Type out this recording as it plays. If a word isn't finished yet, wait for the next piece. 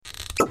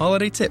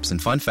holiday tips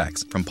and fun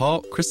facts from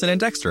Paul, Kristen, and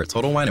Dexter at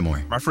Total Wine &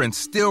 More. My friends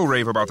still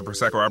rave about the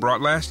Prosecco I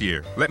brought last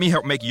year. Let me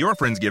help make your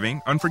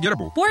Friendsgiving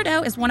unforgettable.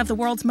 Bordeaux is one of the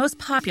world's most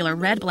popular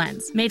red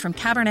blends, made from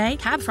Cabernet,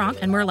 Cab Franc,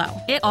 and Merlot.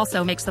 It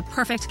also makes the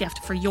perfect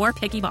gift for your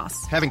picky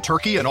boss. Having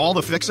turkey and all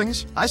the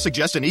fixings? I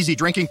suggest an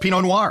easy-drinking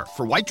Pinot Noir.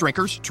 For white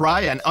drinkers,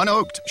 try an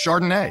unoaked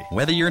Chardonnay.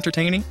 Whether you're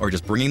entertaining or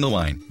just bringing the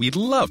wine, we'd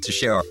love to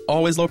share our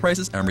always low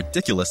prices and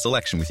ridiculous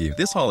selection with you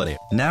this holiday.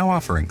 Now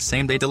offering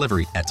same-day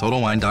delivery at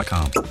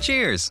TotalWine.com.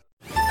 Cheers!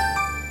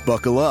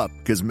 Buckle up,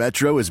 because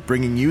Metro is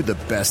bringing you the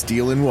best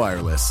deal in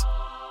wireless.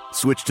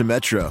 Switch to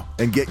Metro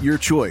and get your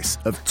choice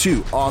of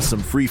 2 awesome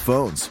free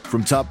phones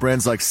from top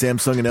brands like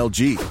Samsung and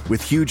LG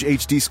with huge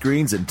HD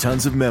screens and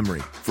tons of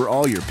memory for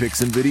all your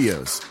pics and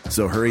videos.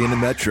 So hurry into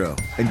Metro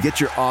and get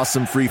your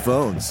awesome free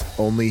phones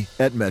only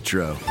at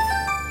Metro.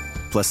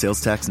 Plus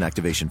sales tax and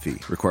activation fee.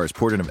 Requires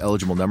port-in of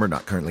eligible number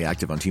not currently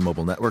active on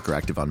T-Mobile network or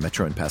active on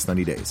Metro in past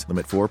 90 days.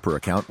 Limit 4 per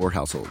account or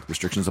household.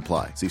 Restrictions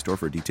apply. See store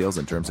for details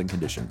and terms and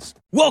conditions.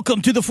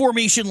 Welcome to the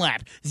Formation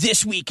Lab.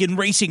 This week in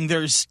racing,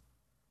 there's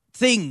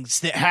things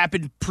that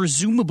happened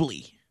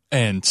presumably.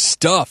 And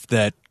stuff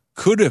that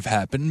could have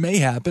happened, may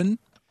happen.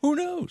 Who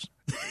knows?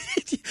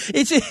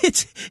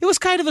 It was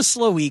kind of a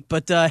slow week,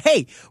 but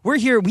hey, we're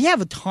here. We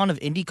have a ton of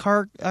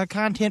IndyCar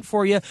content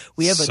for you.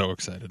 So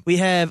excited. We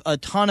have a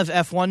ton of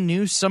F1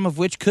 news, some of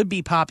which could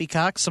be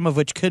poppycock, some of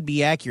which could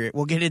be accurate.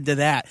 We'll get into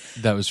that.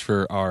 That was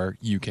for our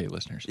UK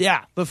listeners.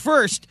 Yeah, but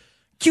first,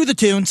 cue the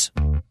tunes.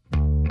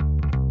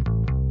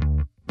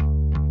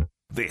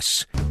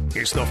 This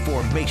is the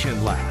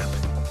Formation Lab.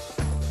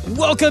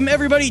 Welcome,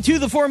 everybody, to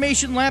the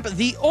Formation Lab,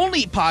 the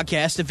only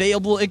podcast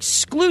available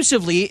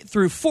exclusively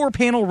through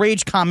 4-panel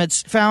rage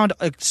comments found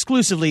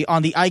exclusively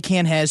on the I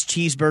Can Has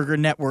Cheeseburger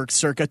Network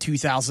circa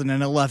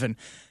 2011.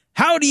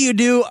 How do you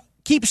do?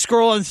 Keep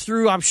scrolling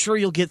through. I'm sure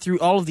you'll get through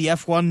all of the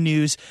F1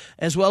 news,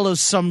 as well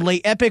as some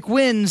late epic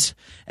wins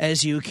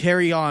as you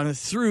carry on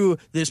through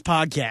this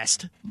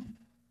podcast.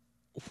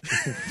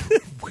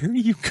 Where do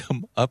you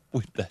come up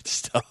with that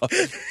stuff?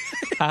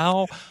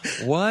 How?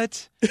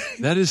 What?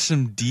 That is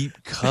some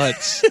deep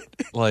cuts,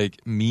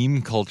 like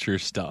meme culture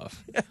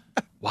stuff.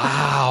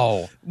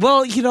 Wow.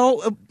 Well, you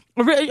know,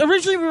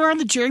 originally we were on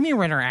the Jeremy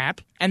Renner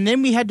app, and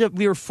then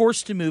we were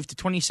forced to move to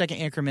 20-second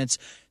increments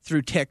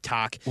through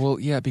TikTok. Well,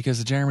 yeah, because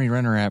the Jeremy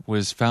Renner app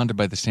was founded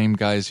by the same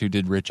guys who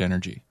did Rich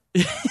Energy.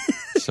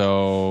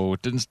 So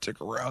it didn't stick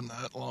around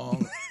that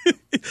long.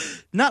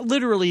 Not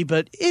literally,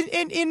 but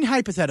in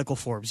hypothetical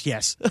forms,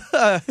 yes.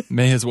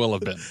 May as well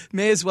have been.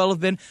 May as well have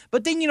been.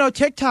 But then, you know,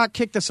 TikTok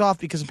kicked us off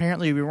because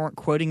apparently we weren't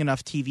quoting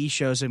enough TV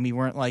shows and we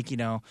weren't like, you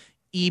know,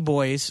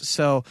 e-boys.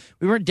 So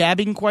we weren't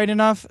dabbing quite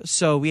enough,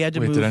 so we had to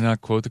move. Wait, did I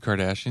not quote the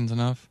Kardashians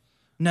enough?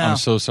 No. I'm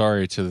so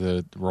sorry to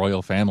the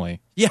royal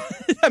family. Yeah,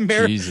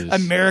 Jesus.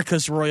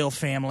 America's royal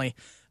family.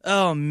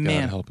 Oh,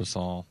 man. God help us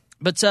all.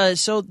 But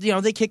so, you know,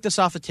 they kicked us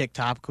off of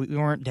TikTok. We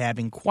weren't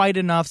dabbing quite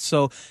enough.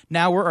 So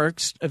now we're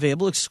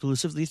available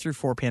exclusively through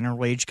 4-panel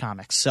rage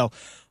comics. So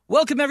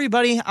welcome,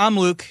 everybody. I'm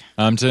Luke.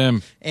 I'm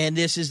Tim. And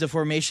this is the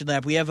Formation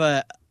Lab. We have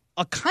a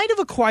kind of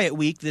a quiet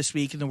week this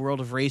week in the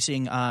world of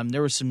racing.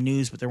 There was some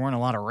news, but there weren't a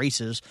lot of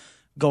races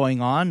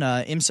going on.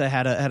 IMSA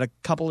had a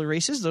couple of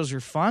races. Those were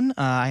fun.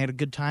 I had a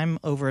good time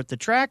over at the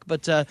track.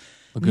 But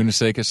Laguna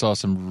Seca saw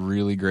some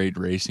really great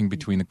racing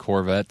between the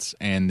Corvettes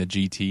and the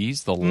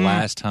GTs. The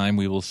last time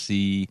we will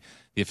see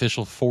the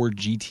official Ford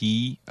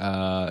GT,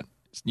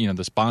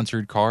 the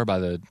sponsored car by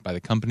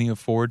the company of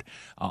Ford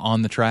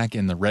on the track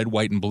in the red,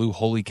 white, and blue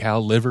Holy Cow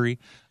livery.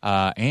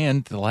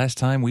 And the last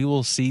time we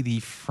will see the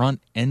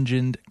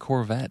front-engined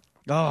Corvette.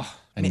 Oh,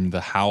 and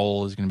the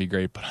howl is going to be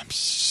great, but I'm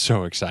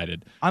so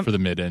excited for the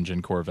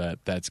mid-engine Corvette.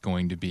 That's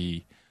going to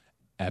be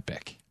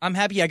epic. I'm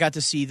happy I got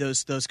to see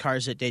those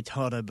cars at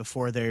Daytona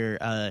before they're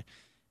I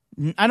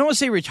don't want to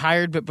say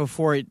retired, but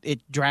before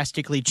it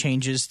drastically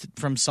changes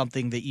from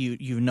something that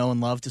you know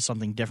and love to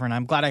something different.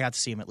 I'm glad I got to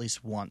see them at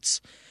least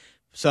once.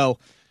 So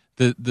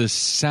the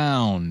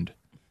sound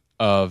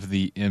of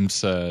the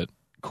IMSA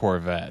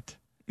Corvette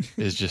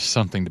is just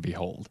something to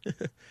behold.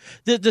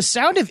 The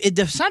sound of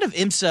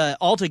IMSA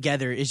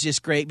altogether is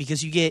just great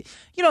because you get,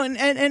 you know, an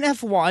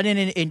F1 and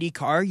an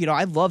IndyCar. You know,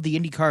 I love the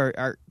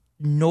IndyCar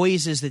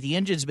noises that the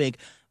engines make,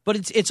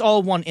 but it's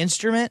all one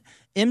instrument.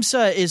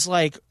 IMSA is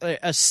like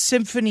a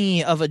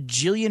symphony of a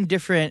jillion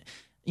different,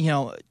 you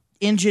know,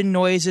 engine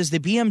noises. The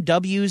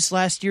BMWs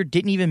last year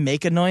didn't even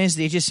make a noise.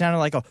 They just sounded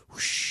like a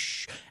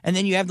whoosh. And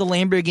then you have the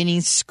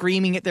Lamborghinis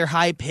screaming at their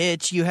high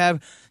pitch. You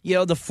have, you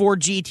know, the Ford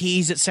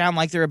GTs that sound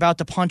like they're about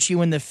to punch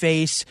you in the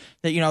face.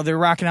 That, you know, they're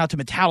rocking out to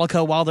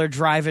Metallica while they're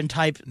driving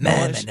type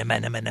noise.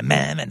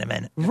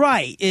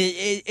 Right.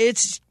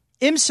 It's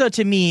IMSA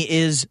to me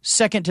is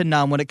second to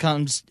none when it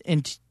comes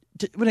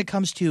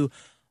to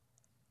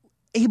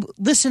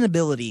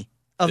listenability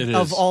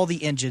of all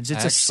the engines.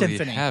 It's a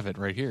symphony. I have it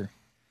right here.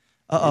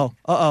 Uh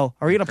oh.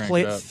 Are we gonna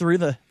play it through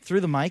the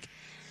mic?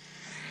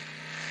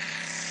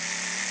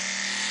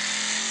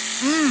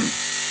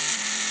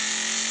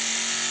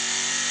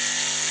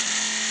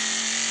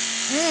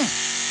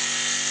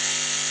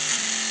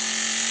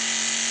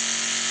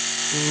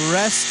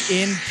 Rest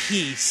in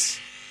peace.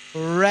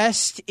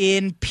 Rest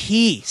in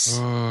peace.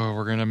 Oh,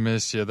 we're going to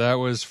miss you. That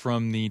was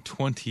from the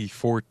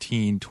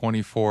 2014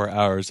 24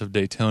 Hours of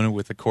Daytona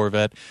with the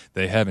Corvette.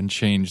 They haven't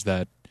changed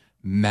that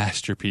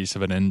masterpiece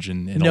of an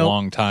engine in a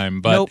long time.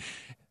 But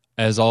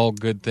as all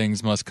good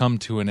things must come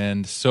to an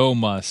end, so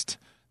must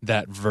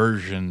that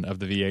version of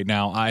the V8.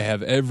 Now, I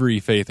have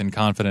every faith and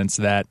confidence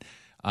that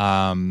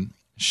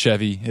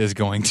Chevy is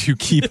going to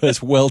keep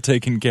us well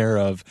taken care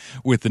of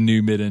with the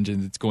new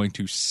mid-engine. It's going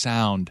to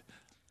sound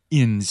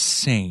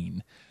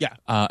insane. Yeah.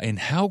 And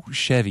how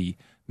Chevy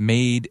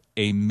made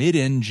a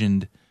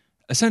mid-engined,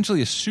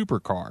 essentially a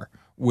supercar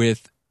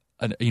with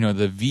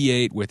the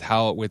V8 with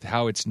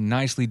how it's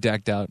nicely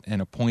decked out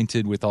and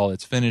appointed with all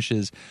its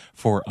finishes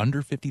for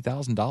under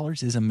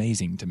 $50,000 is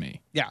amazing to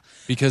me. Yeah.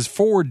 Because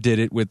Ford did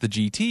it with the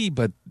GT,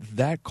 but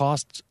that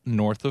costs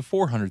north of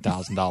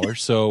 $400,000.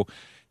 So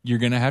you're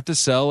going to have to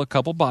sell a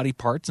couple body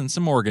parts and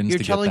some organs to get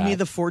that. You're telling me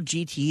the Ford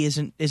GT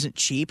isn't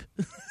cheap?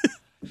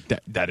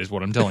 That is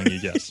what I'm telling you,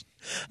 yes.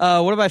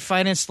 One of my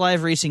finest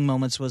live racing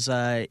moments was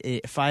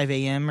 5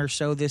 a.m. or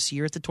so this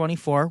year at the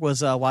 24,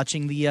 was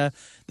watching the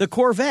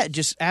Corvette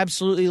just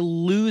absolutely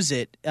lose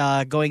it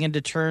going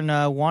into turn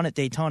 1 at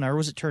Daytona, or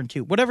was it turn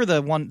 2? Whatever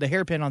the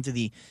hairpin onto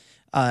the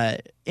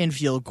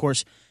infield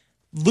course.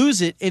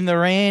 Lose it in the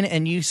rain,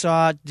 and you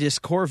saw this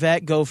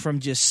Corvette go from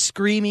just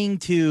screaming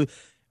to,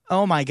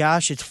 oh my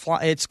gosh,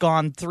 it's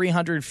gone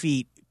 300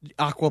 feet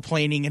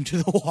aquaplaning into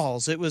the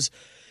walls. It was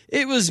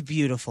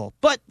beautiful.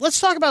 But let's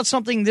talk about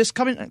something this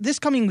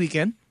coming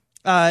weekend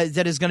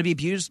that is going to be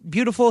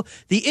beautiful.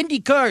 The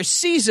IndyCar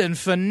season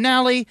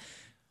finale.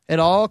 It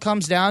all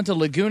comes down to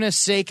Laguna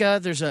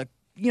Seca. There's a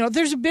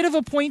bit of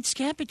a points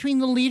gap between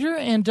the leader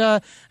and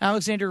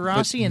Alexander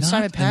Rossi and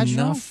Simon Pagenaud.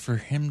 Not enough for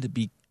him to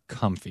be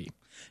comfy.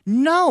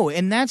 No,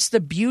 and that's the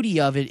beauty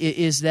of it,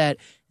 is that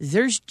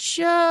there's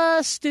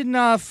just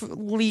enough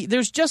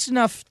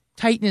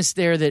tightness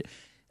there that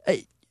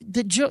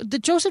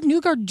Joseph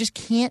Newgarden just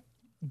can't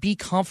be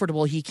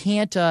comfortable. He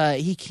can't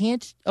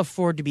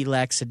afford to be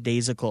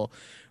lackadaisical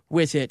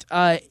with it.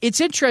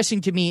 It's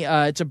interesting to me.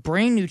 It's a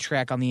brand new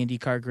track on the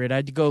IndyCar grid. I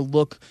had to go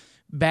look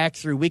back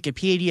through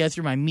Wikipedia,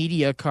 through my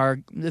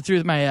IndyCar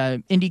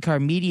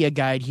media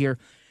guide here.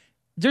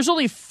 There's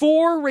only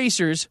 4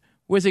 racers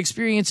with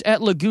experience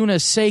at Laguna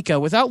Seca.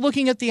 Without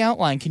looking at the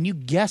outline, can you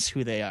guess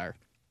who they are?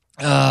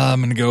 I'm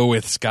going to go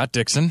with Scott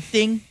Dixon.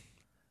 Ding.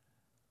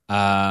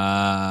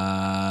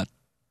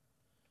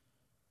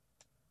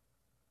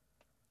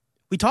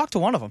 We talked to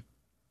one of them.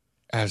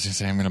 I was going to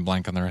say, I'm going to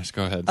blank on the rest.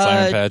 Go ahead.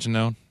 Simon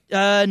Pagenaud?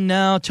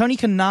 No. Tony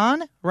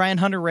Kanaan, Ryan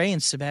Hunter-Reay,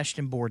 and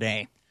Sebastian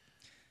Bourdais.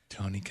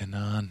 Tony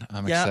Kanaan.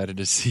 I'm excited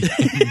to see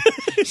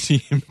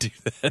him do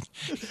that.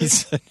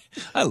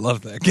 I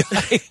love that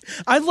guy.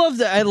 I love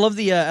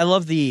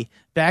the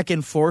back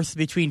and forth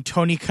between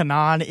Tony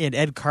Kanaan and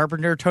Ed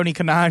Carpenter. Tony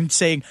Kanaan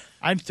saying,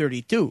 "I'm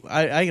 32.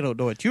 I don't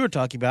know what you were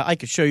talking about. I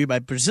could show you my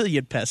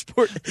Brazilian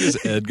passport."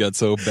 Because Ed got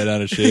so bent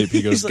out of shape.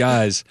 He goes,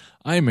 "Guys,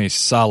 I'm a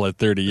solid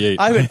 38.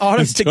 I'm an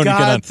honest to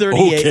God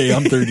 38. Okay,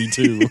 I'm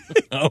 32.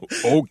 Oh,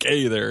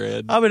 okay there,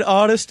 Ed. I'm an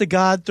honest to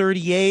God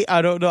 38.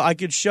 I don't know. I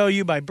could show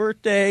you my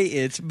birthday.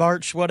 It's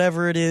March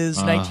whatever it is,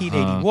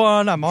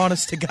 1981. I'm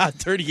honest to God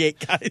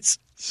 38, guys."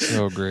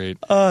 So great.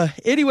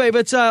 Anyway,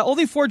 but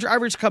only 4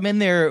 drivers come in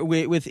there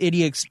with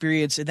Indy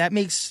experience, and that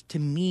makes, to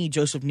me,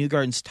 Joseph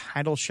Newgarden's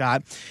title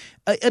shot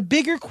a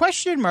bigger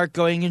question mark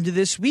going into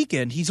this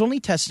weekend. He's only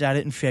tested at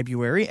it in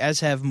February, as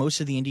have most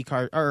of the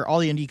IndyCar, or all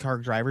the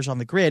IndyCar drivers on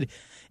the grid.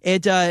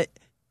 And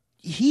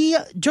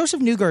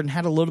Joseph Newgarden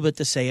had a little bit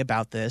to say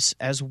about this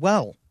as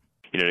well.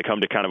 To come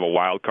to kind of a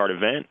wild card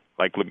event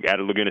like at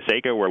Laguna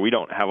Seca, where we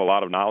don't have a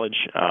lot of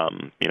knowledge.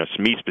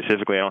 Me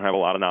specifically, I don't have a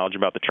lot of knowledge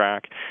about the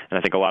track, and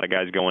I think a lot of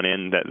guys going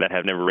in that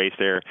have never raced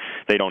there,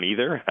 they don't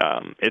either.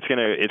 It's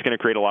gonna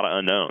create a lot of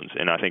unknowns,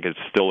 and I think it's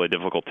still a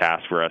difficult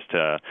task for us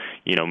to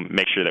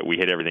make sure that we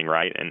hit everything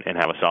right and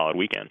have a solid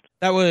weekend.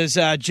 That was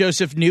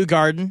Joseph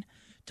Newgarden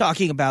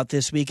talking about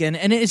this weekend,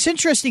 and it's an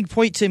interesting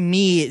point to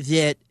me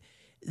that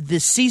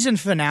the season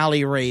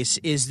finale race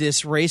is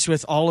this race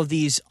with all of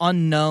these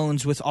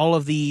unknowns, with all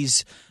of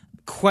these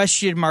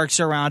question marks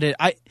around it.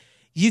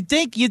 You'd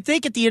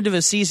think at the end of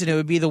a season it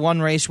would be the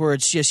one race where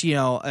it's just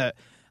a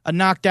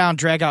knockdown,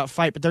 drag out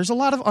fight, but there's a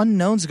lot of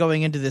unknowns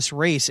going into this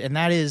race, and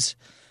that is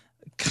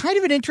kind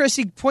of an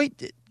interesting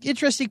point.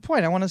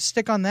 I want to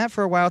stick on that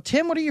for a while.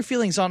 Tim, what are your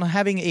feelings on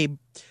having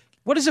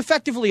what is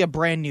effectively a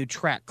brand new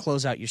track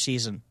close out your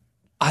season?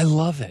 I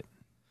love it.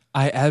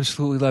 I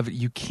absolutely love it.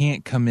 You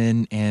can't come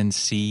in and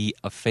see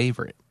a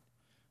favorite.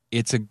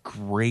 It's a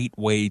great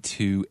way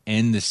to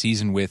end the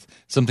season with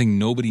something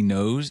nobody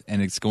knows,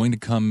 and it's going to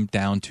come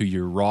down to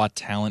your raw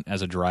talent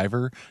as a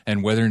driver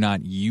and whether or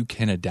not you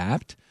can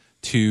adapt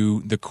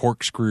to the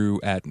corkscrew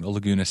at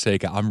Laguna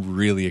Seca. I'm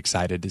really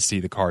excited to see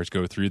the cars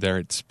go through there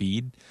at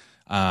speed.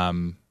 It's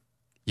going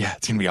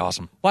to be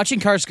awesome. Watching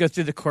cars go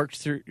through the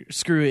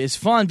corkscrew is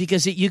fun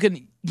because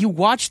you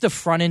watch the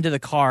front end of the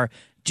car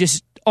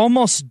just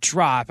almost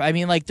drop. I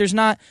mean, like, there's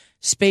not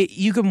space.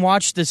 You can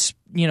watch this,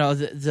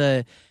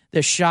 the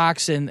the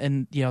shocks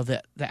and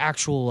the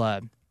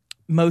actual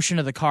motion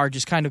of the car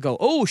just kind of go,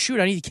 oh shoot,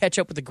 I need to catch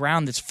up with the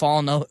ground that's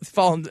fallen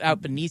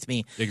out beneath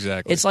me.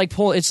 Exactly. It's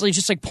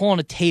just like pulling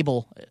a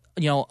table,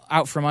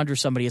 out from under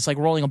somebody. It's like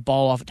rolling a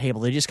ball off a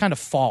table. They just kind of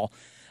fall.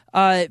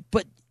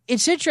 But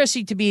it's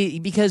interesting to me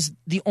because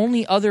the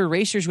only other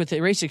racers with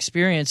the race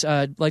experience,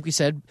 like we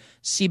said,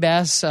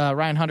 Seabass,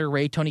 Ryan Hunter,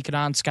 Ray, Tony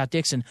Kanaan, Scott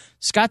Dixon.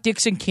 Scott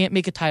Dixon can't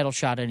make a title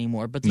shot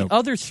anymore, but the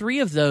other three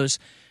of those,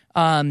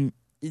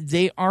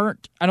 they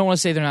aren't, I don't want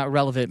to say they're not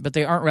relevant, but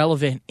they aren't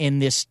relevant in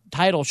this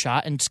title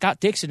shot, and Scott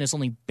Dixon is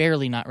only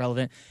barely not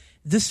relevant.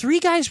 The three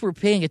guys we're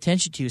paying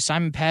attention to,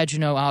 Simon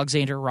Pagenaud,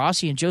 Alexander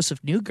Rossi, and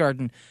Joseph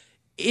Newgarden,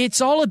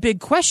 it's all a big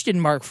question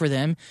mark for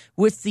them,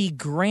 with the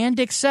grand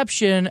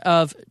exception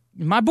of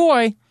my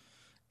boy,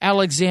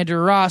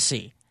 Alexander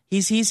Rossi.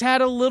 He's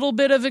had a little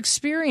bit of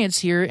experience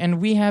here, and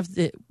we had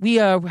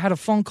a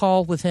phone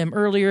call with him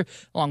earlier,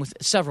 along with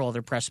several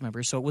other press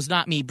members. So it was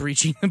not me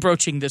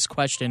broaching this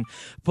question,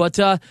 but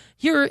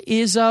here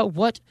is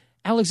what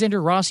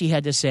Alexander Rossi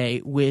had to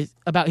say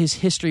about his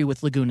history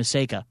with Laguna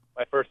Seca.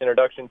 My first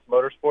introduction to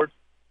motorsports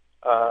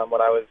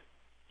when I was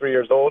 3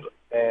 years old,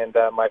 and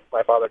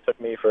my father took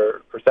me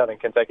for 7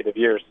 consecutive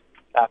years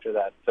after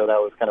that. So that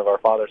was kind of our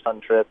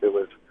father-son trip. It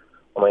was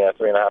only a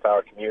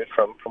 3.5-hour commute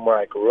from where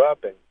I grew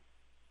up, and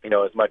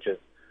as much as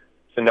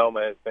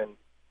Sonoma has been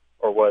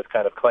or was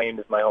kind of claimed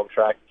as my home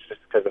track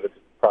just because of its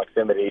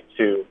proximity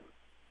to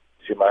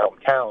my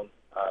hometown,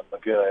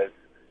 Laguna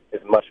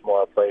is much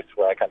more a place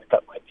where I kind of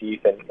cut my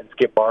teeth and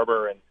Skip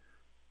Barber and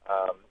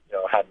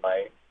had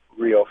my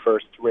real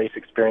first race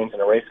experience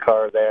in a race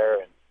car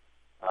there, and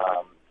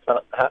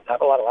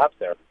have a lot of laps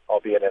there,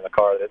 albeit in a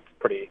car that's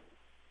pretty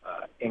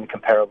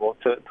incomparable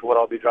to what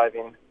I'll be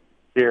driving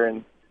here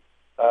in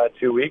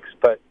 2 weeks.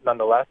 But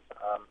nonetheless,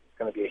 it's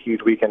going to be a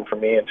huge weekend for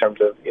me in terms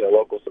of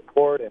local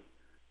support and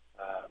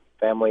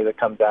family that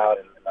comes out,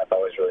 and that's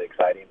always really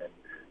exciting.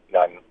 And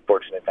I'm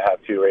fortunate to have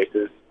 2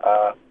 races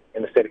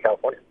in the state of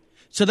California.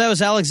 So that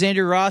was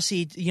Alexander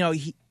Rossi.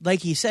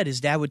 Like he said,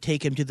 his dad would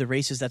take him to the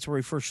races. That's where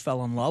he first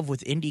fell in love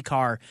with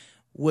IndyCar.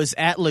 Was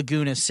at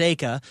Laguna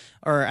Seca,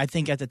 or I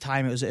think at the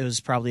time it was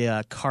probably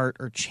a kart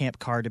or champ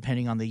car,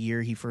 depending on the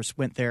year he first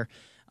went there.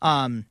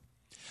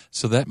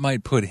 So that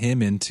might put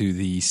him into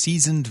the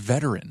seasoned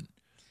veteran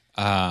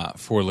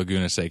for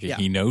Laguna Seca. Yeah.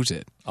 He knows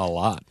it a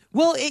lot.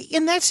 Well,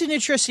 and that's an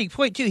interesting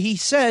point too. He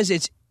says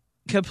it's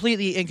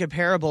completely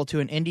incomparable to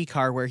an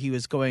IndyCar where he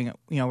was going,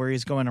 where he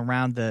was going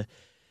around the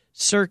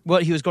circuit.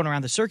 What he was going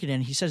around the circuit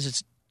in. He says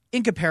it's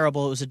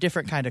incomparable. It was a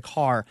different kind of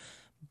car,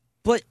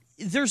 but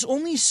there's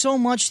only so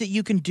much that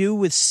you can do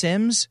with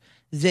sims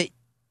that,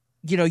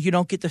 you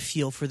don't get the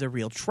feel for the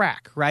real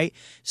track, right?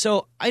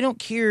 So I don't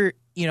care,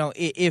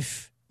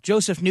 if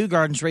Joseph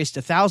Newgarden's raced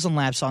 1,000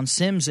 laps on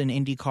sims in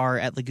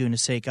IndyCar at Laguna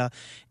Seca,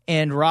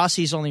 and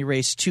Rossi's only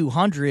raced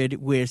 200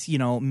 with,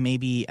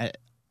 maybe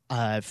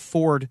a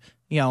Ford,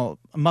 a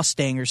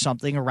Mustang or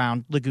something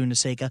around Laguna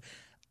Seca.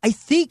 I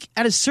think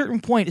at a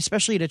certain point,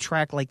 especially at a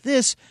track like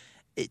this,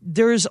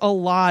 there's a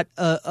lot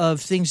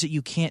of things that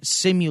you can't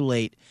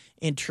simulate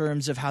in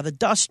terms of how the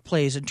dust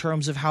plays, in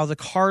terms of how the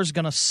car's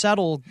going to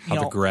settle.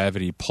 How the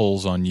gravity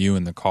pulls on you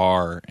in the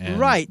car. And,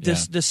 right, yeah.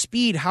 The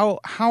speed, how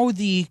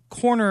the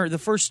corner, the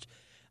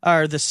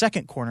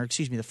second corner,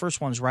 the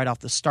first one's right off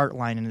the start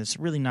line, and it's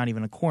really not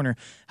even a corner.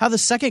 How the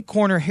second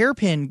corner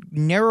hairpin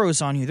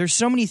narrows on you. There's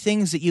so many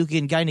things that you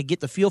can kind of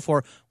get the feel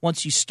for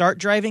once you start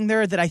driving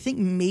there that I think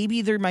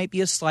maybe there might be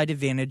a slight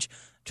advantage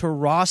to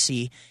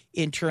Rossi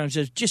in terms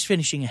of just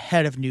finishing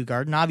ahead of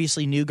Newgarden.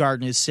 Obviously,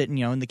 Newgarden is sitting,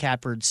 in the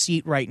catbird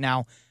seat right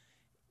now,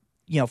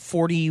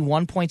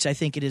 41 points I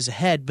think it is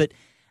ahead. But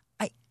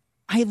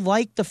I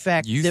like the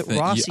fact that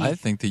Rossi... I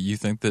think that you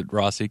think that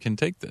Rossi can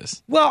take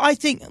this. Well, I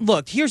think,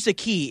 look, here's the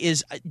key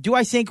is, do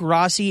I think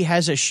Rossi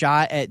has a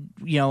shot at,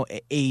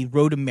 a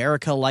Road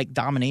America-like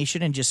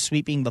domination and just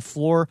sweeping the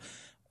floor,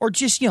 or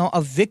just,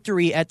 a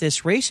victory at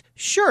this race?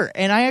 Sure.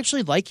 And I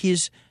actually like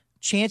his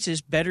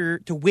chances better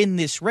to win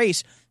this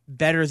race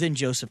better than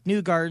Joseph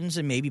Newgarden's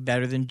and maybe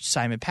better than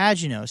Simon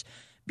Pagenaud's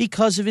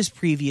because of his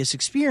previous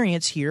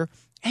experience here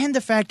and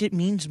the fact it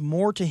means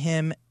more to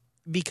him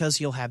because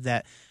he'll have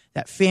that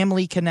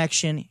family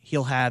connection.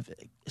 He'll have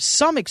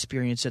some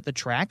experience at the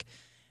track.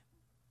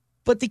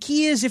 But the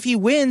key is if he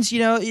wins,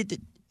 even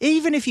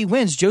if he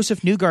wins,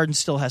 Joseph Newgarden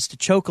still has to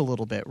choke a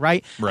little bit,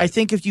 right? I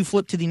think if you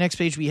flip to the next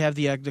page, we have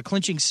the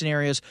clinching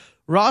scenarios.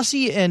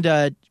 Rossi and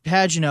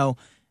Pagenaud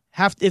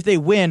if they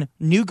win,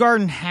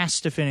 Newgarden has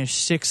to finish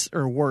 6th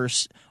or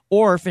worse,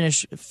 or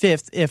finish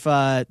 5th if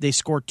they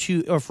score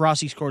 2, or if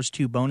Rossi scores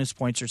 2 bonus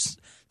points, or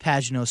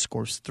Pagenaud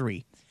scores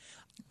 3.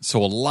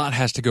 So a lot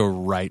has to go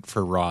right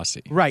for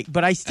Rossi, right?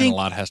 But I think and a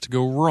lot has to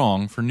go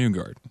wrong for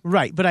Newgarden,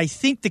 right? But I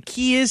think the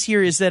key is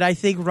that I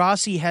think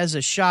Rossi has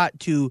a shot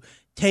to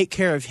take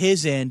care of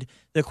his end.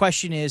 The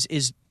question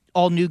is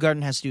all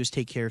Newgarden has to do is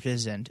take care of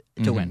his end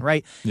to win,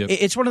 right? Yep.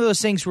 It's one of those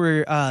things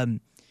where.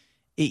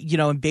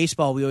 In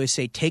baseball, we always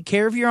say, take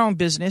care of your own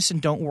business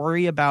and don't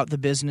worry about the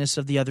business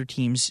of the other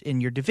teams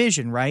in your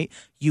division, right?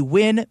 You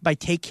win by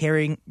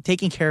taking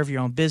care of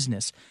your own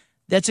business.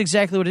 That's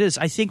exactly what it is.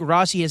 I think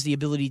Rossi has the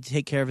ability to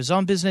take care of his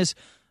own business,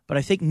 but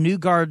I think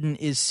Newgarden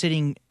is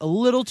sitting a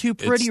little too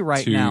pretty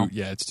now.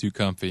 Yeah, it's too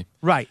comfy.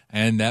 Right.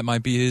 And that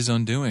might be his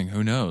undoing.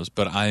 Who knows?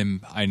 But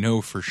I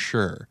know for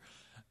sure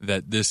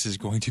that this is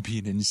going to be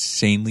an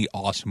insanely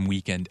awesome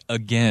weekend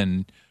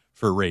again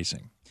for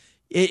racing.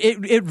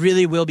 It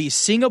really will be.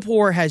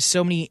 Singapore has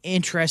so many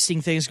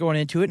interesting things going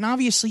into it. And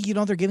obviously,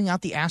 they're giving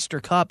out the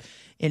Astor Cup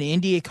in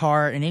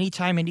IndyCar. And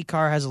anytime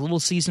IndyCar has a little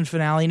season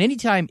finale, and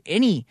anytime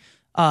any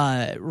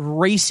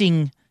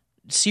racing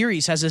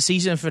series has a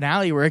season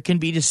finale where it can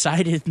be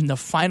decided in the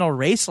final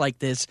race like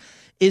this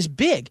is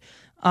big.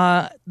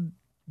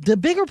 The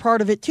bigger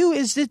part of it, too,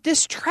 is that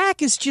this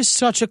track is just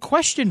such a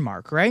question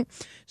mark, right?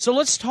 So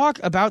let's talk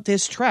about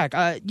this track.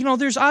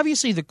 There's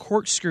obviously the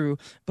corkscrew,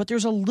 but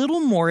there's a little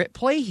more at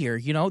play here.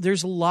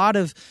 There's a lot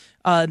of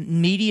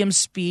medium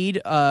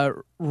speed,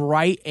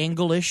 right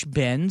angle-ish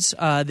bends.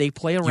 They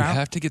play around. You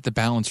have to get the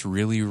balance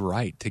really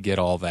right to get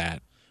all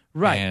that.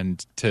 Right.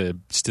 And to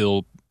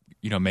still,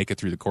 make it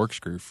through the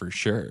corkscrew for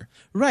sure.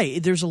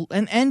 Right. There's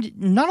and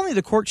not only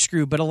the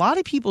corkscrew, but a lot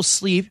of people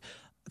sleep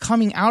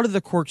coming out of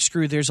the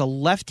corkscrew. There's a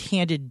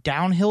left-handed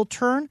downhill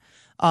turn,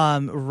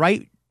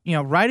 right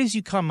as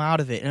you come out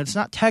of it. And it's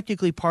not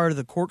technically part of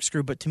the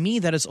corkscrew, but to me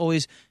that is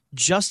always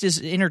just as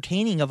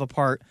entertaining of a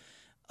part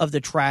of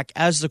the track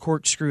as the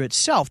corkscrew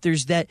itself.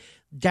 There's that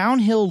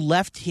downhill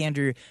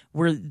left-hander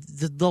where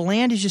the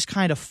land is just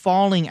kind of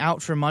falling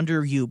out from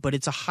under you, but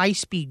it's a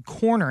high-speed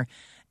corner,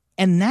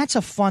 and that's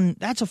a fun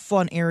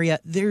area.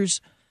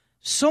 There's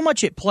so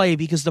much at play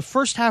because the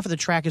first half of the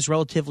track is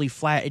relatively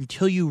flat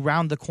until you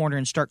round the corner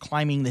and start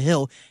climbing the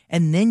hill,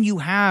 and then you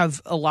have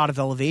a lot of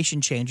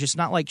elevation change. It's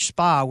not like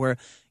Spa where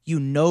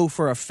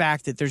for a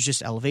fact that there's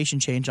just elevation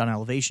change on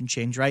elevation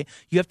change, right?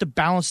 You have to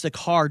balance the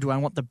car. Do I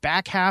want the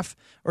back half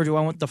or do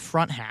I want the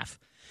front half?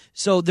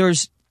 So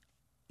there's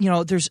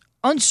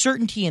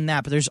uncertainty in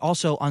that, but there's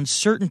also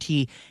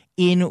uncertainty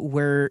in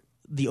where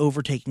the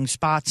overtaking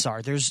spots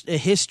are. There's a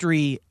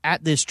history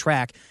at this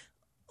track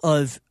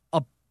of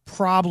a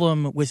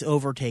problem with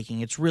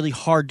overtaking. It's really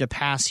hard to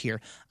pass here.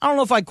 I don't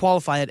know if I'd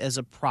qualify it as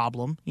a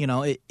problem.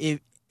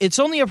 It's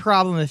only a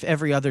problem if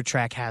every other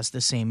track has the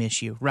same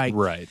issue, right?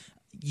 Right.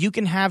 You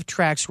can have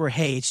tracks where,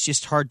 hey, it's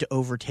just hard to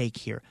overtake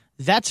here.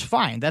 That's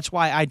fine. That's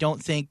why I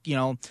don't think,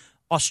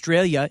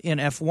 Australia in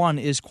F1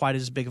 is quite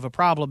as big of a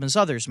problem as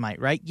others might,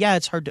 right? Yeah,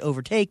 it's hard to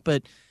overtake,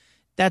 but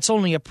that's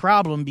only a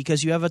problem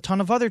because you have a ton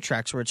of other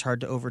tracks where it's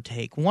hard to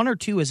overtake. One or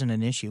two isn't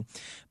an issue.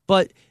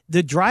 But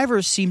the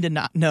drivers seem to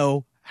not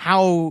know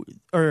how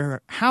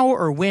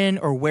or when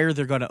or where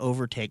they're going to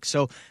overtake.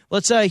 So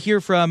let's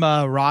hear from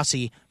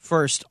Rossi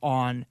first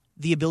on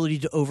the ability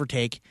to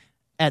overtake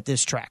at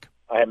this track.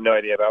 I have no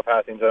idea about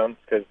passing zones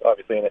because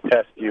obviously in a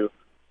test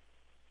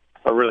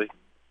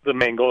the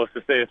main goal is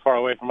to stay as far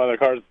away from other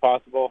cars as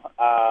possible.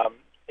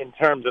 In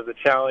terms of the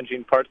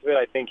challenging parts of it,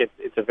 I think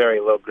it's a very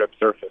low grip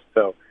surface.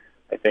 So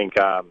I think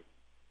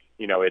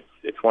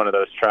it's one of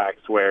those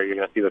tracks where you're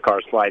going to see the car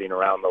sliding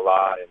around a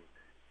lot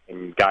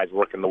and guys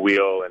working the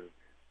wheel and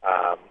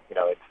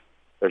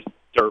there's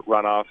dirt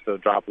runoff, so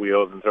drop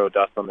wheels and throw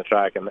dust on the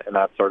track and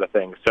that sort of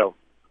thing. So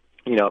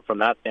from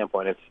that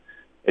standpoint,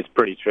 it's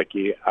pretty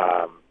tricky.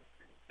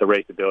 The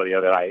raceability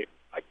of it,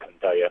 I couldn't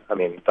tell you. I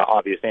mean, the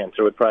obvious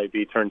answer would probably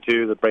be turn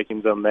 2, the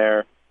braking zone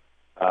there.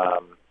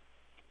 But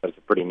it's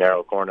a pretty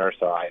narrow corner,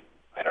 so I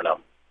don't know.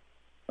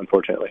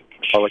 Unfortunately,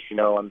 I'll let you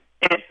know on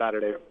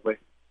Saturday.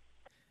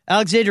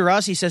 Alexander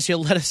Rossi says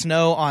he'll let us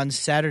know on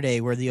Saturday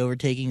where the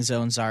overtaking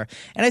zones are.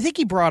 And I think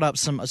he brought up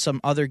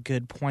some other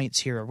good points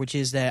here, which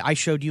is that I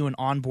showed you an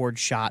onboard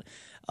shot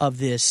of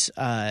this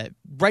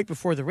right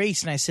before the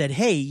race, and I said,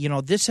 hey,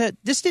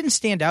 this didn't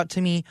stand out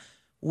to me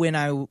when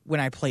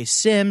I play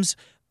Sims,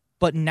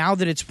 but now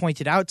that it's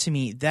pointed out to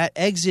me, that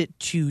exit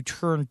to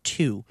turn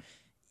 2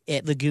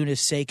 at Laguna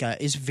Seca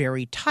is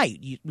very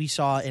tight. We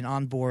saw an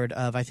onboard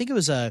of, I think it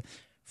was a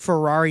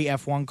Ferrari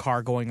F1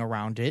 car going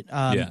around it.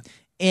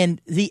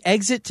 And the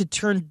exit to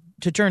turn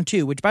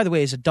 2, which by the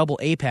way is a double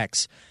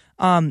apex,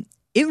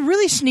 it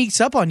really sneaks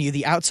up on you,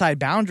 the outside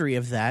boundary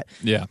of that.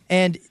 Yeah.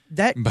 And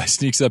that by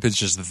sneaks up, it's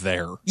just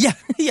there. Yeah,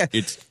 yeah.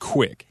 It's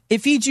quick.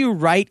 It feeds you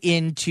right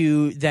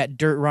into that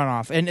dirt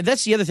runoff. And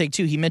that's the other thing,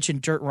 too. He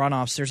mentioned dirt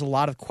runoffs. There's a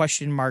lot of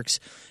question marks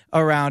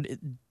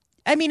around.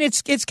 I mean,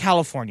 it's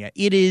California.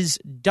 It is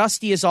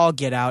dusty as all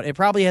get out. It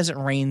probably hasn't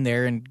rained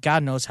there in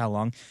God knows how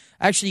long.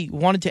 I actually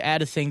wanted to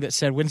add a thing that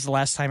said, when's the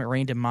last time it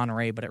rained in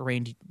Monterey? But it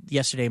rained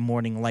yesterday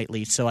morning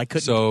lightly, so I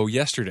couldn't. So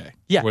yesterday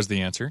was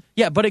the answer.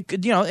 Yeah, but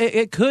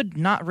it could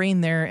not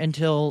rain there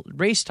until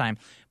race time.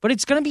 But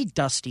it's going to be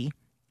dusty,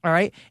 all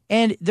right?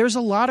 And there's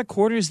a lot of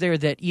corners there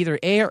that either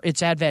A,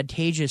 it's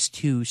advantageous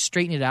to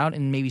straighten it out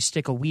and maybe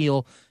stick a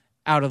wheel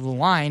out of the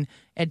line,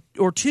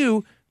 or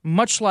two,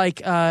 much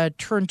like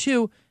turn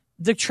 2,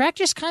 the track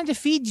just kind of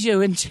feeds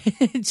you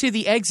into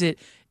the exit,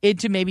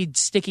 into maybe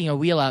sticking a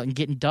wheel out and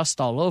getting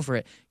dust all over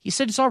it. He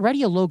said it's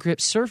already a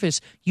low-grip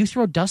surface. You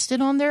throw dust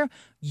in on there,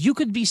 you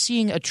could be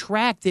seeing a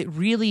track that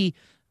really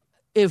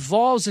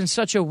evolves in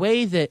such a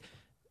way that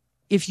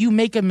if you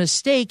make a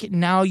mistake,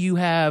 now you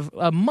have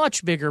a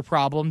much bigger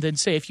problem than,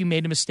 say, if you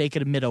made a mistake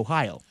at a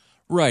Mid-Ohio.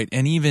 Right,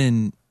 and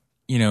even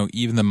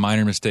the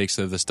minor mistakes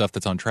of the stuff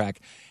that's on track,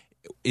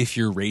 if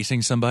you're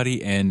racing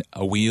somebody and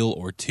a wheel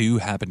or two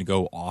happen to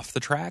go off the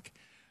track,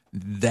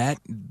 that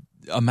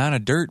amount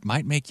of dirt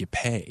might make you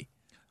pay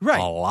a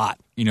lot.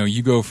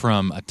 You go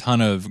from a ton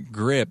of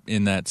grip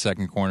in that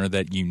second corner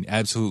that you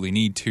absolutely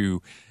need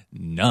to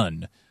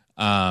none.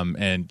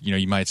 And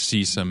you might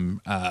see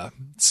some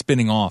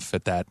spinning off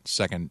at that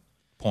second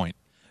point.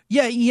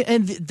 Yeah,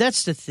 and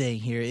that's the thing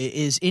here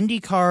is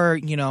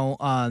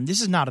IndyCar. This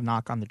is not a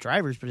knock on the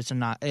drivers, but it's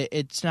not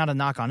a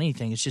knock on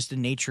anything. It's just the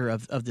nature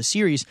of the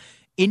series.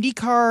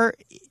 IndyCar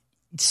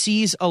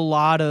sees a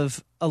lot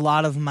of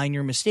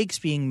minor mistakes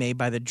being made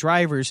by the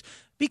drivers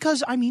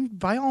because, I mean,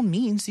 by all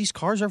means, these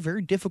cars are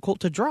very difficult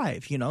to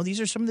drive.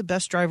 These are some of the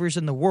best drivers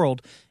in the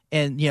world,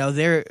 and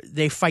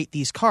they fight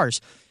these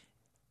cars.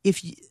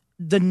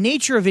 The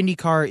nature of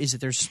IndyCar is that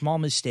there's small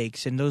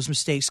mistakes, and those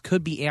mistakes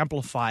could be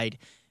amplified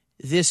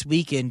this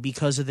weekend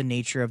because of the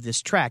nature of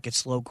this track.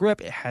 It's low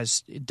grip, it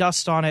has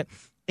dust on it,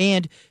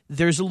 and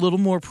there's a little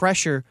more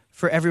pressure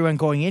for everyone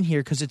going in here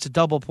because it's a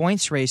double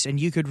points race, and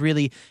you could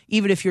really,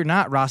 even if you're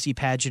not Rossi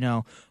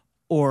Pagenaud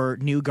or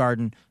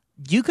Newgarden,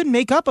 you could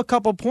make up a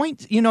couple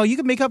points. You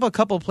could make up a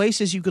couple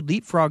places. You could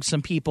leapfrog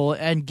some people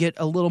and get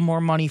a little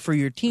more money for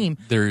your team.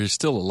 There is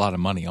still a lot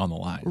of money on the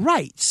line.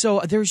 Right.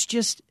 So there's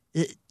just,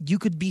 you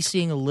could be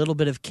seeing a little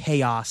bit of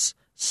chaos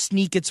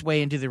sneak its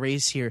way into the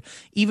race here,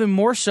 even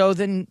more so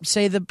than,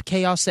 say, the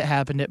chaos that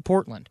happened at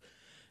Portland.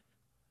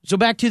 So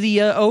back to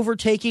the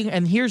overtaking,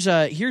 and here's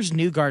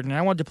Newgarden. And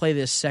I wanted to play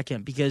this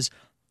second because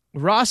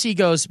Rossi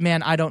goes,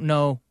 man, I don't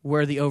know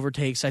where the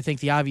overtakes. I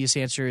think the obvious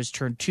answer is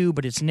turn 2,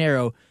 but it's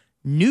narrow.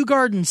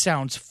 Newgarden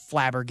sounds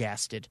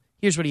flabbergasted.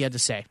 Here's what he had to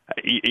say.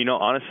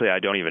 Honestly, I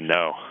don't even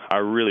know. I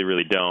really,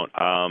 really don't.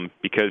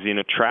 Because,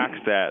 tracks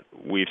that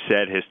we've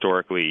said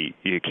historically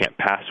you can't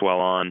pass well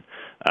on,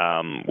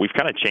 we've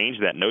kind of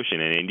changed that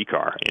notion in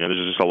IndyCar.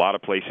 There's just a lot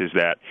of places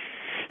that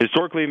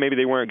historically maybe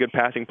they weren't good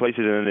passing places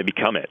and then they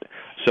become it.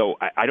 So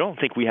I don't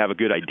think we have a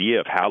good idea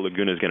of how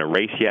Laguna is going to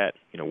race yet,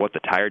 what the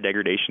tire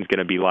degradation is going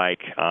to be like.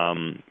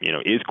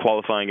 Is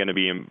qualifying going to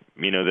be,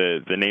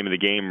 the name of the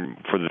game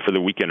for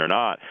the weekend or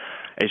not?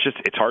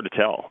 It's hard to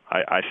tell.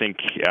 I think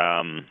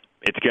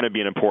it's going to be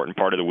an important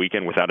part of the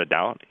weekend without a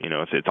doubt.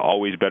 It's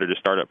always better to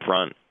start up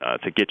front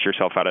to get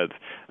yourself out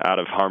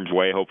of harm's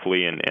way,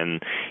 hopefully,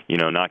 and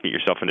not get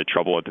yourself into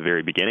trouble at the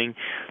very beginning.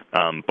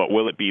 But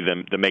will it be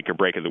the make or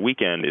break of the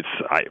weekend?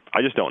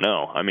 I just don't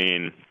know. I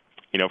mean,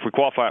 if we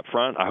qualify up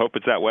front, I hope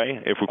it's that way.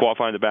 If we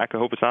qualify in the back, I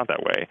hope it's not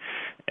that way.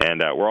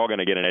 And we're all going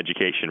to get an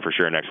education for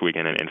sure next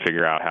weekend and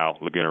figure out how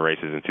Laguna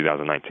races in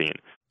 2019.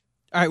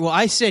 All right, well,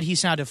 I said he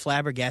sounded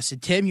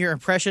flabbergasted. Tim, your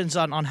impressions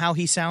on how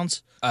he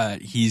sounds?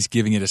 He's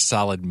giving it a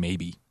solid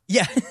maybe.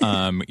 Yeah.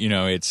 I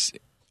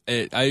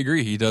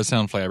agree. He does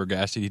sound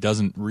flabbergasted. He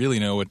doesn't really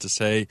know what to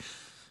say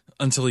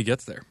until he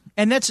gets there.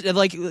 And that's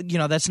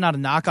that's not a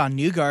knock on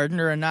Newgarden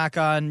or a knock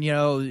on,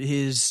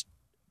 his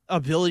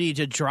ability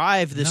to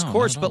drive this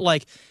course,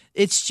 but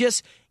it's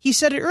just, he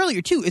said it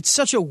earlier too. It's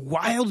such a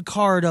wild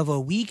card of a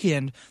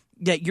weekend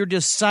that you're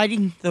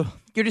deciding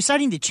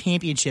the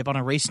championship on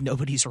a race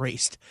nobody's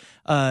raced.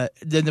 Then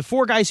the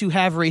 4 guys who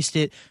have raced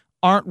it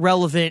aren't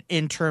relevant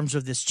in terms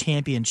of this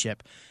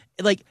championship.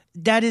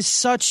 That is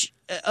such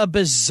a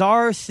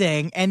bizarre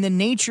thing, and the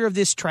nature of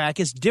this track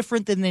is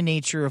different than the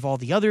nature of all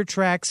the other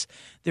tracks.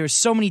 There's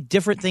so many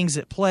different things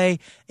at play.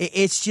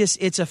 It's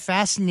a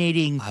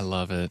fascinating... I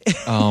love it.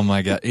 Oh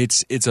my God.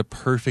 It's a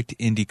perfect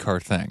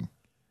IndyCar thing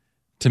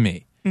to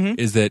me. Mm-hmm.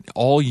 Is that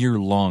all year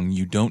long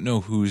you don't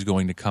know who's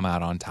going to come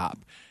out on top.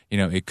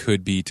 It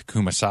could be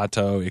Takuma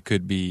Sato, it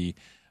could be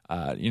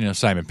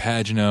Simon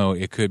Pagenaud,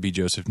 it could be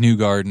Joseph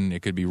Newgarden,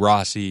 it could be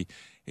Rossi.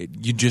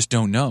 You just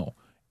don't know.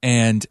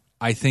 And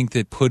I think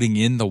that putting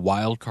in the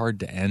wild card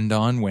to end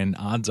on when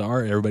odds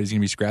are everybody's going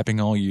to be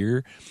scrapping all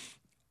year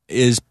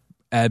is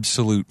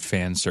absolute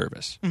fan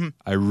service.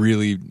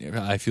 Mm-hmm.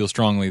 I feel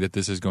strongly that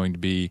this is going to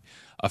be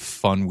a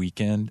fun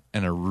weekend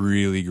and a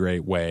really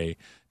great way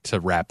to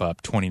wrap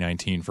up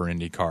 2019 for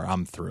IndyCar.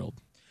 I'm thrilled.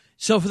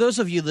 So for those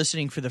of you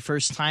listening for the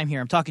first time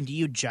here, I'm talking to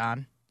you,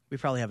 John. We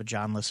probably have a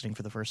John listening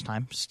for the first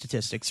time.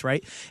 Statistics,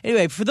 right?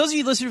 Anyway, for those of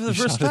you listening for the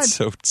first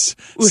time,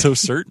 so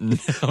certain.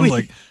 I'm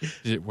like,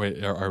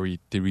 wait,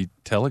 did we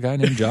tell a guy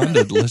named John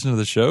to listen to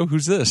the show?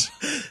 Who's this?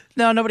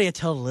 No, nobody at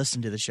Tell to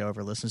listen to the show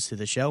ever listens to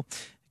the show,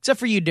 except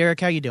for you, Derek.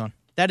 How you doing?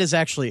 That is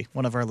actually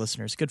one of our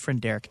listeners. Good friend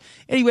Derek.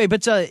 Anyway,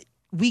 but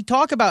we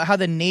talk about how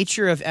the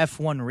nature of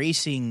F1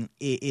 racing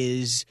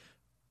is,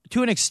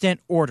 to an extent,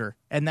 order,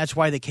 and that's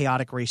why the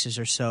chaotic races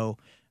are so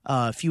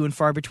few and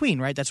far between,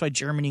 right? That's why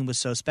Germany was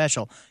so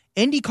special.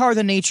 IndyCar,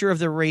 the nature of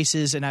the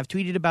races, and I've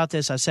tweeted about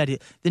this, I've said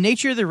it, the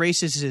nature of the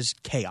races is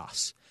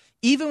chaos.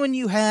 even when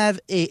you have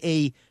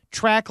a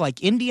track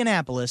like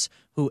Indianapolis,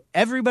 who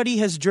everybody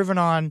has driven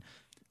on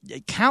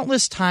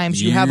countless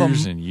times, you have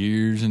years and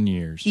years and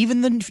years.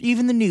 Even the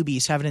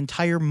newbies have an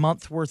entire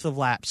month worth of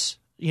laps,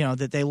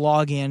 that they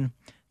log in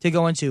to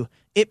go into.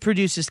 It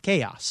produces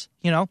chaos,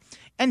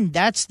 and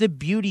that's the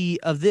beauty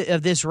of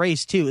this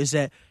race too, is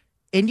that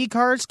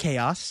IndyCar is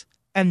chaos,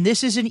 and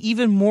this is an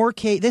even more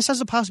this has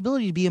a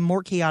possibility to be a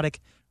more chaotic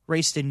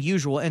race than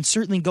usual, and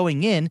certainly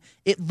going in,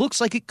 it looks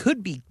like it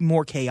could be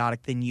more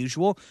chaotic than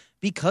usual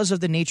because of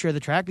the nature of the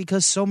track,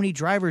 because so many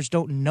drivers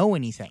don't know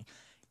anything.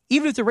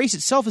 Even if the race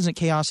itself isn't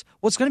chaos,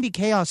 what's going to be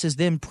chaos is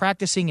them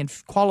practicing and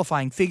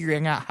qualifying,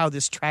 figuring out how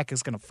this track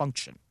is going to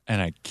function.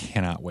 And I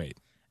cannot wait.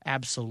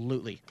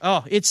 Absolutely.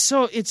 Oh, it's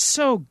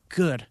so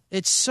good.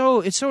 It's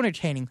so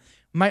entertaining.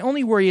 My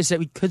only worry is that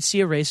we could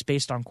see a race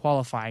based on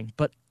qualifying,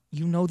 but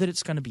you know that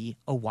it's going to be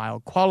a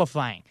wild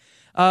qualifying.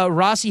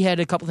 Rossi had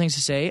a couple things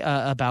to say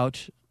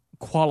about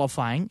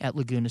qualifying at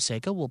Laguna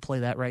Seca. We'll play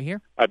that right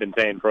here. I've been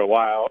saying for a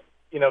while,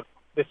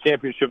 this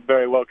championship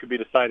very well could be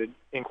decided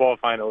in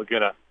qualifying at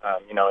Laguna.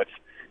 It's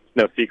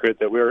no secret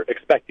that we're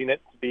expecting it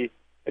to be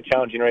a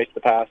challenging race to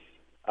pass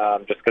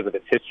just because of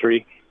its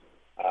history.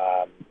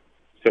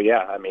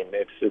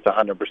 It's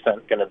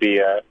 100% going to be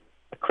a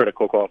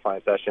critical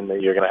qualifying session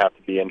that you're going to have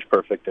to be inch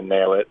perfect and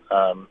nail it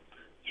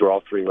through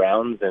all three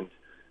rounds. And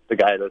the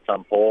guy that's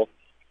on pole,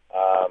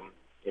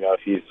 if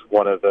he's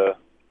one of the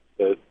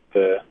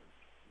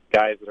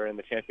guys that are in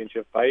the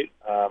championship fight,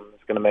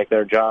 it's going to make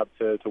their job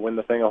to win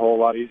the thing a whole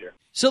lot easier.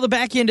 So the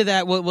back end of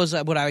that was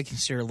what I would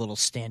consider a little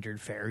standard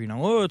fare. It's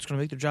going to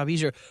make their job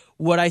easier.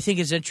 What I think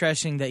is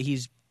interesting that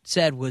he's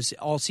said was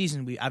all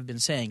season I've been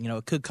saying,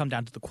 it could come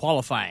down to the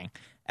qualifying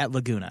at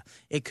Laguna.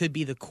 It could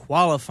be the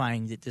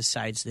qualifying that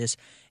decides this,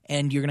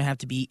 and you're going to have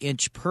to be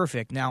inch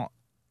perfect. Now,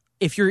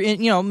 if you're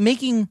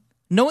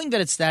knowing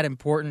that it's that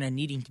important and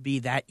needing to be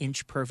that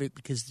inch perfect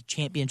because the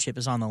championship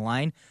is on the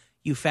line,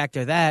 you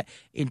factor that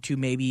into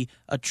maybe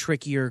a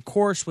trickier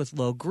course with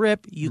low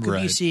grip, you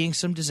could be seeing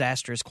some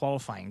disastrous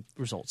qualifying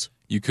results.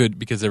 You could,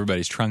 because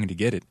everybody's trying to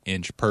get it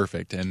inch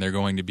perfect, and they're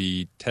going to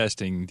be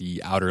testing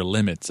the outer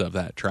limits of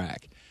that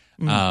track.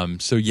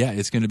 So yeah,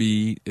 it's going to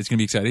be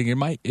exciting.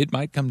 It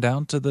might come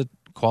down to the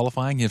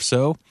qualifying. If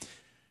so,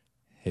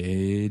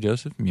 hey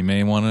Joseph, you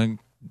may want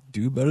to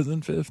do better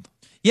than fifth.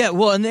 Yeah,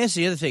 well, and that's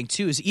the other thing,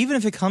 too, is even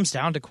if it comes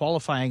down to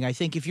qualifying, I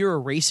think if you're a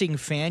racing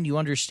fan, you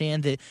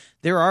understand that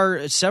there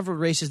are several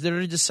races that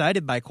are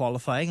decided by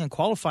qualifying, and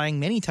qualifying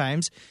many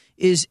times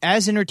is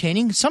as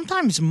entertaining,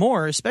 sometimes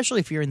more, especially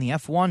if you're in the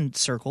F1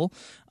 circle.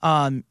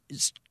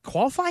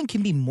 Qualifying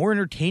can be more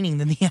entertaining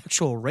than the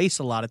actual race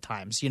a lot of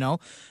times,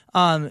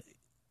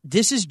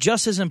 This is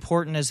just as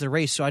important as the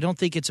race, so I don't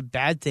think it's a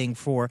bad thing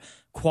for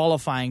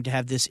qualifying to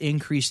have this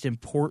increased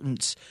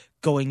importance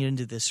going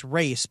into this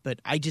race, but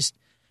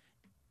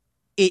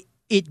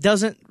it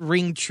doesn't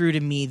ring true to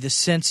me, the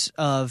sense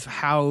of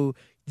how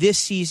this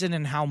season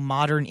and how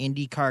modern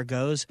IndyCar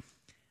goes.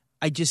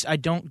 I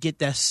don't get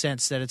that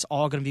sense that it's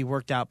all going to be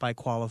worked out by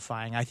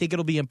qualifying. I think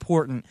it'll be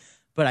important,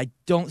 but I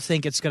don't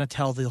think it's going to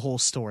tell the whole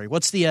story.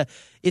 What's the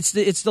it's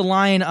the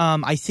line?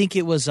 I think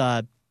it was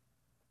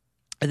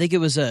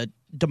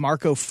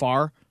DeMarco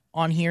Farr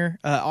on here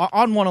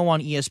on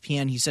 101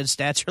 ESPN. He said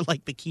stats are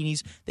like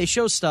bikinis. They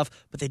show stuff,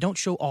 but they don't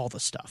show all the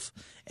stuff.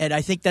 And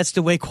I think that's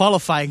the way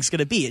qualifying is going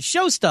to be. It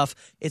shows stuff.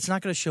 It's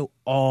not going to show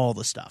all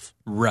the stuff.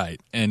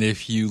 Right. And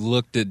if you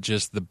looked at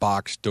just the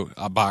box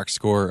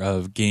score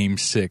of Game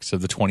 6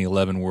 of the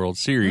 2011 World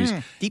Series,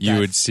 you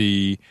would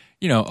see,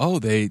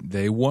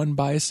 they won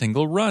by a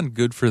single run.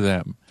 Good for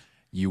them.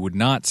 You would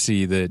not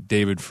see that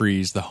David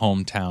Freese, the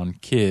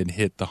hometown kid,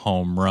 hit the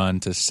home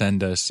run to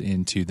send us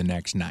into the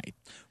next night.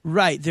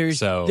 Right. There's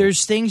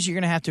things you're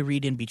going to have to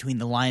read in between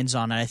the lines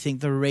on. And I think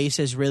the race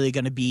is really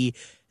going to be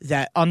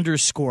that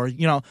underscore.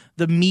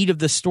 The meat of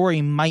the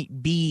story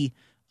might be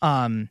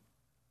the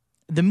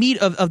meat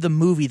of the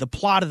movie, the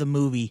plot of the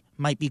movie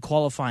might be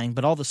qualifying,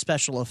 but all the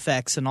special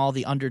effects and all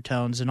the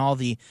undertones and all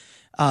the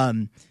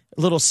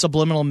little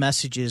subliminal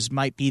messages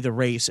might be the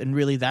race. And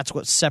really that's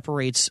what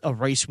separates a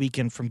race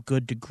weekend from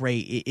good to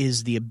great,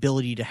 is the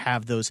ability to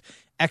have those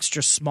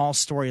extra small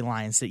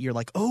storylines that you're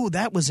like, oh,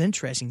 that was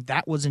interesting.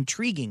 That was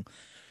intriguing.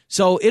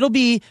 So it'll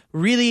be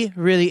really,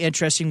 really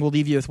interesting. We'll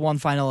leave you with one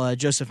final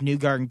Joseph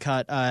Newgarden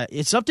cut.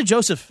 It's up to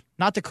Joseph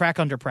not to crack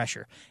under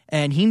pressure.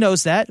 And he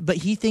knows that, but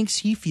he thinks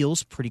he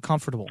feels pretty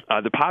comfortable.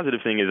 The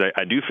positive thing is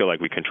I do feel like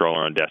we control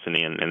our own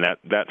destiny, and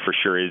that for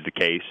sure is the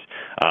case,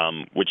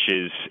 which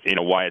is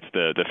why it's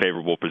the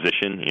favorable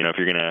position.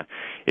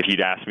 If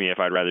you'd ask me if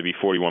I'd rather be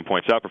 41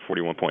 points up or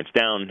 41 points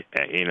down,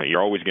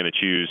 you're always going to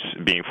choose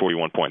being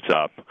 41 points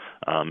up.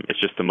 It's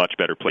just a much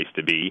better place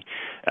to be.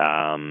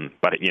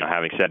 But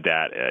having said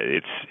that,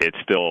 it's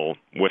still,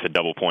 with a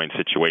double point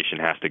situation,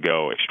 has to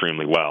go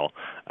extremely well.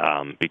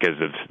 because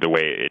of the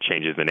way it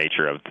changes the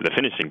nature of the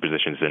finishing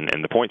positions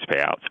and the points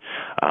payouts.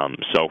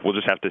 So we'll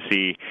just have to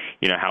see,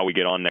 how we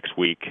get on next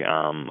week.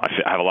 I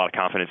have a lot of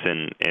confidence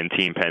in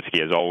Team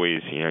Penske as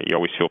always. You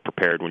always feel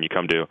prepared when you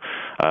come to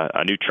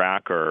a new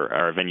track or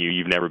a venue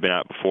you've never been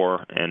at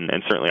before, and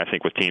certainly I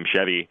think with Team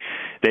Chevy,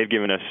 they've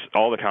given us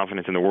all the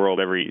confidence in the world.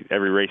 Every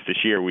race this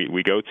year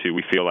we go to,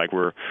 we feel like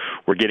we're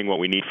getting what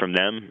we need from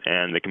them,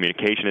 and the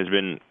communication has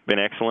been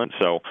excellent.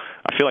 So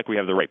I feel like we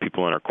have the right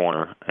people in our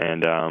corner,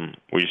 and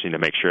we just need to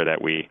make sure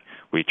that we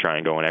try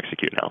and go and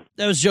execute now.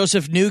 That was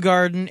Joseph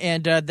Newgarden,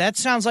 and that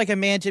sounds like a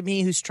man to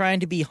me who's trying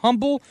to be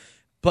humble,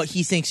 but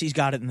he thinks he's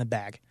got it in the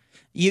bag.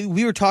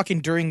 We were talking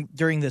during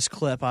this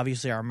clip.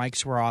 Obviously, our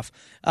mics were off.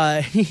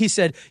 He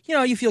said,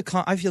 I feel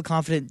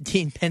confident in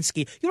Team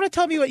Penske. You want to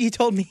tell me what you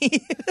told me?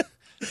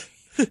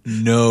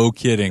 No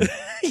kidding.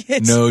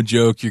 No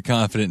joke. You're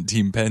confident in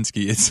Team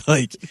Penske. It's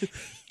like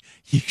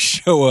you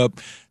show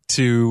up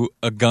to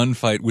a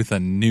gunfight with a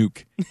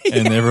nuke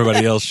and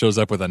everybody else shows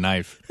up with a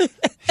knife.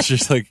 It's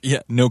just like,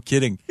 no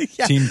kidding.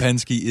 Yeah. Team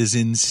Penske is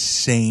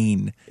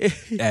insane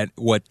at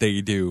what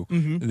they do.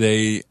 Mm-hmm.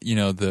 They,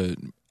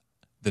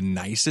 the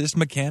nicest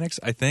mechanics,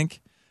 I think,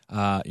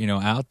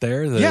 out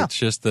there. It's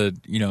just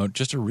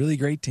just a really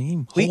great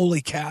team.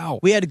 Holy cow.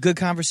 We had a good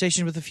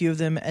conversation with a few of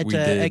them at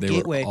They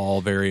Gateway. Were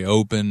all very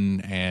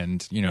open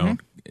and,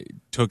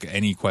 took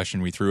any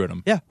question we threw at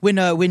them. Yeah. When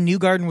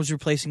Newgarden was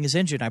replacing his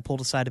engine, I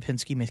pulled aside a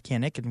Penske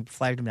mechanic and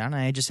flagged him down.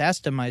 And I just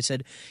asked him, I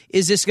said,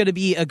 is this going to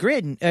be a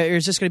grid? Or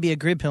is this going to be a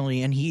grid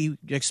penalty? And he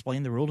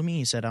explained the rule to me.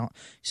 He said,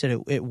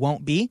 it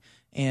won't be.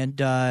 And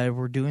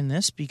we're doing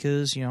this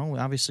because,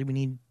 obviously we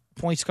need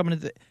points coming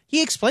to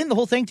he explained the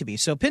whole thing to me.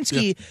 So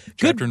Penske,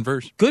 chapter and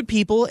verse. Good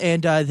people,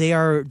 and they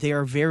are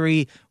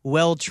very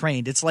well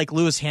trained. It's like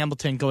Lewis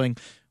Hamilton going,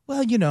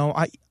 well,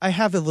 I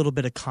have a little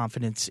bit of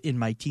confidence in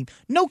my team.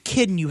 No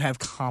kidding, you have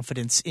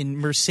confidence in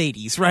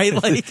Mercedes, right?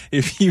 Like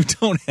if you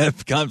don't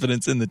have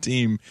confidence in the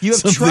team, you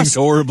have something's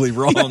horribly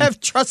wrong. You have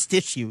trust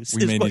issues.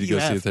 We may need to go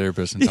see a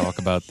therapist and talk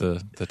about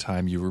the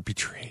time you were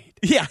betrayed.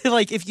 Yeah,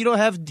 like if you don't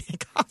have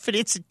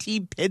confidence in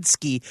Team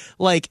Penske,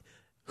 like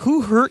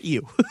who hurt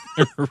you?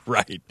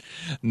 Right.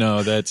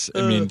 No, that's.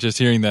 I mean, just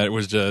hearing that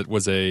was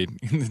a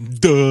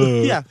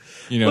duh,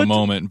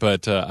 moment.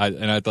 But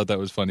I thought that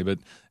was funny. But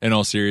in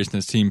all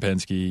seriousness, Team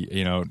Penske,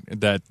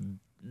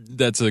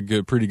 that's a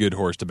pretty good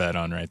horse to bet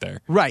on right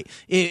there. Right.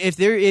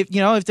 If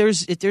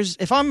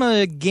I'm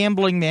a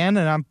gambling man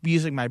and I'm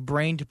using my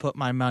brain to put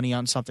my money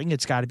on something,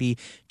 it's got to be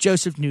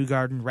Joseph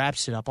Newgarden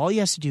wraps it up. All he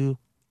has to do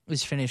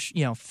is finish,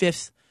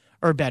 fifth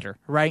or better,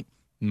 right?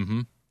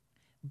 Mm-hmm.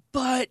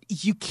 But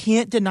you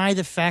can't deny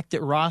the fact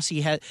that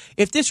Rossi had –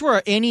 if this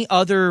were any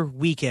other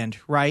weekend,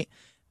 right,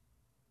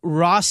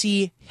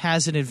 Rossi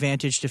has an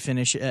advantage to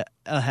finish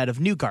ahead of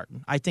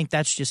Newgarden. I think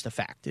that's just a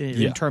fact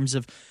in terms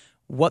of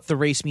what the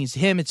race means to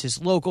him. It's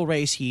his local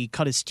race. He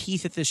cut his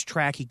teeth at this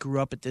track. He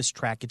grew up at this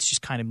track. It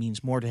just kind of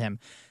means more to him.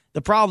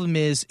 The problem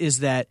is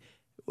that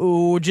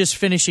just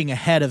finishing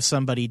ahead of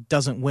somebody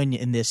doesn't win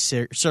in this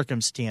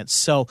circumstance.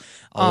 So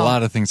a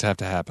lot of things have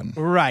to happen.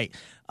 Right.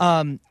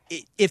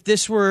 If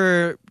this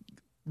were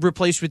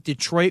replaced with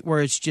Detroit,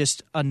 where it's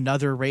just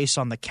another race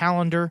on the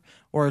calendar,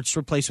 or it's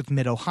replaced with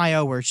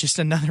Mid-Ohio, where it's just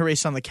another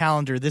race on the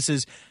calendar,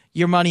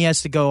 your money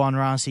has to go on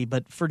Rossi.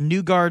 But for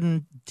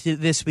Newgarden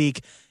this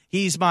week,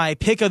 he's my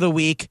pick of the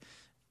week.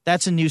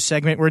 That's a new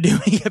segment we're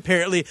doing,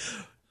 apparently.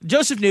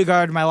 Joseph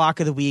Newgarden, my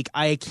lock of the week.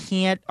 I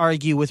can't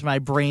argue with my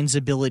brain's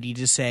ability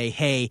to say,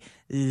 hey,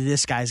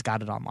 this guy's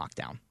got it on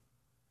lockdown.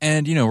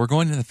 And, we're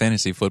going into the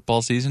fantasy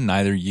football season.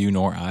 Neither you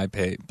nor I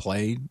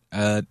play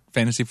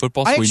fantasy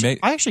football. So I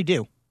actually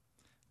do.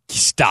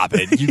 Stop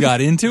it. You got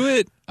into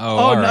it?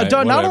 Oh no, right,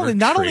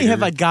 not only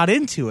have I got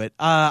into it,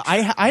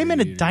 I'm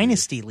in a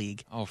dynasty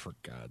league. Oh, for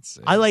God's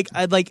sake. I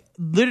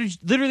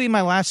literally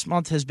my last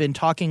month has been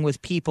talking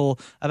with people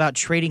about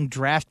trading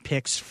draft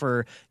picks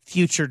for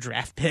future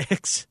draft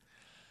picks.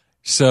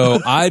 So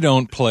I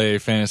don't play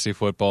fantasy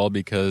football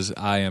because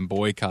I am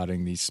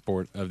boycotting the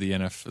sport of the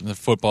NFL, the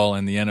football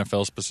and the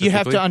NFL specifically. You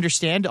have to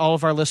understand, all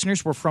of our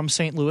listeners, we're from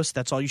St. Louis.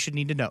 That's all you should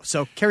need to know.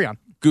 So carry on.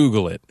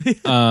 Google it.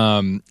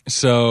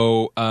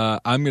 So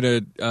I'm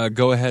going to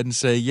go ahead and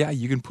say,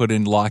 you can put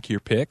in lock your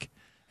pick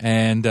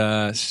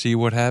and see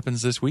what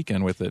happens this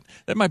weekend with it.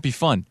 That might be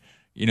fun.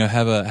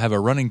 Have a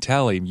running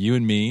tally, you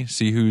and me,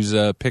 see whose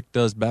pick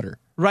does better.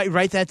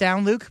 Write that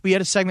down, Luke. We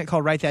had a segment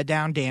called "Write That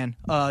Down," Dan,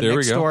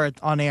 next door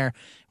on air,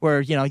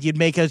 where you'd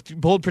make a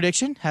bold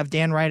prediction, have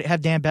Dan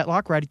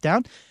Betlock write it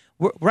down.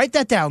 Write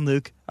that down,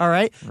 Luke. All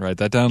right, write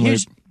that down, Luke.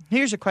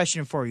 Here's a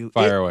question for you.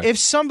 Fire away. If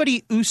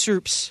somebody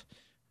usurps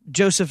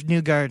Joseph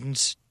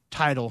Newgarden's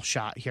title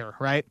shot here,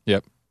 right?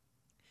 Yep.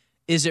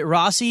 Is it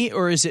Rossi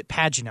or is it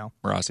Pagenaud?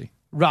 Rossi.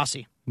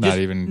 Not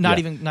even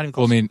close.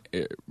 Well, I mean,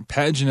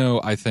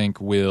 Pagenaud, I think,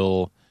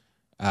 will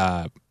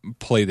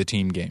play the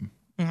team game.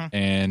 Mm-hmm.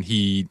 And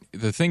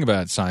the thing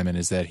about Simon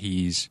is that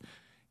he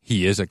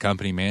is a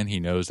company man. He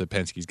knows that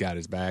Penske's got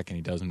his back, and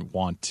he doesn't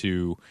want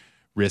to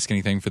risk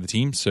anything for the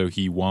team, so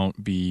he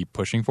won't be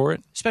pushing for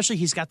it. Especially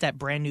he's got that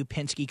brand new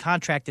Penske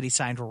contract that he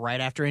signed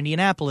right after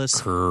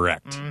Indianapolis.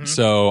 Correct. Mm-hmm.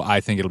 So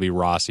I think it'll be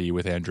Rossi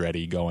with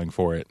Andretti going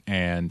for it,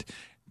 and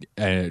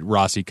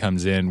Rossi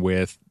comes in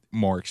with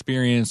more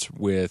experience.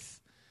 With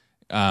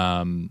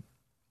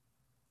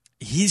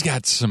he's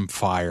got some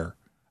fire,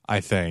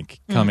 I think,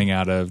 coming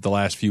out of the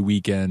last few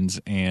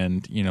weekends,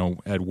 and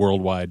at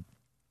Worldwide,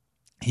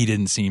 he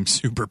didn't seem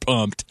super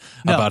pumped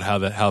about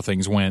how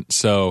things went.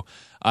 So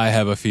I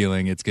have a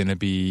feeling he's going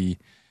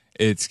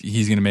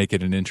to make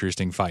it an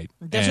interesting fight.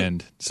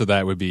 So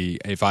that would be,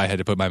 if I had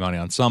to put my money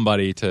on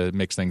somebody to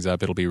mix things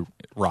up, it'll be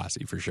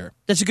Rossi for sure.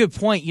 That's a good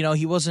point.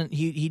 He wasn't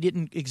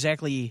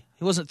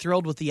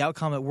thrilled with the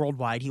outcome at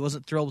Worldwide. He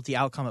wasn't thrilled with the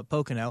outcome at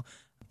Pocono.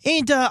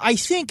 And I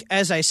think,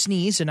 as I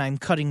sneeze, and I'm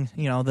cutting,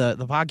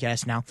 the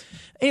podcast now.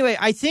 Anyway,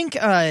 I think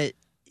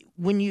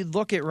when you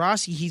look at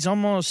Rossi, he's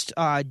almost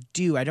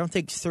due. I don't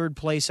think third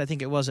place, I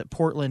think it was at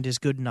Portland, is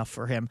good enough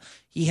for him.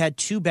 He had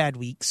 2 bad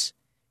weeks,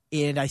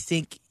 and I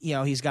think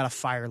he's got a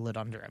fire lit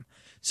under him.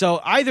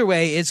 So either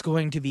way, it's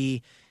going to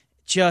be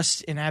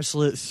just an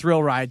absolute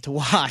thrill ride to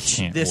watch.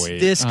 Can't this wait.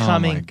 this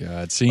coming. Oh my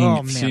God,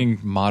 seeing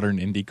modern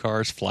Indy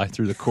cars fly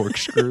through the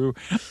corkscrew.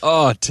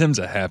 Oh, Tim's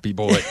a happy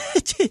boy.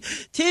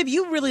 Tim,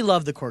 you really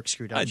love the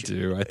corkscrew, don't you? I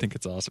do. I think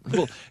it's awesome.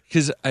 Well,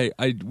 because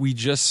we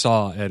just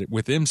saw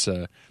with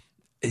IMSA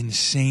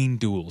insane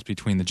duels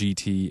between the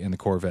GT and the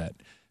Corvette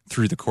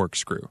through the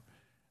corkscrew.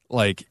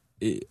 Like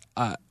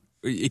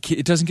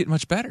it doesn't get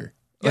much better.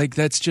 Yep. Like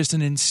that's just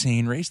an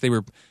insane race. They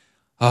were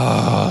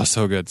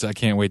so good. So I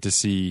can't wait to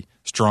see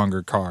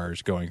stronger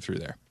cars going through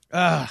there.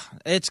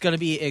 It's going to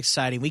be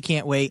exciting. We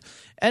can't wait.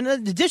 And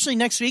additionally,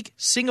 next week,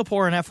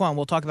 Singapore and F1.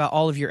 We'll talk about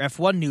all of your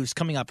F1 news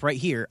coming up right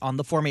here on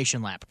the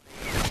Formation Lap.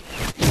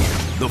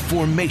 The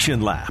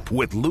Formation Lap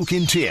with Luke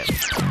and Tim.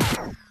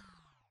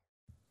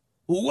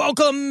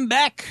 Welcome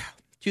back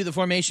to the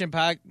Formation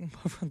Pack.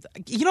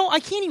 I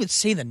can't even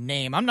say the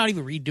name. I'm not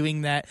even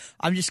redoing that.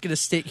 I'm just going to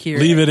stick here.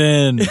 Leave it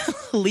in.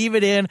 Leave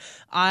it in.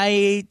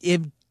 I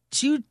am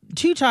too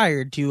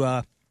tired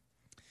to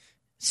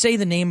say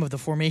the name of the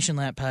Formation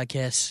Lap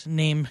podcast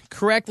name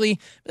correctly.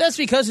 But that's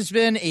because it's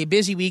been a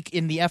busy week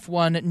in the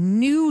F1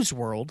 news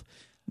world.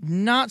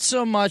 Not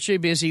so much a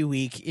busy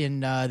week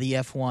in the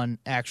F1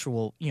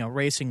 actual,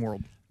 racing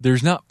world.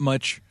 There's not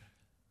much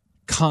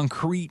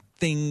concrete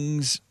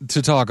things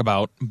to talk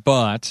about,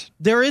 but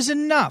there is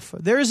enough.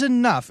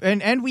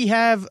 And we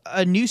have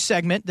a new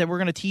segment that we're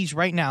going to tease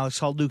right now. It's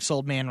called Luke's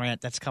Old Man Rant.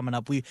 That's coming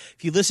up.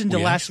 If you listened to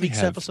last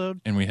week's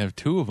episode, and we have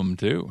 2 of them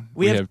too.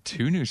 We have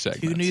 2 new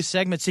segments. 2 new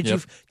segments.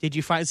 Did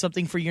you find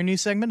something for your new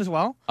segment as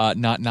well?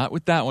 Not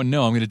with that one.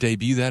 No, I'm going to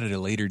debut that at a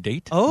later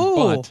date.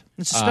 Oh, but,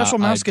 it's a special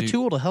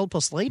Mousecatool to help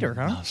us later,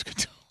 huh?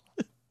 Mousecatool.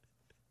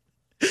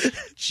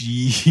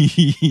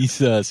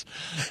 Jesus.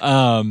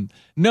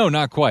 No,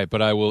 not quite,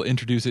 but I will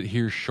introduce it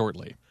here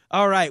shortly.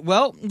 All right.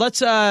 Well,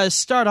 let's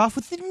start off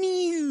with the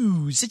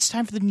news. It's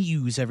time for the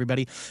news,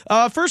 everybody.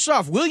 First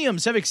off,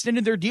 Williams have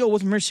extended their deal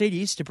with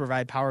Mercedes to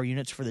provide power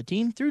units for the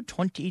team through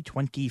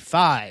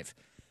 2025.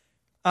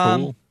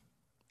 Cool.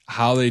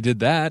 How they did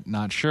that,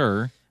 not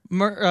sure.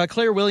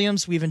 Claire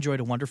Williams, we've enjoyed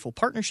a wonderful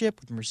partnership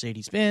with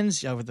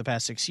Mercedes-Benz over the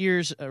past 6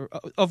 years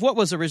of what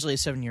was originally a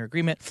 7-year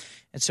agreement.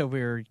 And so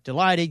we're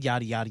delighted,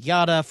 yada, yada,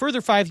 yada.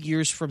 Further 5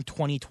 years from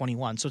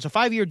 2021. So it's a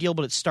 5-year deal,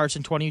 but it starts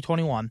in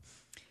 2021.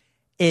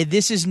 And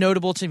this is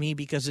notable to me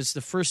because it's the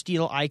first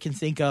deal I can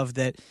think of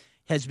that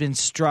has been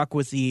struck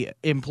with the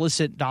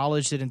implicit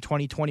knowledge that in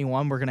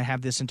 2021 we're going to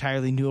have this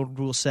entirely new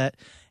rule set.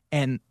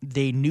 And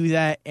they knew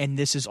that, and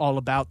this is all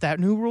about that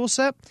new rule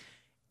set.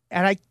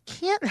 And I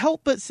can't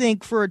help but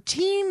think for a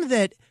team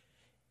that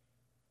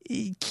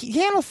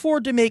can't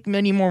afford to make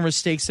many more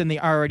mistakes than they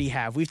already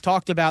have. We've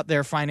talked about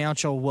their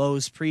financial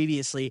woes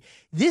previously.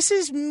 This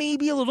is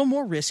maybe a little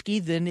more risky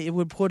than it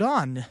would put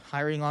on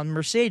hiring on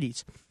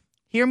Mercedes.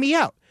 Hear me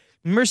out.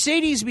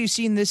 Mercedes, we've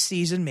seen this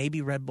season,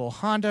 maybe Red Bull,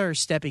 Honda are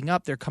stepping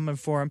up. They're coming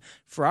for him.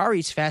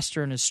 Ferrari's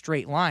faster in a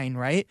straight line,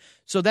 right?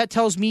 So that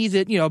tells me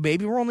that,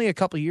 maybe we're only a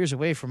couple years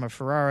away from a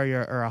Ferrari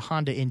or a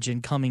Honda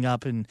engine coming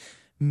up and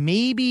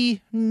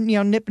maybe,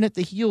 nipping at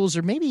the heels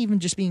or maybe even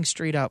just being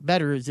straight out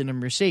better than a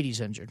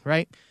Mercedes engine,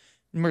 right?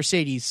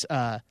 Mercedes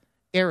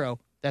Aero,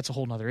 that's a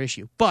whole nother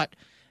issue. But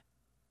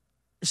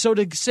so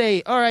to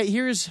say, all right,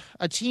 here's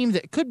a team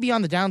that could be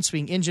on the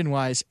downswing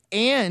engine-wise,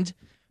 and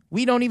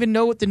we don't even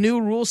know what the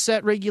new rule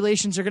set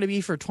regulations are going to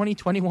be for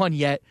 2021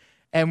 yet,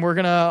 and we're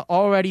going to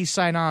already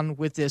sign on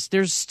with this.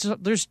 There's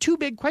 2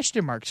 big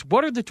question marks.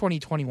 What are the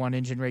 2021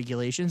 engine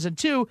regulations? And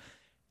 2,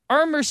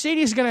 are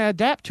Mercedes going to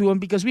adapt to them?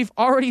 Because we've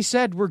already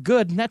said we're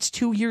good, and that's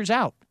 2 years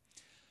out.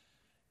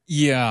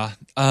 Yeah,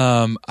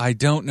 I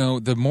don't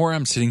know. The more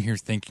I'm sitting here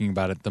thinking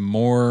about it, the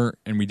more,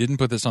 and we didn't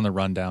put this on the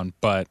rundown,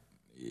 but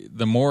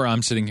the more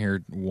I'm sitting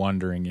here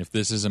wondering if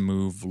this is a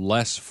move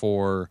less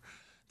for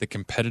the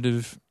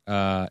competitive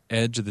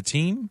edge of the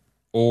team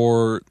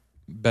or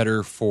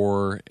better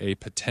for a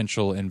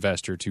potential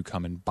investor to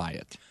come and buy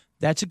it.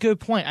 That's a good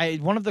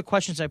point. One of the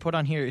questions I put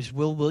on here is,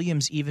 will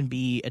Williams even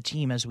be a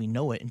team as we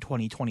know it in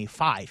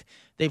 2025?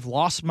 They've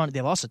lost money.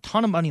 They lost a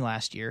ton of money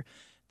last year.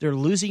 They're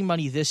losing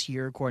money this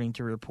year, according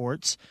to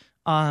reports.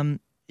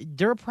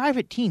 They're a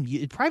private team.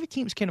 Private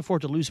teams can't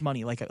afford to lose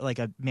money like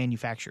a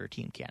manufacturer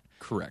team can.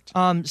 Correct.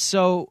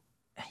 So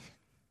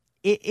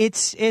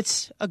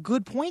it's a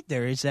good point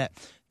there, is that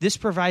this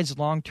provides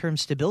long-term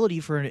stability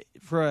for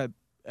an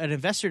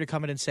investor to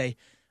come in and say,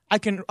 I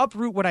can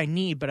uproot what I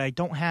need, but I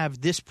don't have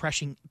this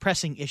pressing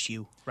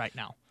issue right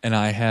now. And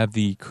I have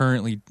the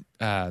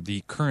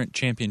current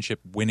championship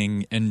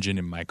winning engine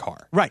in my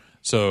car. Right.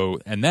 So,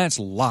 and that's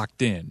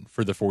locked in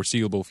for the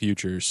foreseeable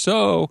future.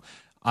 So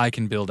I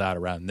can build out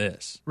around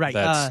this. Right.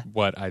 That's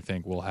what I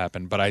think will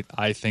happen. But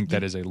I think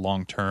that is a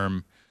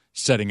long-term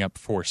setting up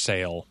for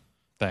sale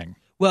thing.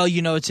 Well,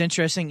 it's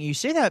interesting you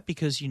say that,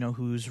 because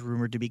who's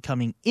rumored to be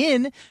coming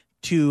in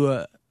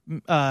to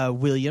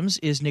Williams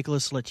is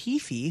Nicholas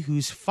Latifi,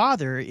 whose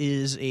father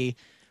is a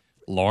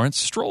Lawrence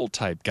Stroll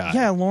type guy.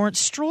 Yeah, Lawrence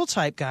Stroll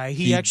type guy.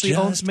 He actually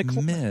owns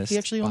McLaren. He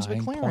actually owns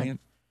McLaren. Point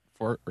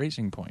for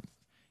Racing Point.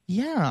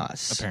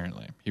 Yes.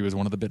 Apparently. He was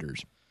one of the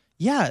bidders.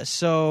 Yeah,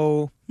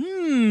 so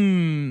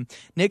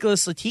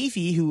Nicholas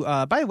Latifi, who,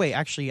 by the way,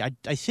 actually, I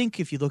think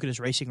if you look at his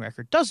racing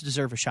record, does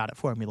deserve a shot at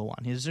Formula One.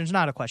 There's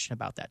not a question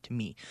about that to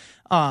me.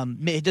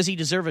 Does he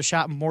deserve a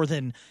shot more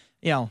than,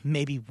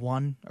 maybe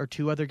one or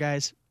two other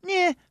guys?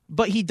 Yeah,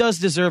 but he does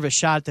deserve a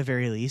shot at the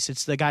very least.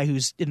 It's the guy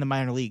who's in the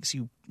minor leagues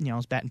who,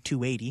 is batting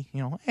 280.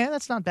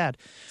 That's not bad.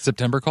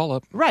 September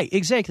call-up. Right,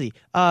 exactly.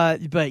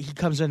 But he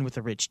comes in with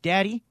a rich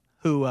daddy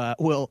who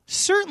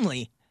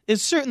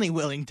is certainly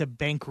willing to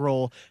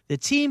bankroll the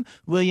team.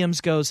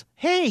 Williams goes,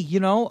 hey,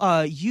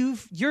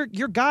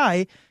 your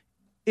guy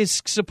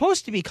is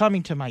supposed to be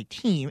coming to my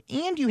team,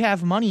 and you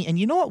have money, and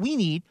you know what we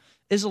need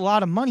is a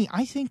lot of money.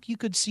 I think you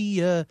could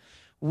see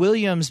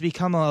Williams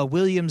become a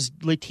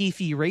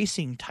Williams-Latifi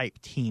racing type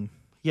team.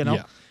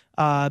 Yeah.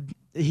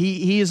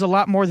 He is a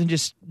lot more than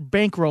just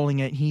bankrolling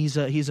it. He's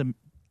a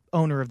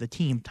owner of the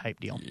team type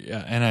deal.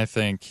 Yeah, and I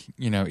think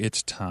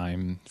it's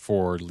time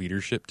for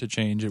leadership to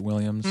change at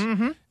Williams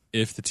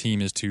if the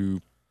team is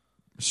to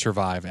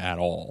survive at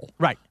all.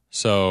 Right.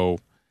 So,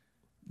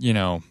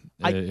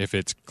 if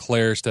it's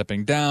Claire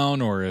stepping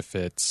down, or if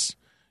it's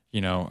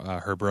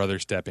her brother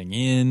stepping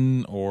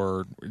in,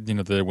 or,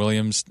 the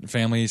Williams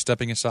family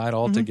stepping aside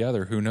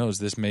altogether. Who knows?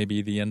 This may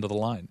be the end of the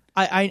line.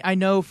 I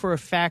know for a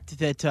fact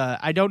that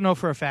I don't know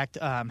for a fact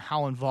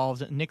how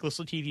involved Nicholas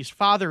Latifi's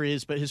father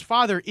is, but his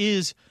father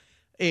is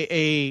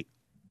a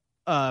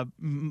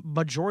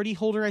majority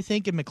holder, I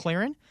think, in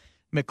McLaren.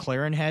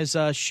 McLaren has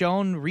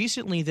shown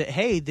recently that,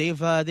 hey, they've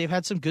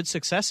had some good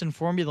success in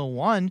Formula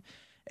One.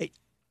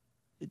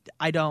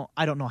 I don't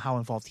know how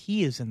involved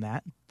he is in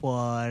that,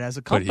 but as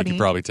a company, but he could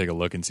probably take a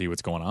look and see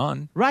what's going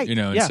on, right?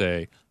 And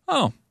say,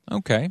 "Oh,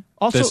 okay,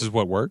 also, this is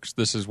what works.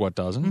 This is what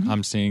doesn't."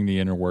 I'm seeing the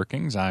inner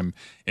workings. I'm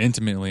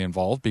intimately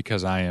involved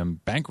because I am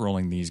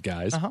bankrolling these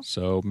guys.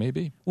 So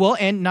maybe. Well,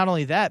 and not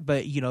only that,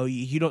 but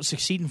you don't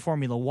succeed in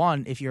Formula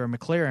One if you're a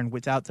McLaren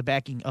without the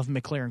backing of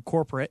McLaren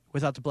corporate,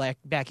 without the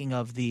backing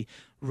of the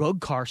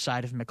road car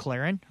side of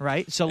McLaren,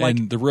 right? So,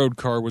 and the road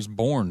car was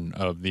born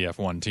of the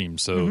F1 team.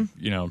 So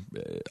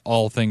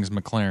all things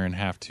McLaren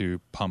have to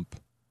pump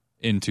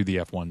into the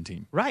F1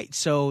 team, right?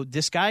 So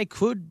this guy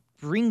could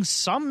bring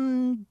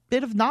some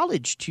bit of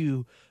knowledge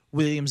to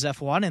Williams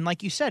F1, and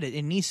like you said,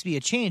 it needs to be a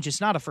change. It's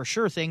not a for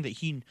sure thing that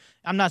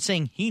I'm not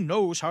saying he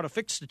knows how to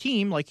fix the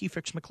team like he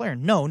fixed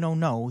McLaren. No.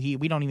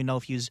 We don't even know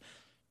if he's,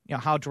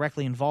 how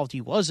directly involved he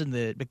was in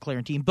the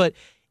McLaren team. But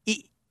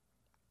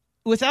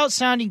without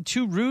sounding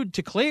too rude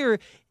to Claire,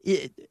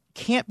 it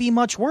can't be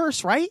much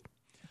worse, right?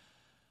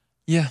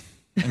 Yeah,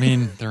 I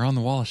mean they're on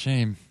the wall of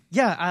shame.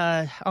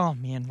 Yeah. Oh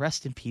man,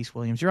 rest in peace,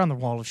 Williams. You're on the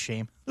wall of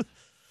shame.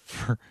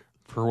 For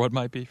what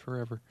might be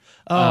forever.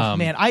 Oh,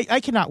 man,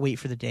 I cannot wait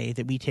for the day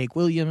that we take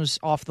Williams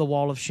off the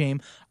wall of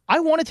shame. I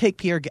want to take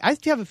Pierre. I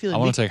have a feeling I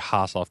want to take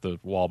Haas off the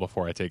wall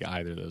before I take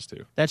either of those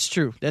two. That's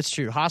true.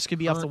 Haas could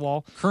be off the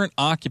wall. Current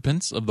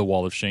occupants of the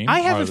wall of shame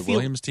are the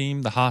Williams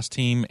team, the Haas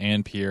team,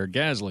 and Pierre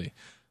Gasly.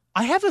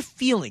 I have a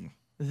feeling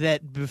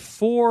that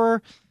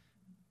before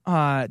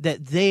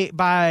maybe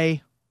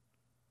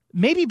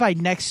by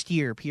next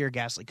year, Pierre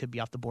Gasly could be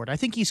off the board. I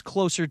think he's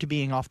closer to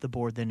being off the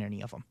board than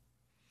any of them.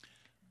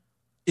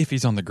 If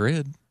he's on the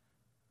grid.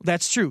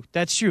 That's true.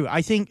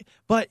 I think,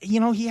 but,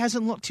 he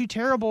hasn't looked too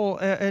terrible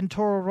in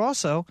Toro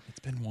Rosso. It's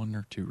been one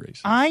or two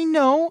races. I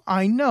know,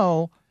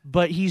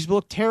 but he's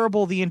looked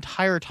terrible the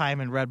entire time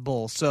in Red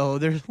Bull. So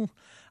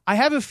I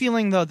have a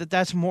feeling, though, that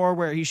that's more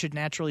where he should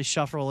naturally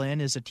shuffle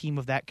in as a team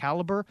of that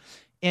caliber.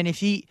 And if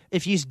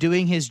he's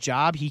doing his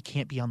job, he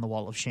can't be on the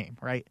wall of shame,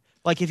 right?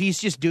 Like if he's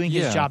just doing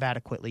his job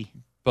adequately.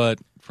 But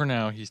for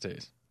now, he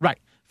stays. Right.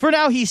 For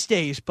now, he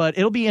stays, but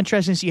it'll be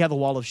interesting to see how the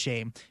wall of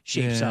shame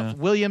shapes up.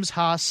 Williams,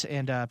 Haas,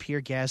 and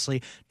Pierre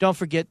Gasly. Don't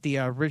forget the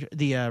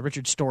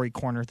Richard Story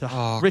corner.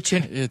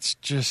 It's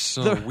just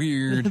so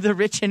weird. The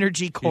Rich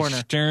Energy corner.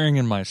 He's staring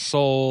in my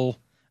soul.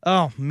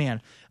 Oh,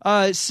 man.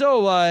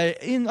 So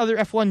in other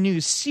F1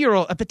 news,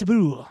 Cyril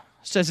Abiteboul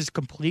says it's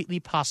completely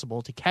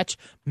possible to catch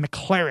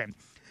McLaren.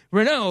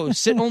 Renault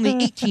sit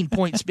only 18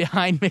 points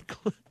behind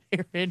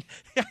McLaren.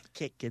 I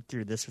can't get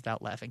through this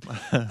without laughing.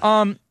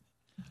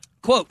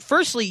 Quote,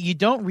 firstly, you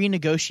don't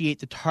renegotiate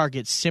the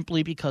targets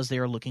simply because they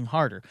are looking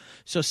harder.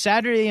 So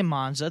Saturday in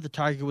Monza, the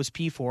target was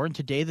P4, and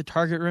today the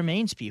target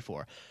remains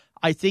P4.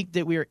 I think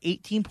that we are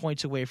 18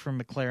 points away from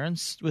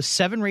McLaren with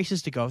 7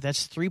 races to go.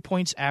 That's 3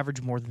 points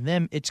average more than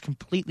them. It's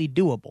completely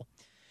doable.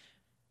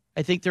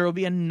 I think there will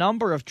be a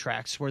number of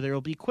tracks where they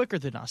will be quicker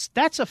than us.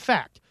 That's a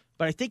fact.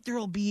 But I think there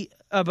will be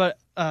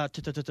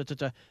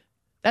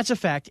that's a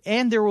fact,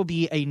 and there will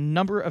be a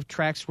number of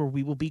tracks where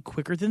we will be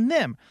quicker than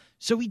them.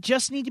 So we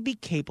just need to be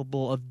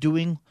capable of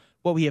doing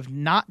what we have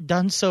not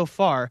done so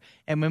far,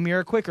 and when we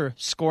are quicker,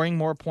 scoring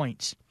more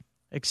points.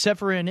 Except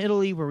for in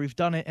Italy where we've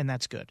done it, and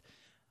that's good.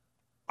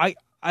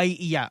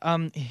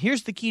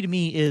 Here's the key to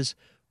me is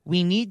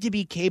we need to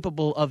be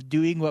capable of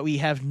doing what we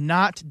have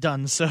not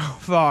done so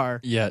far.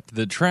 Yeah,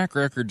 the track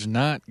record's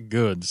not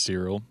good,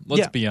 Cyril.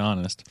 Let's be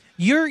honest.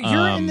 You're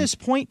in this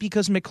point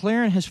because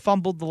McLaren has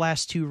fumbled the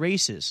last 2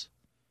 races.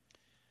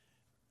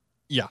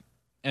 Yeah,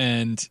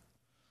 and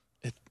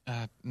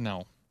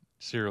no,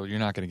 Cyril, you're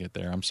not going to get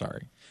there. I'm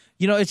sorry.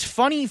 You know, it's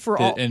funny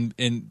for all, and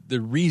the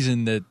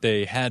reason that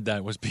they had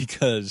that was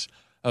because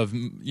of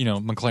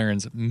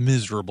McLaren's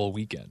miserable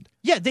weekend.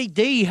 Yeah,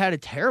 they had a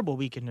terrible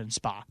weekend in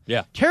Spa.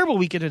 Yeah, terrible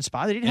weekend in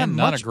Spa. They didn't have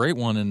not much a great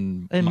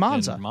one in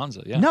Monza.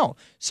 Yeah, no.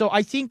 So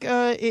I think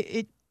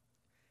the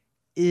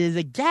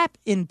gap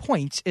in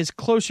points is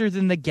closer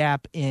than the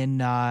gap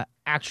in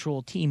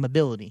actual team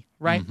ability,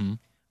 right? Mm-hmm.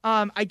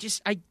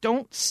 I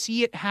don't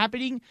see it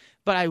happening,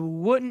 but I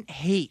wouldn't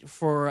hate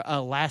for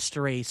a last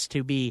race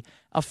to be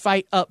a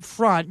fight up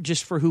front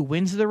just for who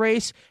wins the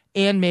race,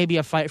 and maybe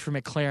a fight for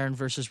McLaren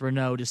versus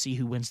Renault to see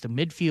who wins the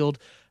midfield,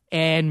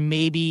 and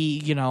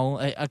maybe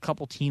a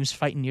couple teams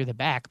fighting near the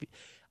back.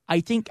 I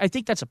think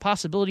that's a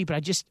possibility, but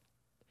I just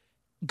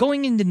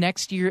going into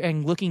next year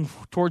and looking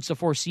towards the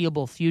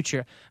foreseeable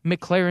future,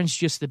 McLaren's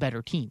just the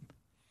better team.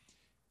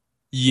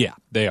 Yeah,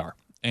 they are.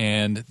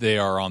 And they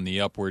are on the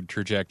upward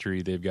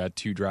trajectory. They've got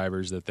 2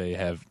 drivers that they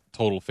have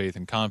total faith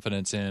and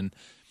confidence in.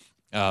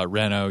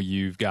 Renault,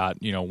 you've got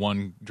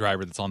 1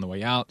 driver that's on the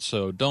way out,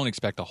 so don't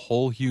expect a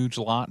whole huge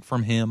lot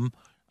from him.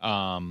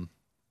 I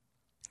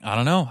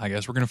don't know. I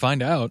guess we're going to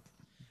find out,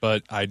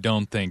 but I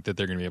don't think that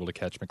they're going to be able to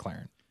catch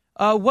McLaren.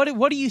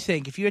 What do you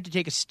think if you had to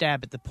take a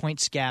stab at the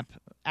points gap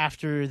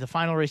after the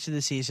final race of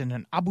the season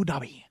in Abu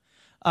Dhabi?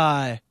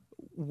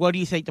 What do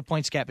you think the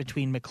points gap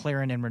between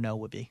McLaren and Renault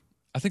would be?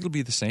 I think it'll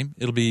be the same.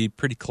 It'll be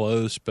pretty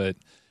close, but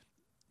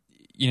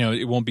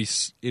it'll be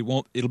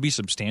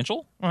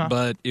substantial,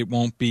 but it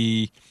won't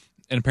be.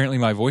 And apparently,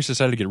 my voice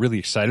decided to get really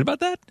excited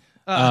about that.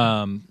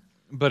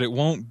 But it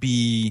won't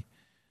be,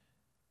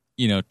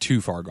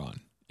 too far gone.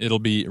 It'll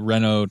be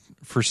Renault.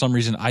 For some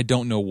reason, I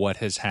don't know what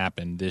has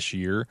happened this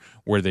year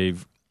where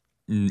they've,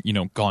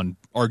 gone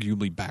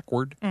arguably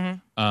backward.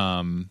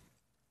 Mm-hmm.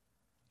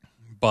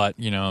 But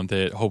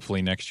that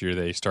hopefully next year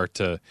they start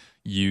to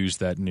use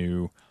that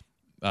new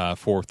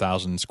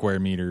 4,000 square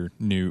meter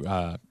new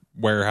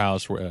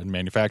warehouse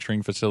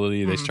manufacturing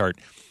facility. They start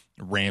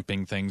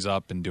ramping things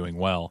up and doing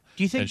well.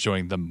 Do you think, and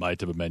showing the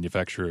might of a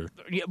manufacturer,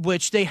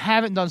 which they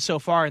haven't done so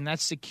far, and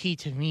that's the key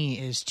to me.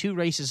 Is 2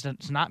 races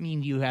does not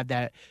mean you have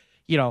that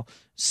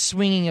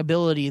swinging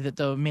ability that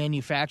the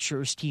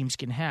manufacturers teams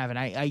can have. And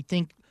I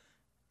think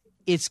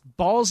it's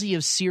ballsy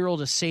of Cyril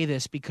to say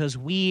this because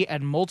we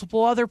and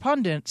multiple other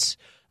pundits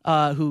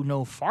who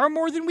know far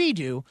more than we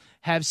do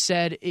have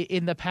said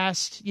in the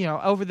past,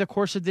 over the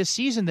course of this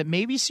season that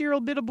maybe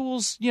Cyril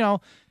Biddabouls,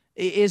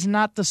 is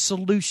not the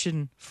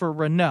solution for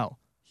Renault.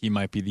 He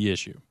might be the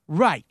issue.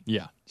 Right.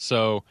 Yeah.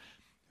 So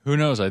who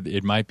knows?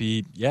 It might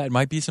be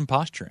some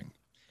posturing.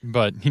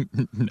 But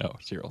no,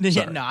 Cyril.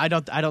 Sorry. No, I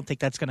don't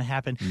think that's going to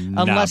happen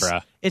unless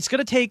it's going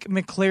to take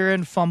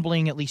McLaren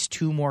fumbling at least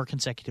 2 more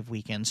consecutive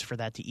weekends for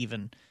that to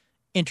even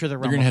enter the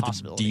realm of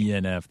possibility. You're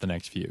going to have to DNF the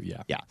next few,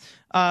 yeah. Yeah.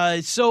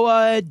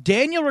 So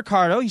Daniel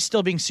Ricciardo, he's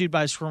still being sued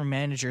by his former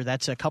manager.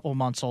 That's a couple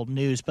months old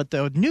news. But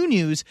the new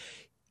news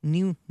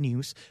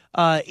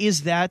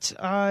is that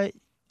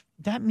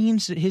that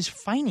means that his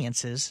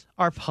finances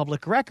are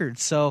public record.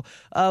 So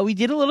we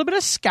did a little bit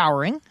of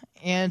scouring,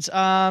 and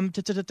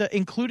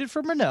included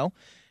from Renault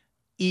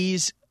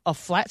is a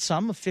flat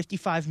sum of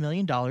 $55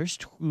 million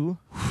to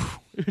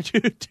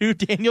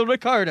Daniel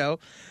Ricciardo.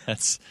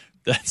 That's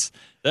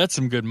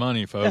some good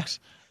money, folks.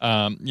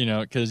 Yeah.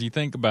 Because you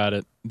think about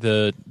it,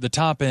 the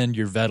top end,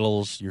 your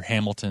Vettels, your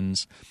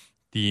Hamiltons,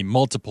 the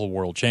multiple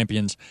world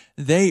champions,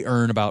 they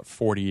earn about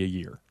 $40 a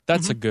year.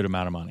 That's a good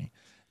amount of money.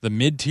 The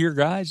mid-tier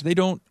guys, they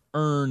don't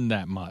earn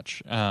that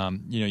much.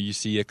 You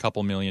see a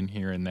couple million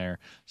here and there.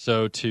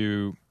 So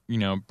to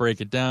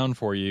break it down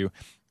for you,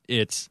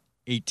 it's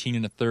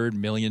 $18.25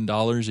 million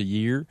a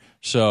year.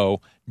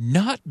 So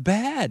not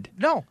bad.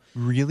 No.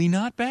 Really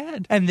not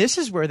bad. And this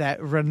is where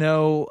that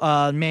Renault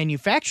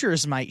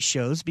manufacturer's might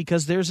shows,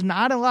 because there's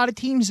not a lot of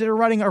teams that are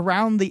running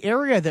around the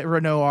area that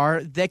Renault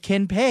are that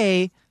can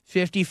pay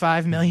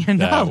 $55 million.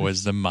 That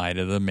was the might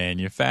of the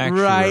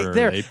manufacturer. Right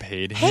there. They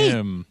paid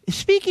him.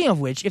 Speaking of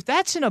which, if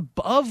that's an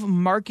above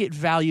market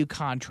value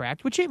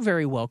contract, which it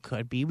very well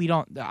could be, we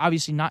don't,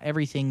 obviously not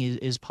everything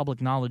is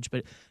public knowledge,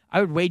 but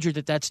I would wager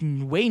that that's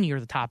way near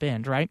the top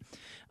end, right?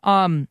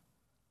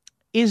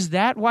 Is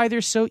that why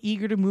they're so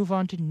eager to move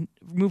on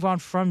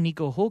from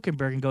Nico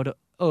Hülkenberg and go to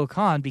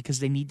Ocon, because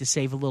they need to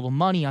save a little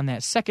money on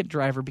that second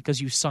driver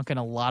because you've sunk in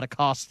a lot of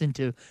cost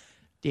into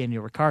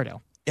Daniel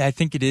Ricciardo? Yeah, I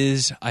think it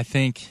is. I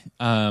think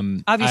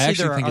obviously I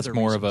actually there are think it's other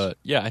more reasons. of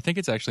a I think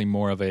it's actually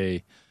more of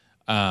a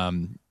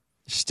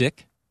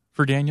stick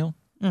for Daniel,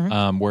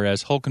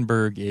 whereas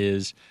Hülkenberg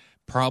is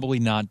probably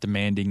not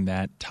demanding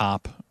that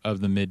top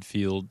of the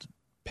midfield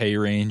pay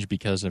range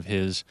because of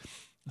his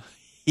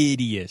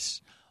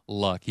hideous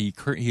luck. He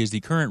is the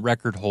current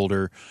record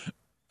holder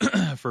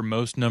for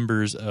most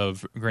numbers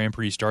of Grand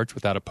Prix starts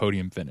without a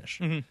podium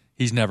finish.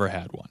 He's never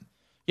had one.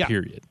 Yeah.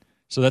 Period.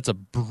 So that's a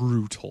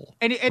brutal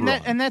and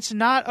that's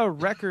not a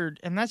record.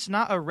 And that's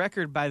not a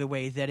record, by the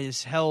way, that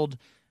is held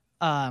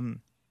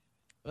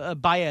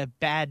by a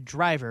bad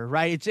driver,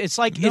 right? It's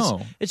like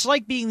it's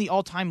like being the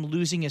all-time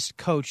losingest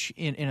coach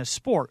in a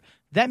sport.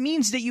 That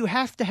means that you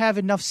have to have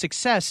enough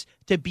success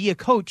to be a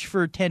coach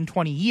for 10,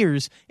 20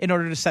 years in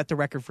order to set the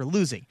record for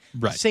losing.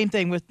 Right. Same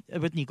thing with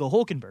Nico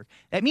Hülkenberg.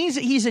 That means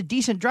that he's a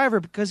decent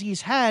driver because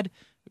he's had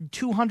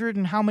 200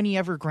 and how many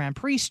ever Grand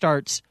Prix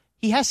starts.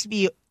 He has to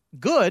be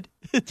good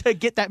to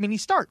get that many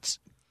starts.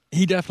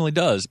 He definitely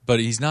does, but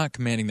he's not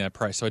commanding that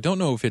price. So I don't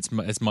know if it's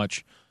as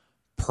much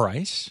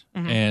price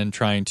and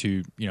trying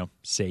to,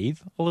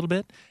 save a little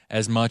bit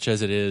as much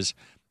as it is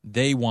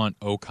they want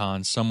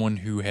Ocon, someone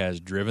who has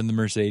driven the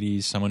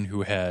Mercedes, someone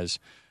who has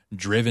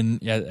driven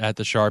at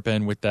the sharp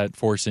end with that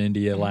Force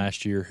India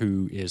last year,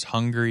 who is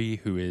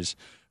hungry, who is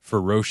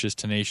ferocious,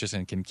 tenacious,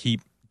 and can keep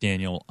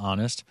Daniel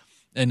honest,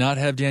 and not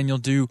have Daniel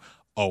do,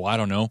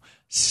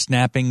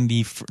 snapping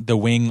the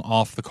wing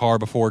off the car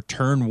before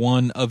turn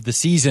 1 of the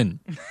season.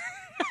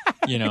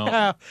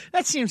 That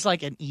seems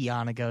like an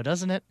eon ago,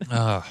 doesn't it?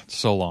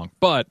 So long.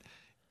 But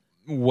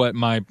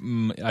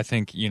I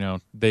think,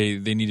 they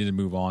needed to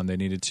move on. They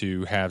needed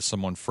to have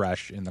someone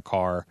fresh in the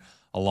car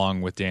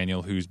along with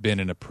Daniel, who's been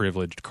in a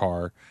privileged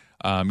car.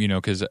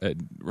 Because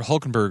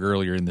Hülkenberg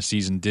earlier in the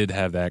season did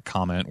have that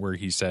comment where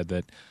he said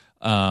that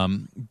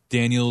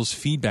Daniel's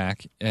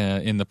feedback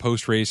in the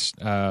post-race,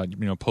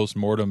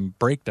 post-mortem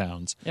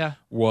breakdowns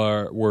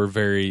were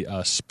very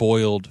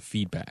spoiled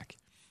feedback.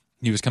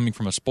 He was coming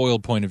from a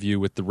spoiled point of view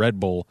with the Red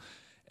Bull,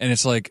 and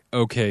it's like,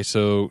 okay,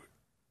 so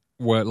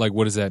what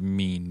does that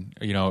mean?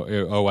 I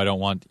don't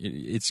want.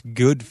 It's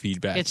good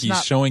feedback.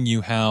 He's showing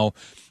you how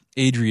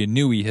Adrian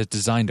Newey has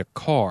designed a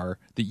car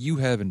that you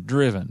haven't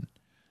driven.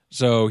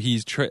 So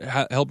he's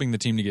helping the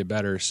team to get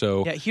better.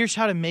 So here's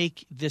how to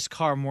make this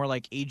car more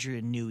like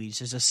Adrian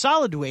Newey's is a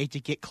solid way to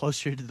get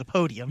closer to the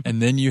podium.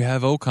 And then you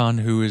have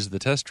Ocon, who is the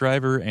test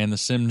driver and the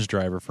Sims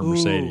driver for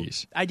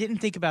Mercedes. I didn't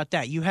think about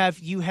that. You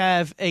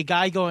have a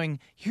guy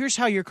going, here's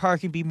how your car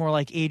can be more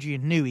like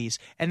Adrian Newey's.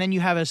 And then you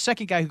have a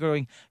second guy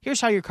going,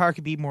 here's how your car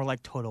can be more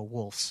like Toto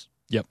Wolff's.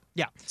 Yep.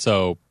 Yeah.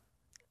 So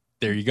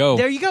there you go.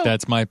 There you go.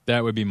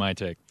 That would be my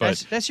take.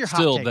 But that's your hot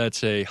still, take.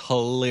 That's a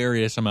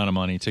hilarious amount of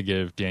money to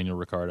give Daniel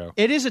Ricciardo.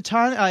 It is a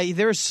ton.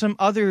 There's some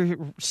other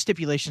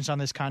stipulations on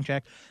this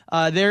contract.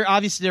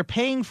 They're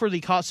paying for the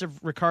cost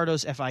of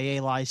Ricciardo's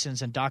FIA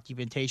license and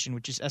documentation,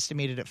 which is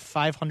estimated at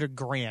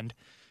 $500,000.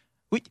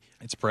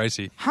 It's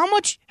pricey. How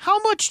much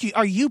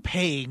are you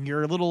paying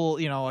your little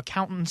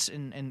accountants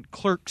and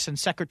clerks and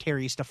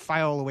secretaries to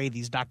file away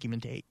these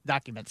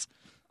documents?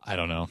 I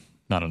don't know.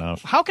 Not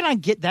enough. How can I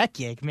get that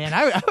gig, man?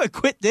 I would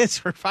quit this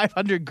for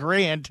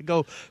 $500,000 to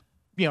go,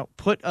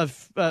 put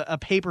a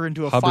paper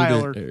into a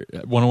file.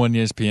 101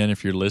 ESPN,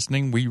 if you're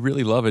listening, we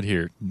really love it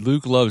here.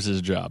 Luke loves his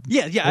job.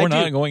 Yeah, We're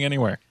not going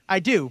anywhere.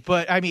 I do,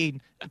 but I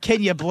mean,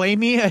 can you blame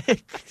me?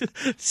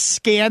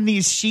 Scan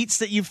these sheets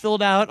that you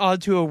filled out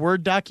onto a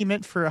Word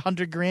document for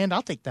 $100,000.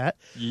 I'll take that.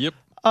 Yep.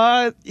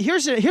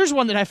 Here's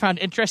one that I found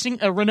interesting: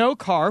 a Renault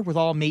car with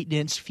all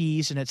maintenance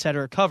fees and et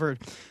cetera covered,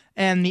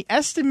 and the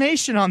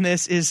estimation on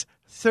this is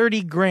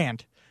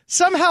 $30,000.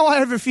 Somehow I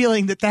have a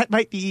feeling that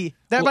might be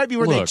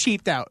where they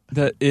cheaped out.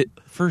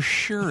 For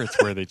sure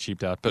it's where they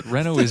cheaped out. But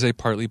Renault is a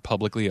partly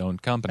publicly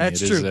owned company.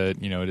 That's true.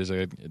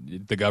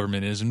 The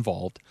government is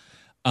involved.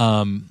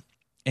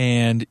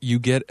 And you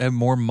get a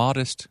more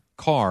modest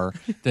car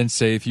than,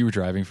 say, if you were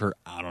driving for,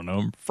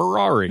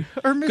 Ferrari.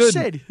 Or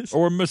Mercedes.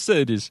 Or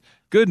Mercedes.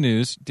 Good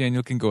news,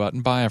 Daniel can go out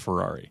and buy a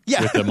Ferrari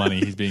with the money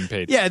he's being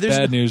paid.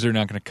 Bad news, they're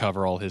not going to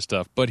cover all his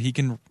stuff. But he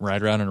can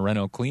ride around in a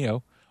Renault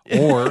Clio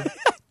or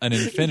an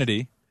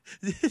Infiniti,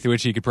 to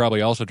which he could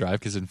probably also drive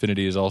because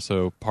Infiniti is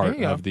also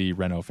part of the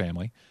Renault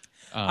family.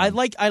 I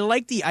like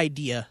the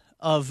idea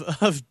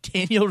of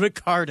Daniel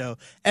Ricciardo,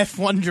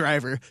 F1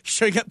 driver,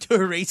 showing up to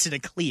a race in a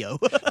Clio.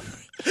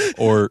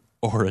 or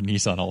a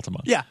Nissan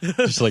Altima. Yeah.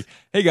 Just like,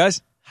 hey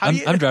guys,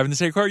 I'm driving the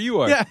same car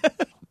you are. Yeah.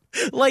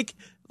 like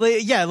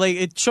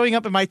it's showing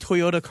up in my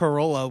Toyota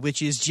Corolla,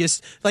 which is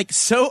just like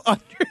so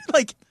under,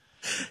 like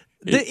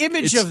The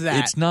image of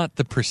that. It's not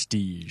the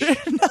Prestige.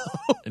 No.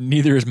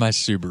 Neither is my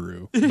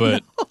Subaru,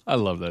 but I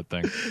love that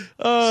thing.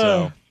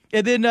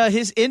 And then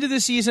his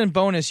end-of-the-season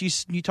bonus,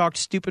 you talked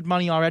stupid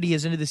money already.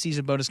 His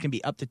end-of-the-season bonus can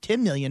be up to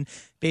 $10 million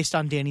based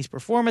on Danny's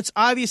performance.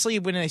 Obviously,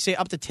 when they say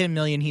up to $10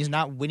 million, he's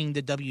not winning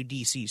the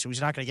WDC, so he's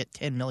not going to get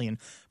 $10 million.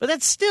 But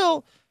that's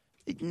still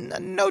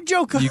no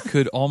joke. You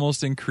could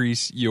almost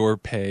increase your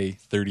pay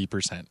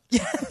 30%.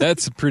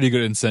 That's a pretty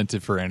good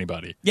incentive for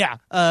anybody. Yeah.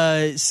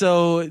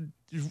 So,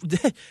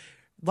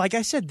 like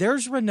I said,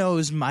 there's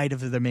Renault's might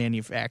of the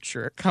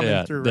manufacturer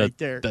coming through right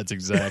there. That's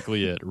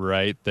exactly it,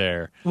 right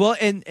there. Well,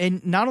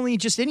 and not only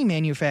just any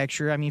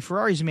manufacturer. I mean,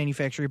 Ferrari's a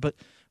manufacturer, but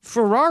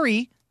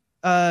Ferrari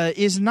can't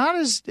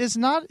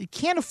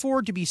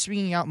afford to be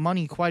swinging out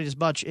money quite as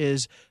much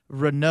as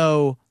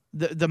Renault.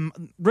 The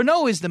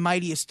Renault is the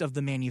mightiest of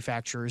the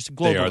manufacturers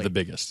globally. They are the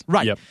biggest,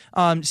 right?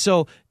 Yep.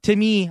 So to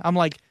me, I'm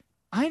like,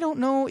 I don't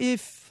know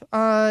if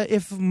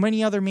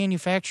many other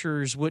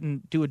manufacturers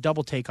wouldn't do a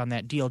double take on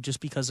that deal just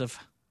because of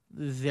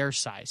their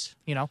size,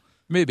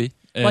 Maybe.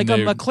 And like a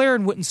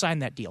McLaren wouldn't sign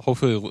that deal.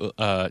 Hopefully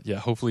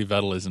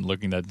Vettel isn't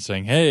looking at it and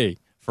saying, "Hey,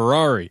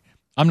 Ferrari,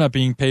 I'm not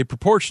being paid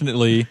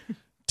proportionately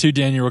to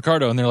Daniel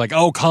Ricciardo," and they're like,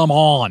 "Oh, come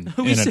on!"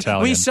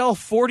 Italian. We sell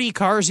 40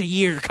 cars a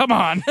year. Come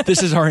on.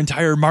 This is our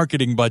entire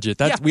marketing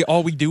budget.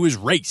 All we do is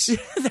race.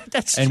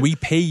 That's and true. we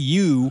pay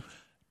you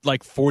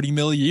like $40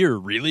 million a year,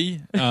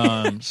 really.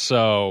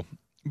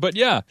 But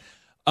yeah,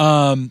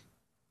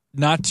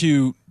 not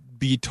to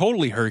be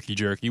totally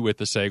herky-jerky with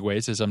the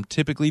segues, as I'm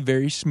typically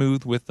very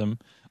smooth with them.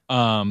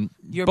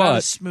 You're about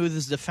as smooth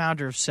as the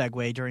founder of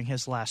Segway during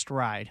his last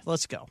ride.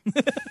 Let's go.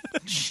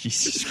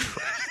 Jesus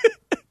Christ.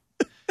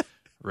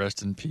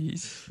 Rest in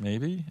peace,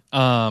 maybe.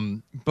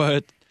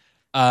 But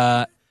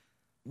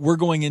we're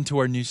going into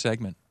our new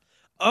segment.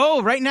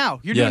 Oh, right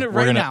now. You're doing it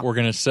right now. We're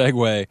going to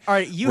segue. All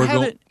right,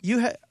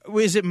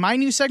 is it my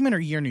new segment or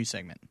your new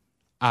segment?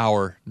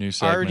 Our new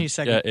segment. Our new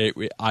segment.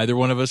 Yeah, either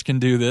one of us can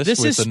do this. This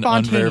with is an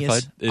spontaneous.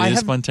 Unverified. It is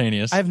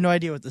spontaneous. I have no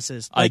idea what this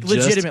is.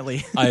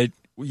 Legitimately.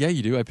 Yeah,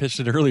 you do. I pitched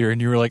it earlier, and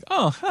you were like,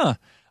 "Oh, huh."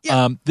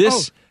 Yeah.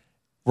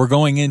 We're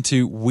going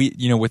into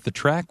with the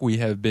track. We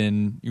have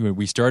been.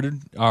 We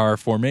started our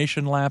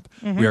formation lap.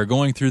 Mm-hmm. We are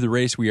going through the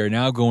race. We are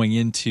now going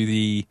into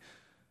the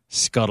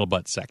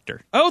scuttlebutt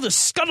sector. Oh, the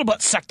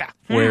scuttlebutt sector.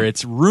 Where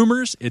it's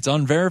rumors, it's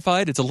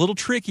unverified, it's a little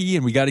tricky,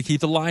 and we got to keep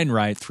the line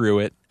right through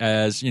it,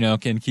 as,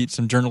 can keep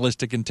some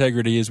journalistic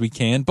integrity as we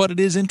can, but it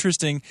is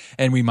interesting,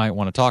 and we might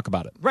want to talk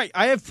about it. Right.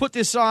 I have put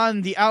this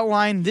on the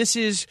outline. This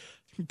is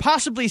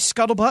possibly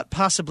scuttlebutt,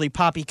 possibly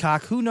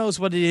poppycock. Who knows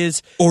what it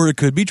is? Or it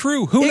could be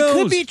true. Who knows?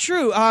 It could be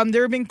true.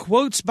 There have been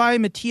quotes by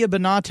Mattia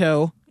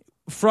Binotto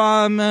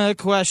from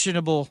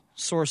questionable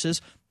sources.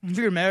 If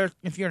you're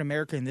an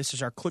American, this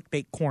is our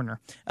clickbait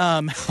corner.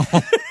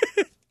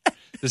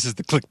 This is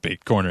the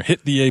clickbait corner.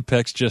 Hit the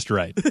apex just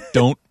right.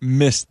 Don't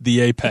miss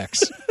the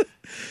apex.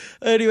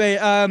 Anyway,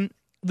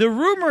 the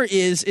rumor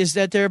is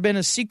that there have been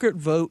a secret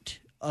vote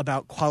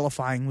about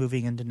qualifying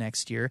moving into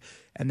next year,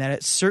 and that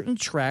at certain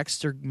tracks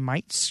there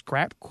might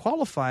scrap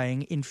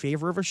qualifying in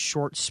favor of a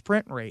short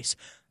sprint race.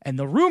 And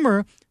the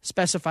rumor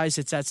specifies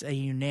that's a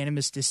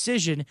unanimous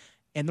decision,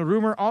 and the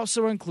rumor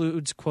also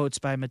includes quotes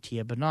by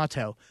Mattia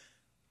Binotto.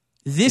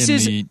 This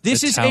is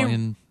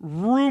a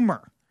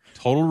rumor.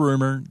 Total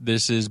rumor.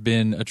 This has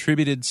been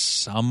attributed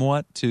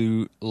somewhat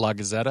to La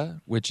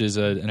Gazzetta, which is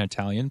an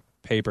Italian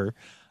paper.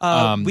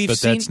 But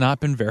that's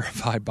not been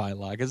verified by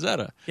La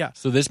Gazzetta. Yeah.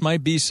 So this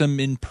might be some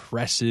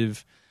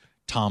impressive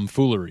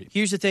tomfoolery.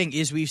 Here's the thing,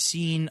 is we've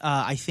seen,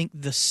 I think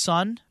The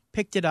Sun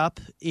picked it up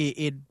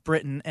in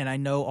Britain, and I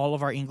know all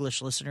of our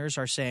English listeners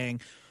are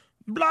saying,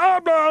 blah,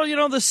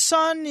 blah, The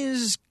Sun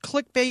is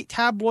clickbait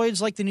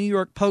tabloids like the New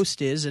York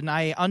Post is, and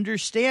I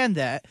understand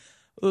that.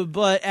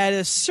 But at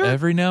a certain...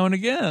 Every now and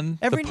again,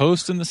 the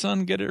Post and the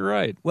Sun get it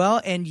right.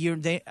 Well, and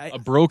a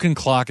broken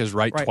clock is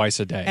right twice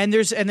a day. And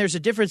there's a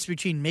difference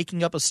between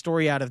making up a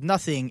story out of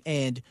nothing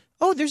and,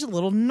 there's a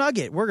little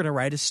nugget. We're going to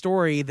write a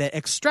story that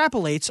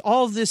extrapolates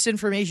all of this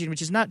information,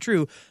 which is not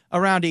true,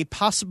 around a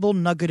possible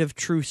nugget of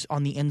truth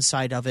on the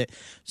inside of it.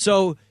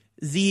 So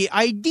the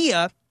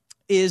idea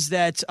is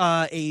that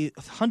a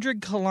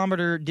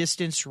 100-kilometer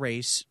distance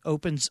race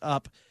opens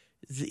up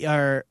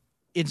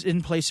it's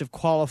in place of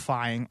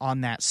qualifying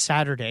on that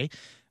Saturday.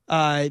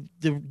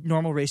 The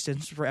normal race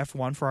distance for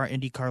F1 for our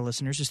IndyCar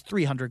listeners is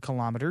 300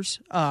 kilometers.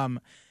 So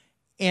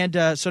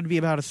to be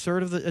about a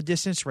third of the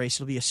distance race,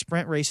 it'll be a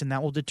sprint race, and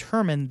that will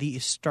determine the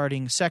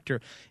starting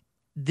sector.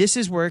 This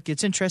is where it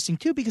gets interesting,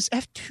 too, because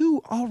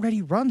F2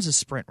 already runs a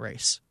sprint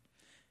race.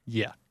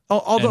 Yeah.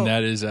 Although, and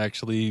that is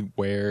actually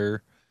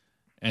where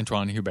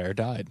Antoine Hubert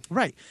died.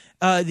 Right.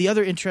 The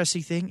other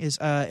interesting thing is,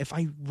 if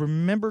I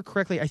remember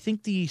correctly, I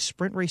think the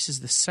sprint race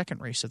is the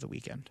second race of the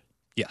weekend.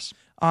 Yes.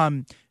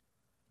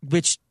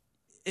 Which,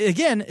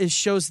 again,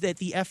 shows that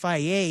the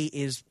FIA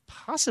is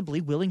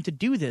possibly willing to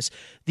do this.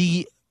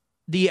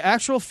 The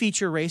actual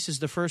feature race is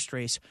the first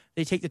race.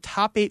 They take the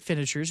top 8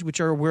 finishers, which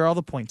are where all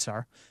the points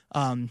are.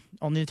 Only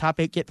the top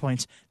 8 get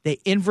points. They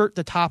invert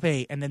the top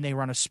 8, and then they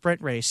run a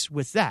sprint race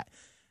with that.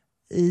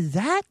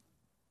 that,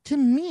 to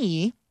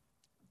me,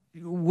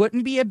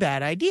 wouldn't be a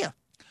bad idea.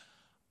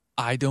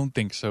 I don't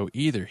think so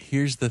either.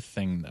 Here's the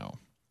thing, though,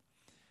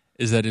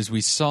 is that as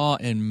we saw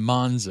in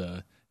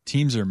Monza,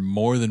 teams are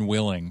more than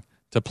willing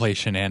to play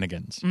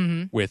shenanigans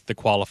with the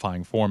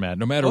qualifying format,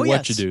 no matter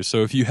what you do.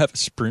 So if you have a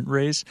sprint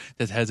race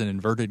that has an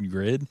inverted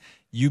grid,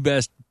 you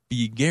best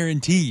be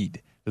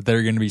guaranteed that there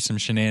are going to be some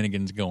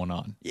shenanigans going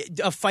on.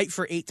 A fight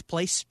for 8th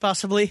place,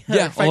 possibly?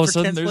 Yeah, all of a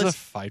sudden there's a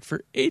fight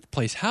for 8th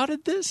place. How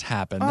did this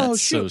happen?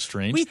 That's so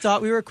strange. We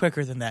thought we were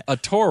quicker than that.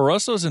 Toro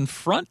Rosso's in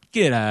front.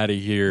 Get out of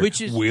here.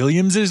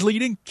 Williams is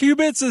leading.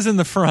 Kubica is in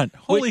the front.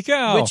 Holy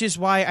cow. Which is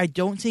why I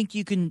don't think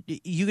you can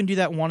do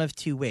that one of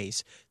two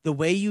ways. The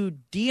way you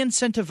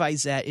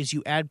de-incentivize that is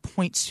you add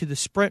points to the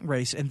sprint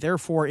race, and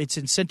therefore it's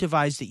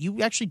incentivized that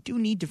you actually do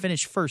need to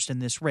finish first in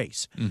this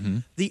race.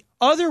 The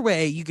other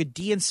way you could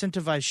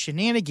de-incentivize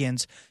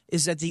shenanigans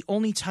is that the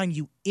only time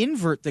you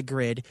invert the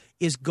grid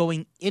is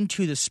going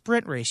into the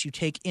sprint race. You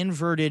take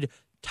inverted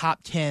top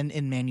 10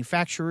 in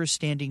manufacturers'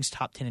 standings,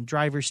 top 10 in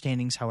drivers'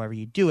 standings, however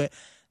you do it.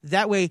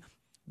 That way,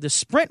 the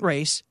sprint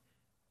race,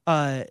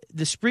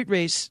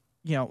 Mercedes,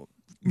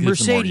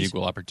 more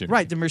equal opportunity.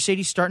 Right, the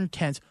Mercedes start in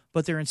 10th,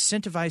 but they're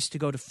incentivized to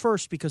go to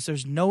first because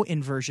there's no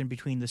inversion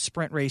between the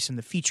sprint race and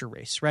the feature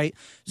race, right?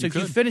 So if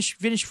you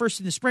finish first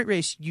in the sprint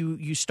race,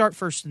 you start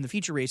first in the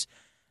feature race.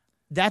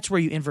 That's where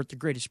you invert the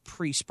grid, is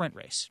pre-sprint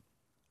race.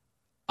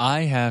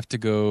 I have to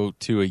go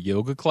to a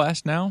yoga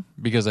class now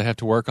because I have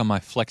to work on my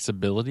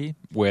flexibility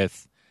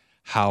with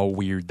how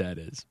weird that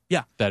is.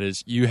 Yeah. That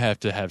is, you have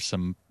to have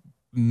some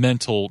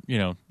mental,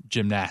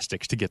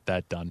 gymnastics to get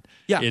that done.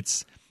 Yeah.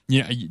 It's,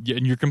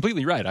 and you're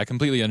completely right. I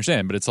completely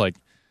understand, but it's like,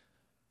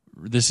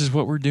 this is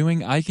what we're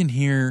doing. I can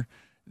hear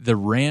the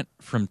rant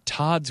from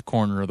Todd's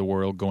corner of the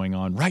world going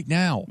on right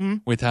now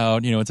with how,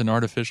 it's an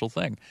artificial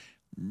thing.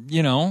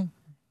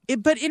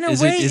 But in a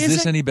way, is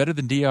this any better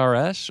than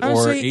DRS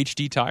or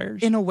HD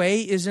tires? In a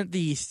way, isn't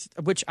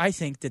which I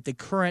think that the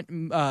current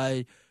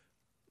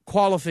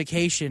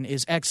qualification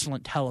is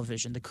excellent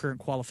television, the current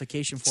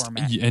qualification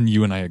format. And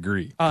you and I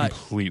agree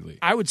completely.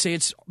 I would say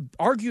it's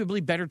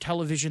arguably better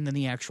television than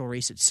the actual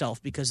race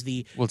itself because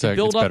the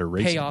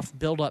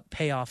build-up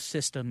payoff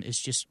system is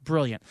just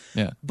brilliant.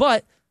 Yeah.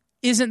 But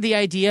isn't the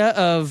idea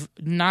of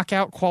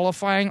knockout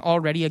qualifying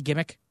already a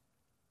gimmick?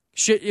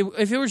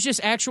 If it was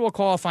just actual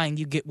qualifying,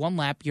 you get one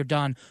lap, you're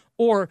done.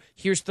 Or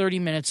here's 30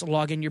 minutes,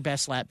 log in your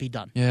best lap, be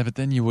done. Yeah, but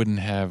then you wouldn't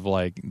have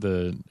like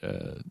the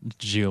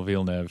Gilles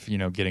Villeneuve,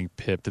 getting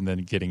pipped and then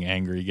getting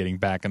angry, getting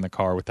back in the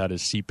car without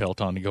his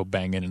seatbelt on to go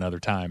bang in another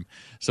time.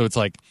 So it's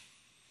like,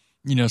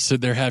 so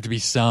there have to be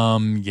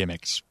some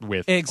gimmicks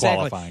with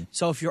qualifying.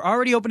 So if you're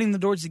already opening the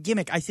doors to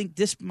gimmick, I think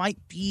this might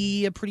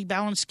be a pretty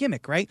balanced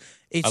gimmick, right?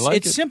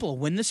 It's simple.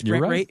 Win the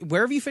sprint race.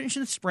 Wherever you finish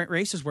in the sprint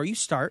race is where you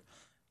start.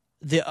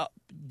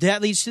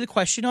 That leads to the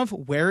question of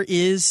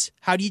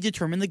how do you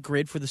determine the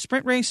grid for the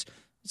sprint race?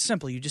 It's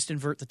simple. You just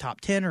invert the top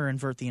 10 or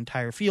invert the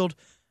entire field.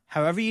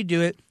 However you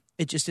do it,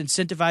 it just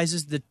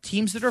incentivizes the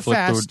teams that are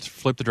fast.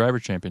 Flip the driver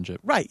championship.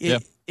 Right.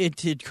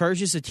 It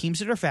encourages the teams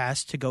that are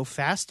fast to go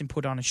fast and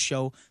put on a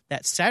show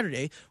that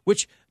Saturday,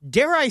 which,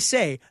 dare I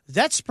say,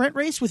 that sprint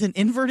race with an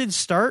inverted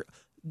start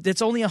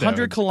that's only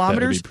 100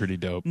 kilometers that would be pretty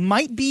dope.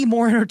 Might be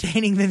more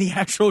entertaining than the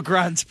actual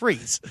Grand Prix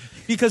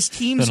because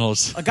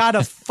teams got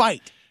to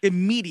fight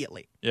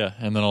immediately. Yeah,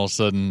 and then all of a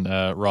sudden,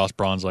 Ross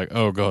Brawn's like,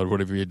 oh, God, what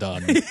have you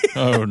done?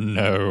 Oh,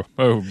 no.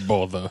 Oh,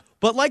 bother.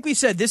 But like we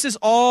said, this is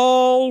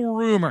all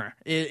rumor,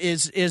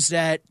 is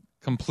that...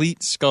 Complete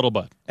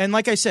scuttlebutt. And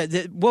like I said,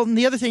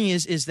 the other thing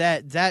is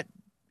that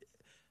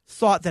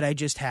thought that I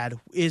just had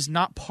is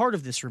not part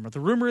of this rumor. The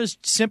rumor is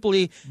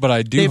simply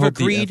they've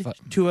agreed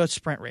to a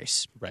sprint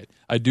race. Right.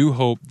 I do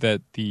hope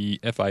that the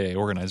FIA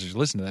organizers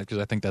listen to that because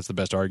I think that's the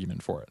best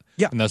argument for it.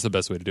 Yeah. And that's the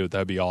best way to do it. That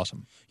would be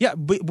awesome. Yeah.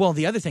 But,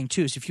 the other thing,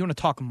 too, is if you want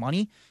to talk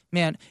money,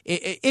 man,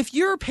 if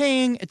you're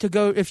paying to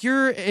go, if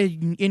you're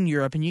in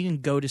Europe and you can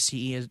go to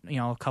see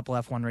a couple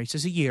F1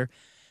 races a year,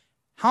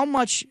 how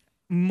much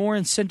more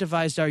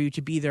incentivized are you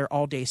to be there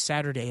all day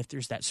Saturday if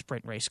there's that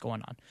sprint race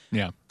going on?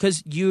 Yeah.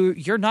 Because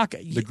you're not...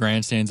 The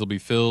grandstands will be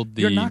filled.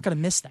 You're not going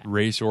to miss that.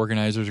 Race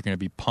organizers are going to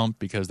be pumped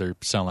because they're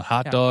selling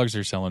hot dogs,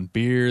 they're selling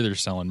beer, they're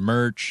selling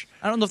merch.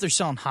 I don't know if they're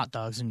selling hot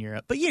dogs in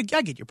Europe, but I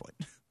get your point.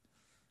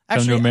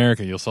 Come to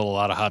America, you'll sell a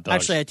lot of hot dogs.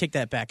 Actually, I take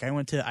that back. I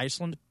went to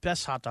Iceland.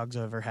 Best hot dogs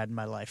I've ever had in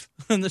my life.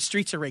 In the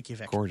streets of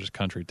Reykjavik. Gorgeous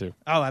country, too.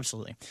 Oh,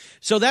 absolutely.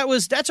 So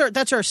that's our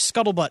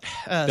scuttlebutt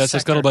That's the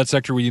scuttlebutt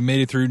sector where you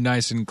made it through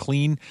nice and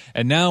clean.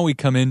 And now we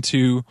come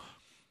into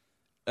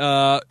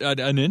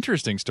an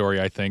interesting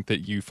story, I think,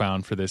 that you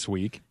found for this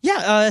week.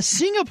 Yeah,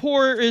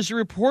 Singapore is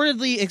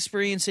reportedly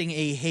experiencing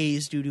a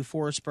haze due to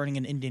forest burning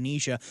in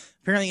Indonesia.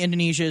 Apparently,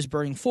 Indonesia is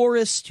burning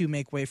forests to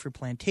make way for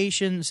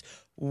plantations.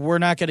 We're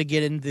not going to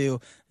get into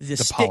the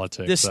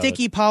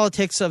sticky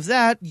politics of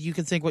that. You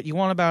can think what you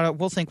want about it.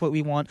 We'll think what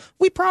we want.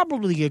 We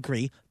probably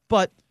agree.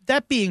 But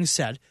that being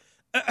said,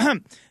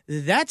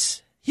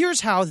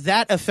 here's how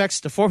that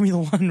affects the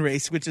Formula One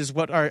race, which is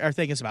what our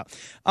thing is about.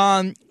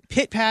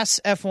 Pit Pass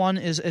F1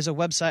 is a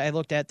website I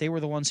looked at. They were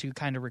the ones who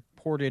kind of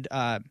reported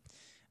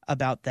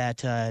about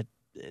that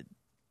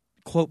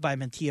quote by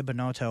Mattia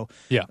Binotto.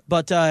 Yeah.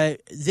 But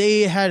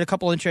they had a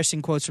couple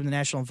interesting quotes from the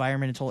National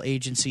Environmental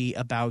Agency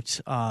about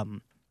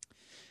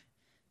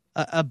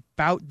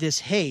this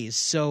haze.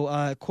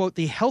 So, quote,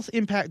 the health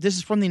impact, this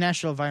is from the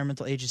National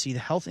Environmental Agency, the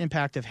health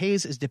impact of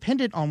haze is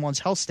dependent on one's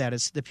health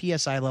status, the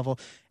PSI level,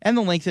 and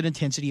the length and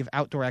intensity of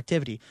outdoor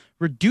activity.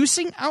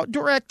 Reducing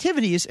outdoor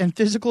activities and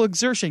physical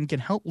exertion can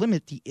help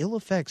limit the ill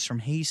effects from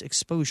haze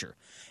exposure.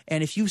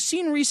 And if you've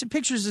seen recent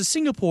pictures of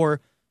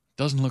Singapore,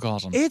 doesn't look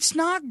awesome. It's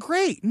not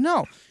great,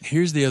 no.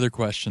 Here's the other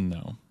question,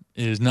 though,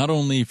 is not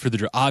only for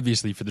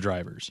obviously for the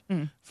drivers,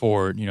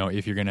 for,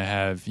 if you're going to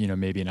have,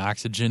 maybe an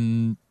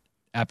oxygen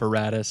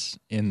apparatus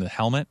in the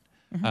helmet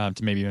to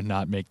maybe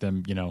not make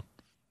them,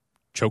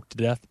 choke to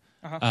death,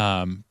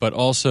 but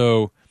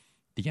also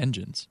the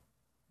engines.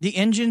 The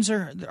engines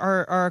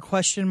are a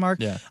question mark.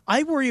 Yeah.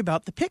 I worry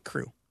about the pit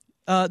crew.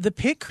 The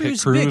pit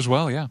crew's crew big as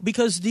well, yeah.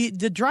 Because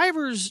the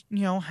drivers,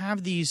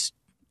 have these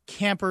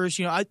campers,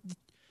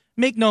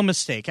 make no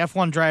mistake,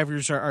 F1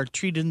 drivers are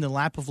treated in the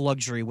lap of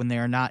luxury when they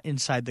are not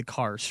inside the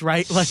cars,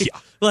 right?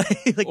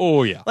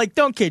 Like,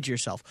 don't kid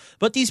yourself.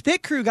 But these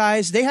pit crew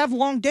guys, they have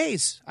long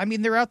days. I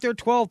mean, they're out there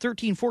 12,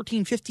 13,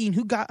 14, 15,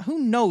 who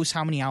knows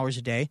how many hours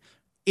a day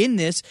in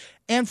this.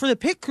 And for the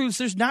pit crews,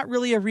 there's not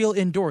really a real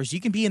indoors. You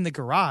can be in the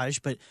garage,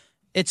 but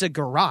it's a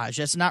garage.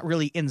 That's not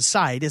really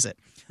inside, is it?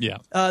 Yeah.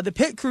 The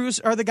pit crews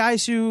are the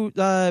guys who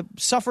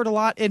suffered a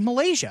lot in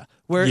Malaysia,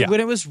 where when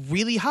it was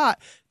really hot,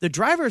 the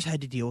drivers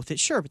had to deal with it,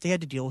 sure, but they had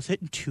to deal with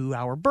it in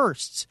 2-hour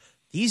bursts.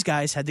 These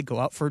guys had to go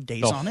out for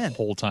days on end. The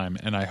whole time.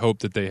 And I hope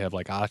that they have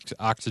like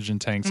oxygen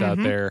tanks out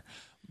there,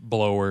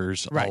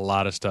 blowers, a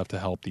lot of stuff to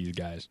help these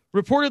guys.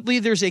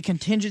 Reportedly, there's a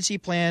contingency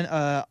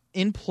plan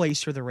in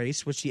place for the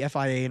race, which the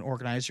FIA and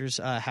organizers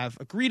have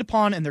agreed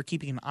upon, and they're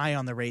keeping an eye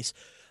on the race.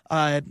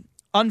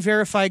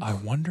 Unverified. I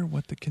wonder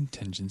what the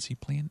contingency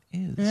plan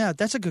is. Yeah,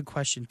 that's a good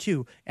question,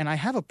 too. And I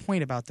have a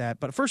point about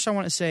that. But first, I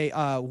want to say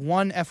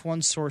one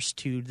F1 source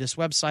to this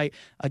website.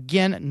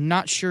 Again,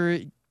 not sure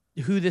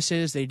who this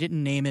is. They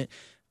didn't name it.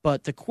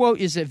 But the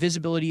quote is that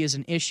visibility is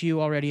an issue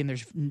already, and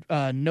there's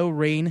no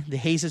rain. The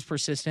haze is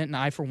persistent, and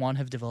I, for one,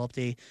 have developed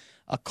a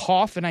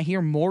cough, and I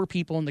hear more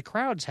people in the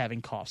crowds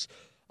having coughs.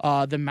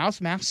 The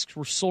mouth masks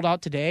were sold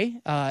out today,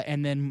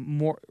 and then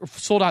more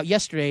sold out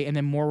yesterday, and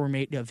then more were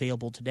made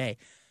available today.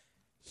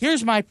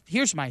 Here's my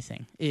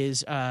thing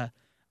is I'm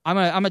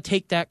gonna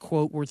take that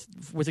quote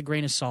with a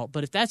grain of salt.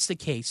 But if that's the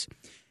case,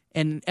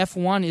 and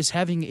F1 is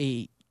having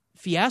a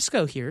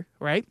fiasco here,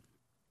 right?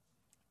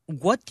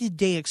 What did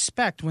they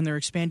expect when they're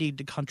expanding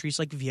to countries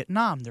like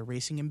Vietnam? They're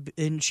racing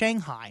in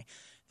Shanghai.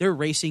 They're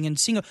racing in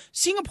Singapore.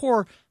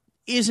 Singapore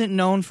isn't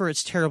known for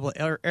its terrible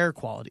air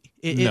quality.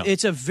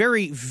 It's a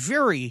very,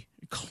 very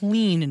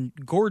clean and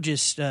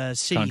gorgeous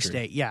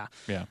city-state. Yeah.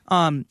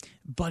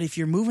 But if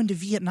you're moving to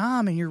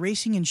Vietnam and you're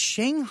racing in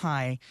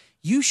Shanghai,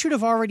 you should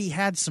have already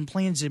had some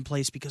plans in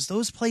place because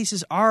those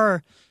places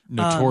are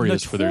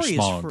notorious for their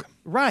smog.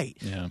 Right.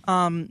 Yeah.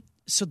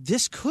 So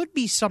this could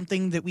be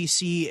something that we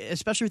see,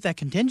 especially with that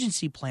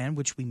contingency plan,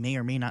 which we may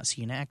or may not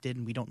see enacted,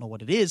 and we don't know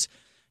what it is.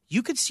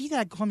 You could see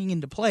that coming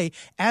into play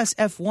as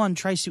F1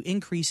 tries to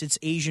increase its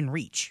Asian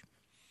reach.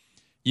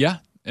 Yeah,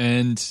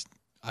 and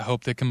I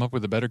hope they come up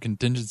with a better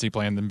contingency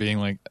plan than being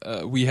like,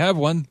 we have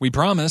one, we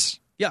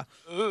promise. Yeah.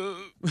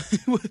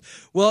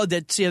 Well,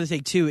 that's the other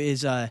thing, too,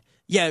 is, what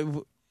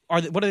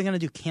are they going to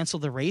do, cancel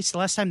the race? The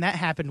last time that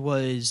happened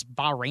was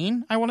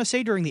Bahrain, I want to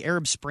say, during the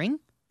Arab Spring.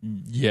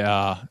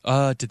 Yeah.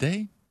 Did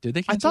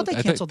they cancel I thought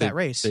they canceled that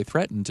race. They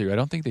threatened to. I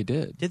don't think they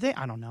did. Did they?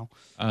 I don't know.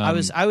 I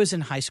was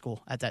in high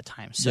school at that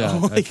time. So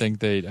yeah, I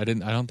think I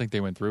don't think they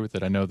went through with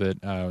it. I know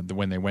that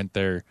when they went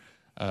there,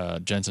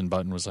 Jensen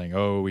Button was saying,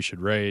 "Oh, we should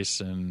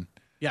race," and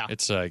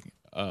it's like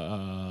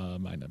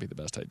might not be the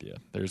best idea.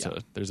 There's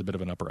a bit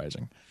of an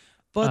uprising.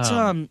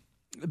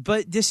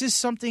 But this is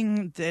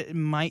something that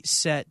might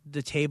set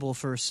the table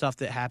for stuff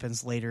that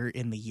happens later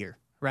in the year,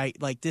 right?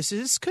 Like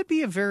this could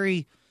be a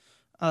very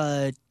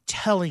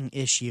telling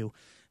issue.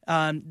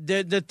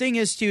 The thing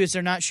is, too, is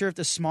they're not sure if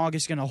the smog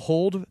is going to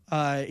hold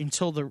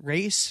until the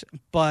race,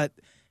 but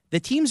the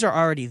teams are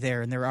already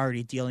there and they're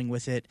already dealing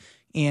with it.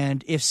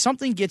 And if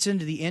something gets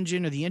into the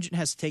engine or the engine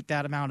has to take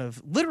that amount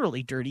of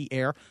literally dirty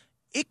air,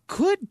 it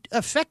could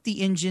affect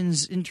the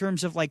engines in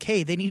terms of like,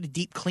 hey, they need a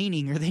deep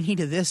cleaning or they need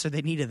a this or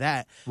they need a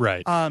that.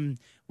 Right.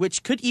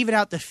 Which could even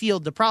out the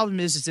field. The problem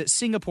is that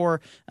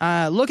Singapore,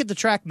 look at the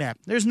track map.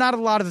 There's not a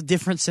lot of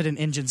difference that an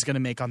engine's going to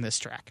make on this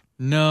track.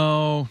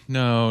 No,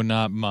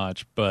 not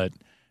much. But,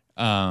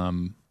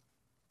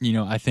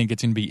 I think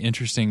it's going to be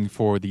interesting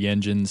for the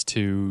engines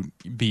to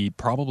be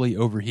probably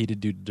overheated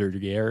due to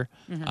dirty air.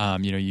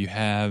 Mm-hmm. You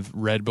have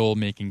Red Bull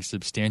making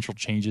substantial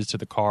changes to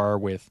the car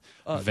with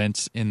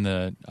vents in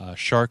the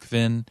shark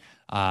fin.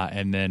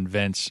 And then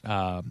vents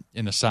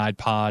in the side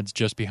pods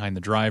just behind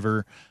the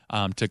driver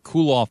to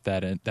cool off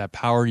that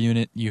power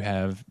unit. You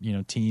have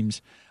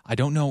teams. I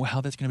don't know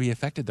how that's going to be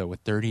affected, though,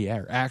 with dirty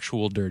air,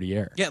 actual dirty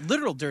air. Yeah,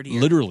 literal dirty air.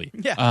 Literally.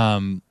 Yeah.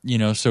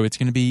 So it's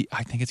going to be,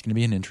 I think it's going to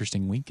be an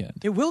interesting weekend.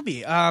 It will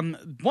be.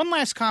 One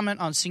last comment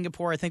on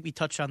Singapore. I think we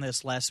touched on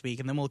this last week,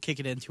 and then we'll kick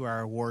it into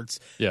our awards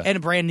and a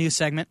brand new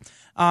segment.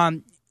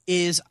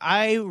 Is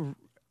I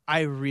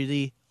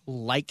really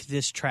like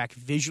this track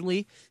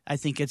visually. I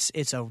think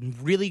it's a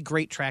really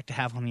great track to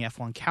have on the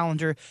F1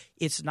 calendar.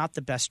 It's not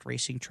the best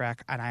racing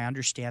track, and I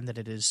understand that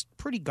it is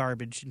pretty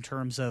garbage in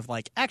terms of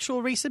like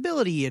actual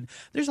raceability, and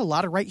there's a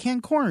lot of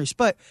right-hand corners.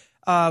 But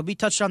we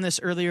touched on this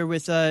earlier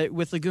with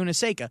Laguna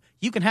Seca.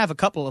 You can have a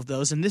couple of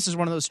those, and this is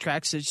one of those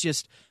tracks that's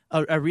just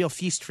a real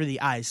feast for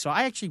the eyes. So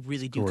I actually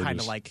really do kind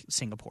of like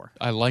Singapore.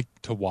 I like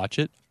to watch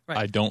it. Right.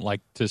 I don't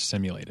like to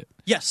simulate it.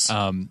 Yes.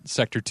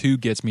 Sector 2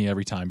 gets me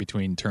every time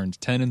between turns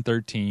 10 and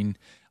 13.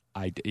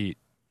 I hate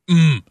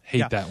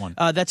that one.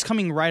 That's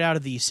coming right out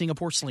of the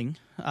Singapore Sling.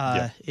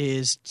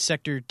 Is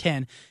Sector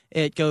 10.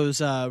 It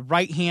goes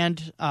right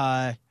hand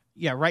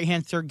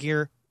third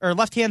gear, or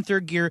left hand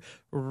third gear,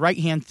 right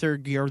hand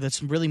third gear.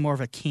 That's really more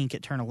of a kink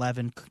at turn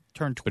 11.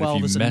 Turn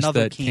 12 is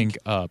another kink. But if you mess that kink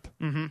up,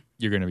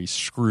 you're going to be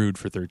screwed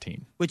for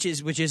 13. Which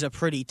is a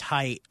pretty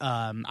tight,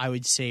 I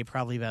would say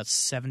probably about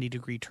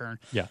 70-degree turn.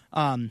 Yeah.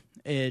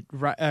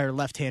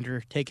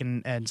 Left-hander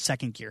taken in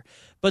second gear.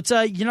 But,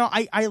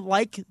 I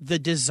like the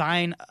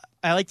design.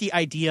 I like the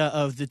idea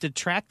of the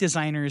track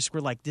designers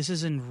were like, this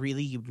is a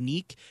really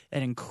unique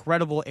and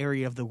incredible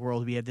area of the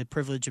world. We have the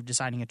privilege of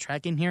designing a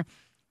track in here.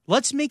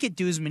 Let's make it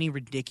do as many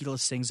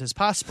ridiculous things as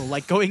possible,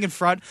 like going in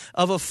front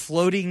of a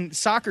floating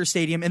soccer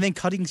stadium and then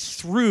cutting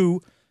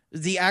through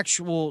the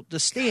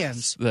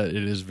stands. That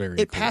it is very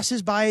It cool.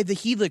 passes by the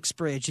Helix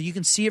Bridge, and you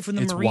can see it from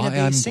the It's Marina why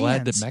Bay I'm Sands.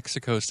 glad that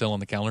Mexico is still on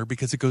the calendar,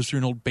 because it goes through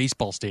an old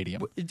baseball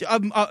stadium.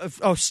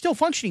 Still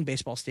functioning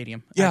baseball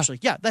stadium, Yeah. actually.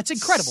 Yeah, that's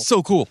incredible.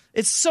 So cool.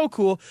 It's so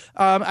cool.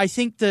 I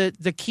think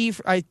the key,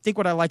 I think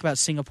what I like about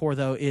Singapore,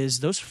 though, is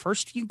those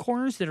first few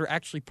corners that are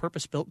actually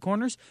purpose-built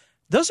corners.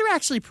 Those are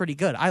actually pretty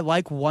good. I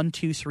like 1,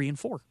 2, 3, and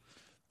 4.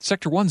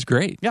 Sector 1's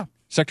great. Yeah.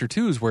 Sector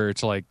 2 is where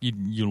it's like,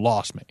 you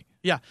lost me.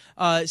 Yeah.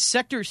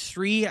 Sector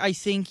 3, I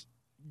think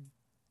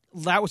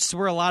that was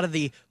where a lot of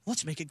the,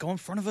 let's make it go in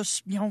front of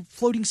us,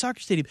 floating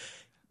soccer stadium.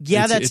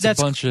 Yeah,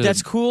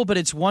 that's cool, but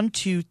it's 1,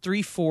 2,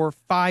 3, 4,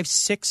 5,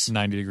 6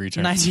 90-degree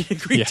turns.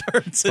 90-degree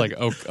turns. It's like,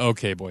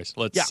 okay, boys,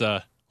 let's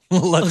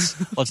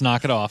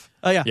knock it off.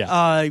 Oh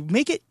yeah.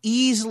 Make it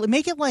easily.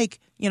 Make it like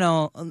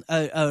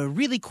a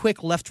really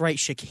quick left-right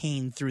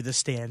chicane through the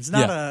stands.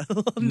 Not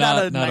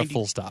a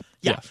full stop.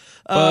 Yeah.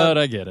 But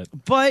I get it.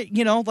 But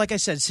like I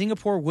said,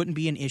 Singapore wouldn't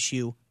be an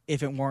issue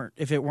if it weren't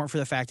for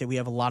the fact that we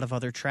have a lot of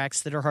other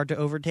tracks that are hard to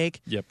overtake.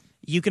 Yep.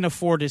 You can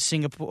afford a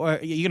Singapore.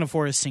 You can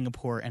afford a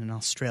Singapore and an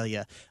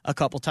Australia a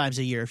couple times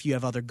a year if you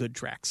have other good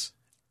tracks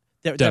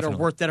that are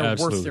worth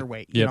their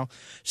weight. Yep.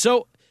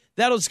 So.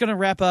 That's going to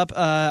wrap up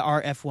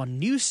our F1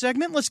 news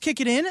segment. Let's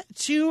kick it in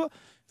to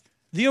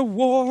the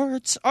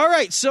awards. All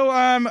right,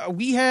 so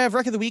we have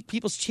Wreck of the Week,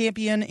 People's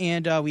Champion,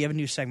 and we have a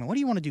new segment. What do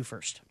you want to do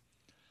first?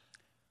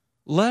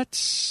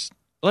 Let's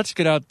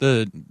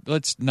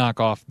knock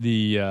off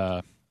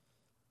the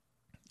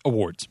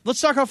awards.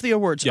 Let's knock off the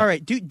awards. Yeah. All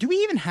right, do we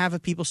even have a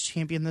People's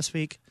Champion this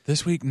week?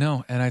 This week,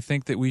 no, and I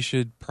think that we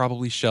should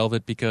probably shelve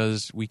it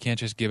because we can't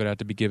just give it out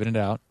to be giving it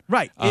out.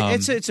 Right,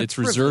 it's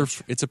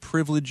reserved. It's a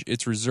privilege.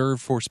 It's reserved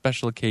for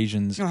special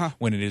occasions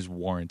when it is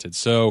warranted.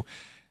 So,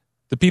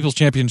 the People's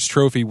Champions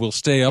Trophy will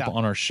stay up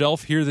on our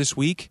shelf here this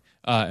week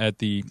at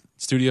the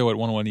studio at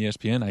 101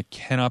 ESPN. I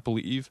cannot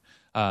believe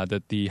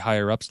that the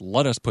higher ups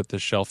let us put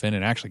this shelf in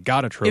and actually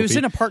got a trophy. It was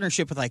in a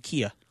partnership with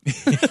IKEA.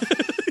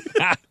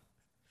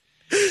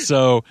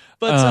 So,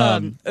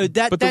 but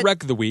the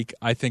Wreck of the Week,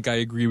 I think I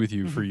agree with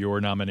you for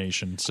your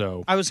nomination.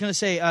 So I was going to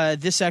say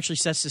this actually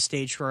sets the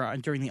stage for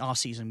during the off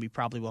season. We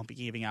probably won't be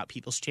giving out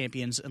People's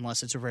Champions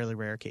unless it's a really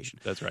rare occasion.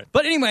 That's right.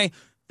 But anyway,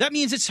 that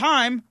means it's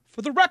time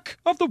for the Wreck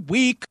of the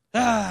Week.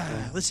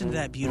 Listen to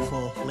that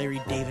beautiful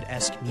Larry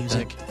David-esque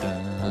music.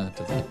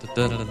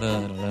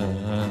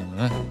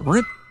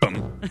 Rip.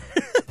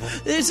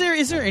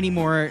 Is there any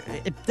more?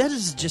 That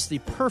is just the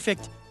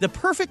perfect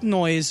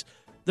noise.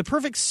 The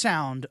perfect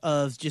sound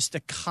of just a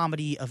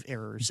comedy of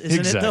errors,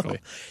 isn't it, though?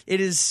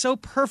 It is so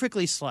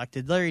perfectly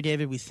selected. Larry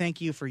David, we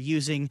thank you for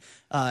using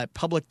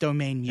public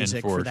domain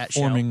music for that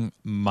show. And for forming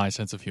my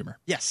sense of humor.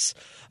 Yes.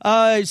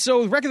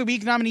 So, Wreck of the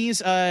Week nominees,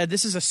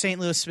 this is a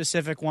St.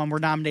 Louis-specific one. We're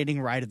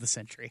nominating Ride of the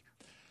Century.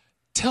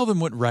 Tell them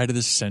what Ride of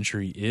the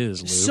Century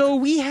is, Luke.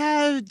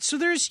 So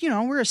there's,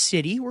 we're a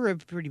city. We're a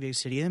pretty big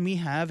city, and we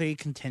have a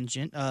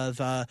contingent of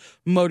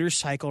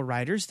motorcycle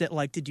riders that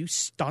like to do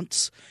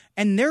stunts.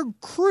 And their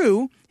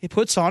crew, it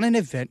puts on an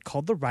event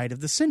called the Ride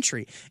of the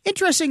Century.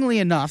 Interestingly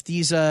enough,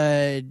 these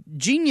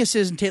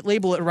geniuses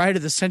label it Ride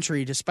of the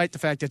Century, despite the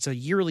fact it's a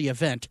yearly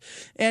event.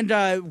 And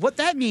what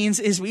that means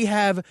is we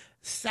have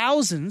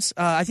thousands.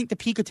 I think the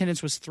peak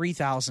attendance was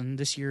 3,000.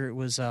 This year it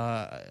was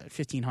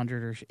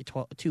 1,500 or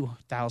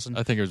 2,000.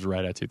 I think it was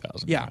right at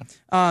 2,000. Yeah.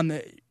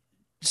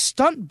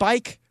 Stunt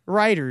bike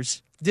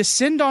riders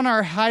descend on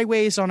our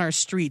highways, on our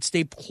streets.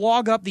 They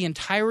clog up the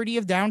entirety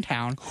of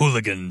downtown.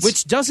 Hooligans.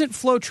 Which doesn't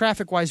flow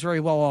traffic-wise very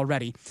well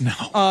already.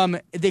 No.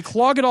 They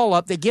clog it all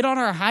up. They get on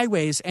our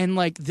highways and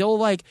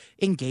they'll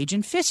engage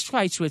in fist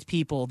fights with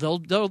people. They'll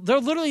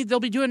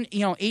be doing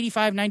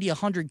 85, 90,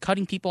 100,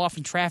 cutting people off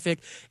in traffic.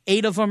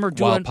 8 of them are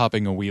doing while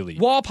popping a wheelie.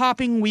 While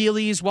popping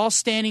wheelies, while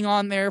standing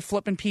on there,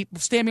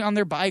 standing on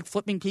their bike,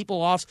 flipping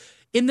people off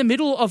in the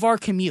middle of our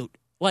commute.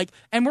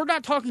 And we're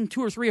not talking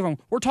 2 or 3 of them.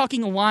 We're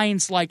talking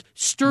lines like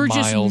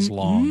Sturgis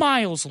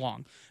miles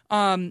long.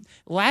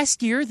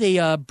 Last year,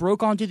 they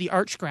broke onto the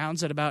Arch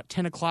Grounds at about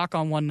 10 o'clock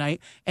on one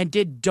night and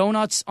did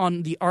donuts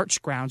on the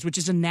Arch Grounds, which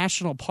is a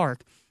national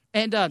park.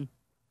 And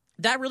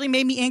that really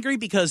made me angry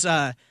because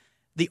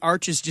the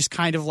Arch is just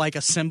kind of like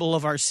a symbol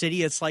of our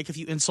city. It's like if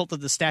you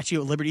insulted the Statue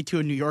of Liberty to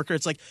a New Yorker.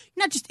 It's like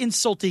you're not just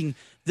insulting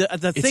the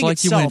thing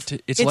itself.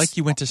 It's like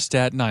you went to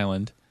Staten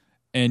Island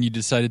and you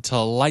decided to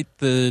light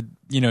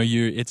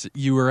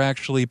you were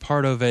actually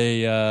part of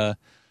a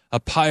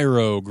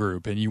pyro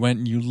group, and you went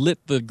and you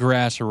lit the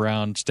grass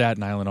around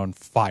Staten Island on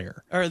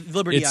fire. Or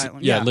Liberty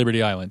Island. Yeah,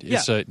 Liberty Island.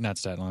 Yeah. It's not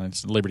Staten Island,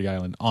 it's Liberty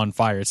Island on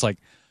fire. It's like,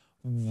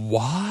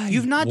 why?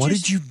 What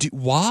did you do?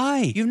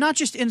 Why? You've not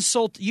just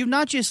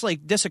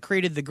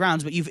desecrated the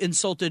grounds, but you've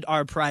insulted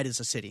our pride as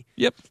a city.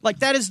 Yep.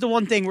 That is the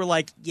one thing we're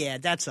like, yeah,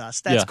 that's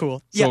us. That's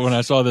cool. So when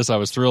I saw this, I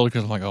was thrilled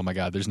because I'm like, oh my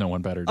God, there's no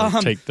one better to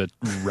take the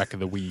wreck of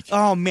the week.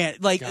 Oh man,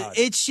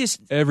 it's just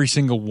every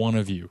single one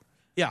of you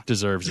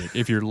deserves it.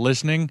 If you're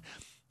listening,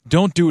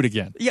 don't do it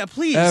again. Yeah,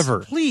 please. Ever.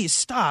 Please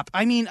stop.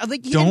 I mean,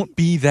 don't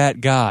be that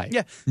guy.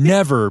 Yeah.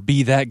 Never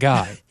be that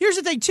guy. Here's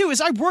the thing, too,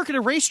 is I work at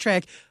a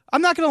racetrack.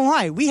 I'm not going to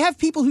lie. We have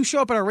people who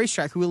show up at our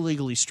racetrack who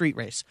illegally street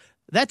race.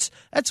 That's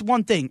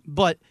one thing.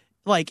 But,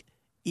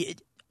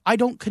 I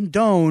don't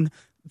condone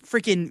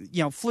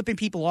freaking, flipping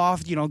people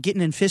off,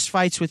 getting in fist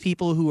fights with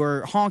people who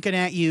are honking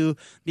at you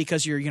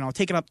because you're,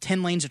 taking up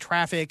 10 lanes of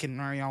traffic and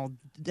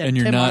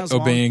you're not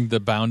obeying the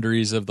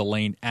boundaries of the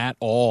lane at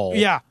all.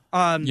 Yeah.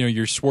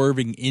 You're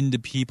swerving into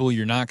people.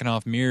 You're knocking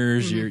off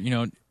mirrors. Mm-hmm.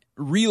 You're,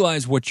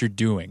 realize what you're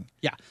doing.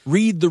 Yeah.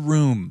 Read the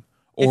room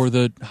or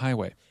the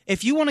highway.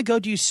 If you want to go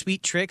do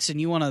sweet tricks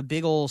and you want a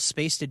big old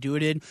space to do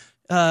it in,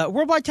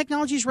 Worldwide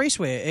Technologies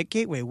Raceway at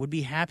Gateway would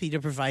be happy to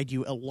provide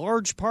you a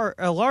large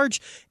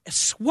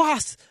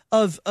swath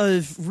of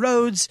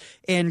roads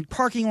and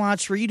parking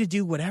lots for you to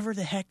do whatever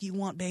the heck you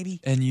want, baby.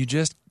 And you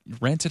just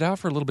rent it out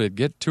for a little bit.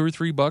 Get $2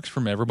 or $3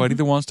 from everybody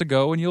that wants to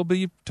go, and you'll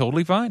be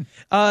totally fine.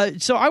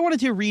 So I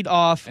wanted to read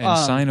off and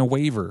sign a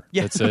waiver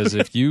that says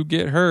if you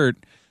get hurt,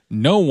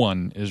 no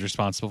one is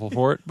responsible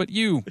for it but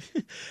you.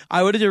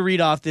 I wanted to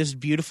read off this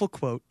beautiful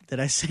quote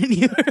that I sent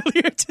you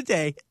earlier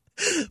today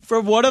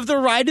from one of the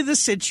Ride of the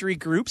Century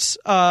groups.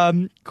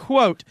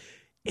 Quote,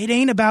 "It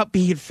ain't about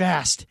being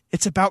fast.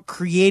 It's about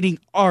creating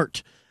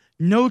art.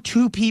 No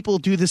 2 people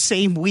do the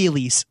same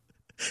wheelies."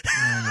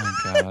 Oh,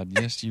 my God.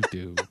 Yes, you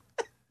do.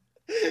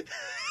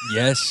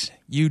 Yes,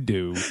 you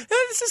do. And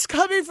this is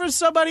coming from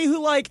somebody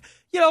who,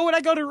 when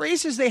I go to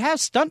races, they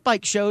have stunt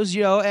bike shows,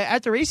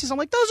 at the races. I'm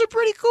like, those are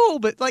pretty cool,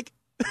 but,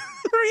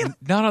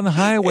 not on the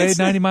highway,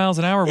 90 miles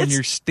an hour when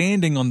you're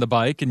standing on the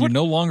bike and you're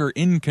no longer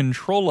in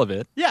control of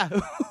it. Yeah,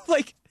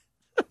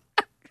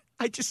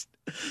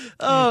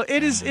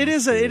 it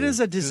is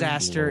a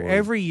disaster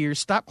every year.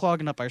 Stop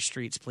clogging up our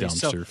streets, please.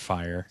 Dumpster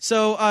fire.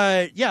 So,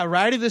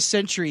 Ride of the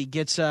Century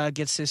gets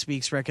this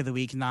week's Wreck of the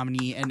Week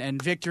nominee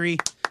and victory.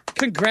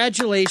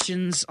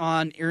 Congratulations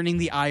on earning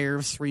the ire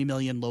of 3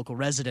 million local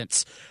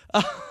residents.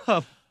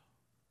 But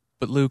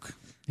Luke,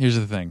 here's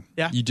the thing.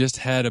 Yeah? You just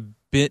had a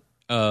bit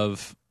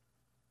of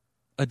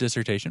a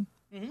dissertation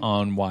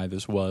on why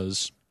this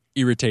was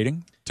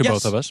irritating to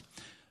both of us.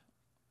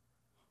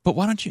 But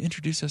why don't you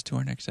introduce us to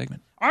our next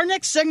segment? Our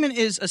next segment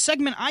is a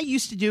segment I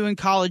used to do in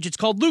college. It's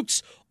called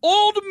Luke's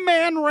Old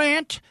Man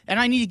Rant. And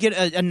I need to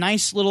get a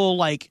nice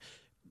little,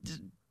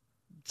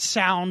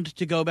 sound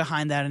to go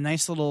behind that. A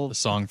nice little... The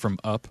song from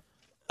Up.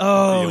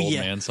 Oh, the old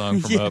man song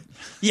from Up.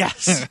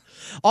 Yes.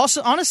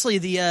 Also, honestly,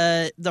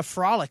 the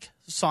Frolic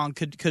song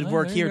could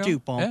work here too.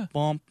 Bum,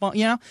 bum, bum,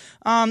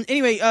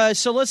 anyway,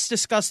 so let's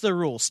discuss the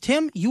rules.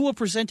 Tim, you will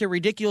present a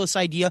ridiculous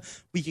idea.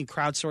 We can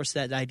crowdsource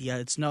that idea.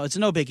 It's no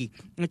biggie.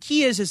 And the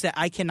key is that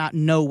I cannot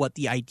know what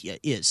the idea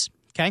is.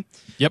 Okay?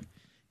 Yep.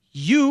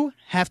 You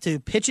have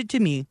to pitch it to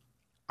me.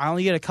 I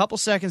only get a couple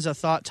seconds of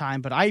thought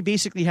time, but I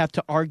basically have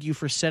to argue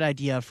for said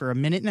idea for a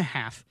minute and a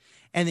half.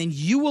 And then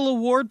you will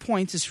award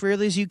points as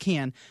fairly as you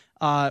can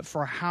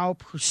for how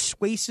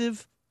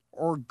persuasive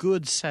or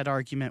good said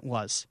argument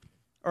was,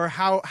 or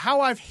how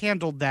I've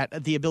handled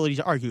the ability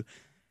to argue.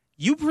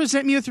 You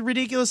present me with a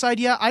ridiculous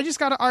idea, I just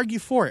got to argue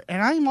for it,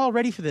 and I'm all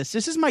ready for this.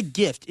 This is my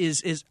gift: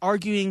 is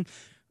arguing,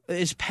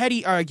 is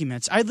petty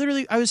arguments. I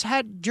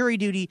had jury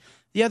duty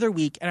the other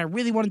week, and I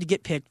really wanted to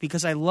get picked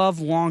because I love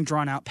long,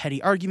 drawn-out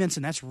petty arguments,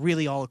 and that's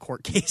really all a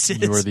court case is.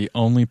 You are the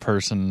only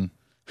person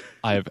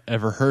I have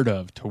ever heard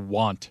of to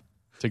want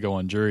to go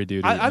on jury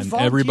duty, and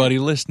everybody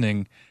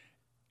listening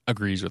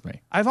agrees with me.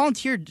 I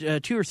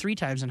volunteered 2 or 3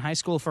 times in high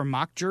school for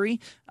mock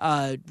jury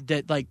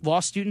that like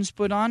law students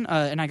put on,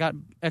 and I got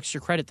extra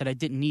credit that I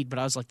didn't need, but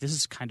I was like, this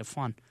is kind of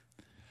fun.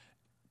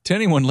 To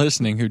anyone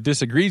listening who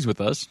disagrees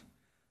with us,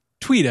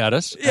 tweet at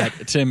us at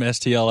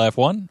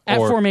TimSTLF1 at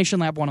or Formation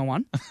Lab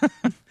 101.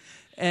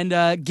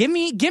 And give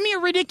me a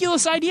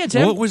ridiculous idea,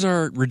 Tim. What was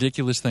our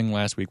ridiculous thing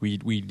last week?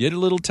 We did a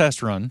little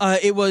test run.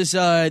 It was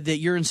that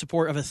you're in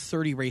support of a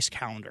 30-race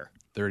calendar.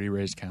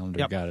 30-race calendar,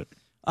 Yep. Got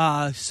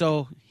it.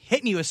 So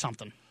hit me with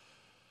something.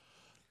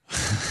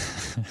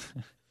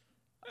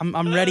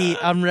 I'm ready.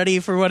 I'm ready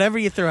for whatever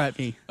you throw at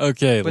me.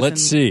 Okay,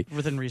 let's see.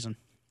 Within reason.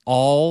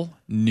 All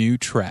new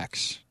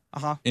tracks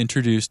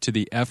introduced to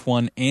the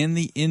F1 and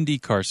the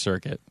IndyCar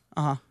circuit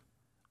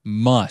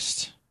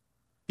must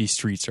be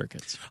street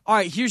circuits. All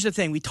right, here's the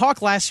thing. We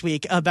talked last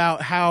week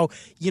about how,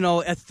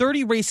 a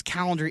 30-race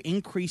calendar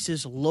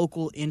increases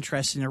local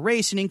interest in the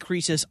race and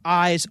increases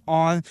eyes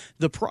on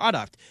the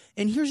product.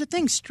 And here's the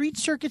thing. Street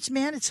circuits,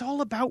 man, it's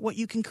all about what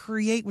you can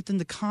create within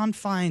the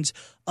confines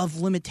of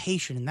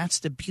limitation. And that's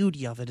the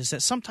beauty of it, is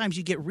that sometimes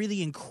you get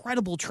really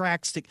incredible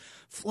tracks that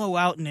flow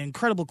out in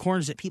incredible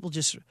corners that people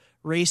just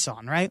race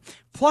on, right?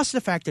 Plus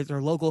the fact that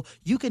they're local,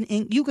 you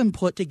can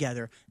put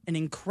together an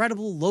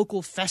incredible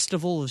local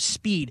festival of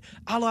speed,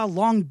 a la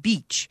Long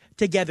Beach,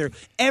 together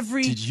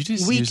every week. Did you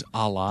just use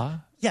a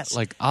la? Yes.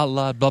 Like a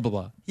la blah, blah,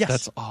 blah. Yes.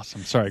 That's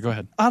awesome. Sorry, go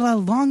ahead. A la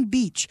Long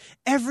Beach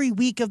every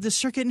week of the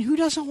circuit. And who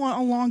doesn't want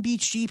a Long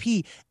Beach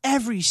GP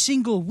every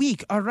single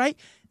week, all right?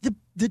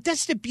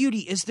 That's the beauty,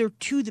 is they're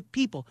to the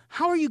people.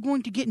 How are you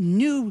going to get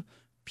new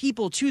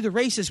people to the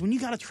races when you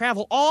got to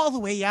travel all the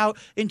way out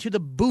into the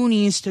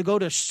boonies to go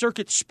to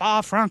Circuit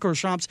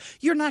Spa-Francorchamps?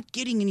 You're not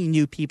getting any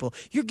new people.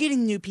 You're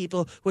getting new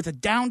people with a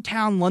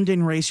downtown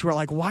London race who are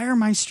like, why are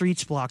my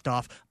streets blocked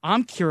off?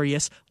 I'm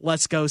curious.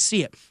 Let's go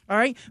see it. All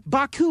right?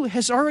 Baku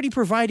has already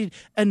provided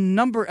a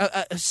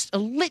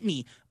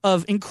litany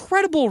of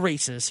incredible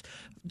races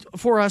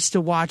for us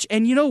to watch.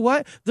 And you know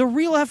what? The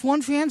real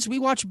F1 fans, we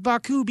watch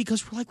Baku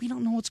because we're like, we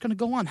don't know what's going to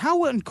go on.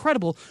 How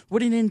incredible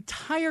would an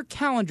entire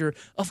calendar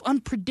of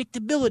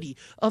unpredictability,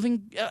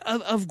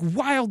 of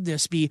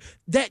wildness be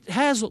that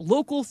has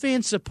local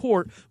fan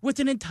support with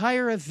an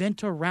entire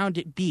event around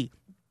it be?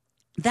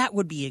 That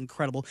would be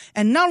incredible.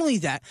 And not only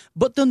that,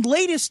 but the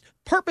latest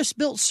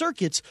purpose-built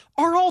circuits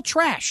are all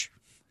trash.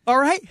 All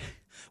right?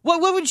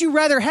 What would you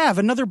rather have?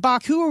 Another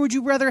Baku, or would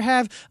you rather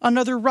have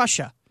another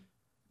Russia?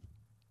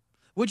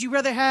 Would you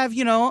rather have,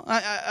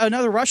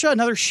 another Russia,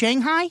 another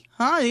Shanghai?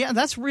 Yeah,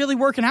 that's really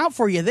working out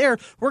for you there.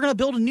 We're going to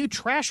build a new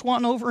trash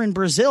one over in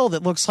Brazil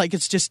that looks like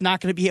it's just not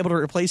going to be able to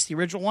replace the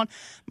original one.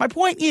 My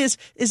point is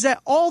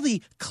that all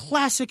the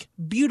classic,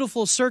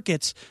 beautiful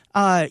circuits,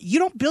 you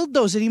don't build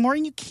those anymore,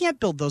 and you can't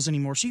build those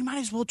anymore. So you might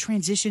as well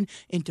transition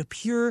into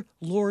pure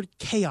Lord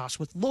chaos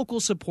with local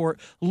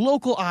support,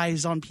 local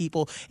eyes on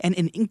people, and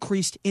an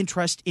increased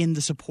interest in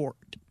the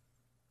support.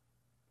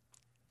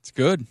 It's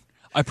good.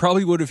 I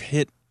probably would have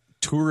hit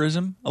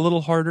tourism a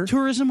little harder.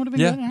 Tourism would have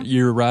been good. Yeah,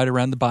 you're right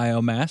around the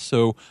biomass,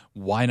 so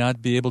why not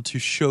be able to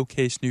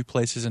showcase new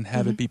places and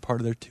have it be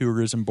part of their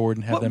tourism board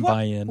and have them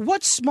buy in?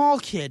 What small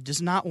kid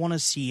does not want to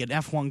see an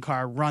F1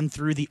 car run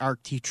through the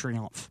Arc de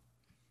Triomphe?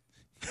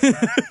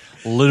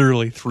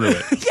 Literally through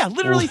it. Yeah,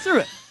 literally through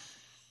it.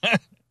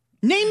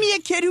 Name me a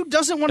kid who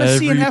doesn't want to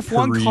see an F1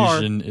 car. Every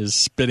Parisian is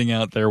spitting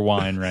out their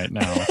wine right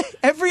now.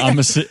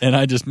 And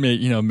I just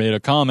made a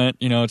comment.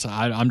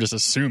 I'm just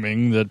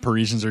assuming that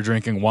Parisians are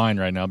drinking wine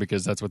right now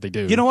because that's what they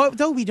do. You know what?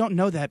 Though we don't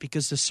know that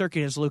because the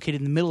circuit is located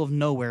in the middle of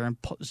nowhere in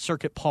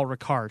Circuit Paul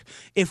Ricard.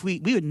 If we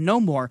would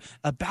know more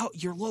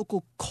about your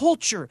local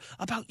culture,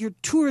 about your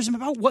tourism,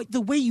 about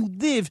the way you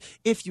live,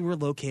 if you were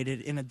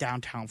located in a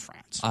downtown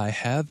France. I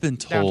have been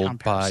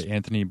told by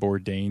Anthony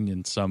Bourdain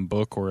in some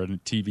book or a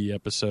TV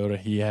episode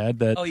he had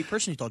that. Oh, he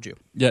personally told you?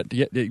 Yeah,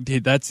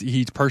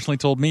 he personally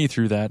told me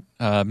through that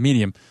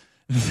medium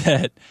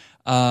that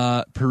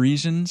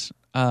Parisians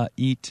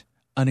eat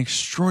an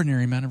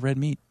extraordinary amount of red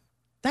meat.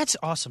 That's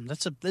awesome.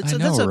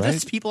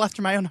 That's people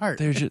after my own heart.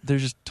 They're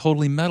just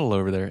totally metal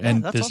over there,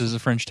 and this awesome. is a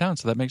French town,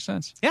 so that makes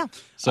sense. Yeah.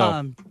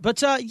 So, but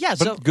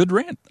good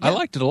rant. Yeah. I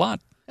liked it a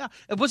lot. Yeah.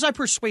 Was I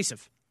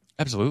persuasive?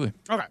 Absolutely.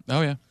 Okay.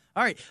 Oh yeah.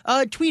 All right.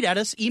 Tweet at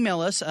us,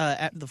 email us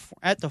at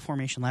the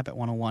Formation Lab at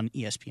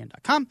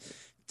 101ESPN.com.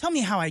 Tell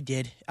me how I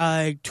did.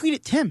 Tweet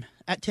at Tim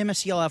at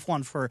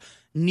TimSCLF1 for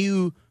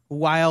new,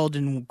 wild,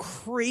 and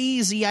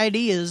crazy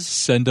ideas.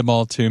 Send them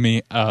all to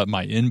me.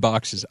 My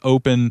inbox is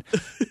open.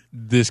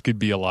 This could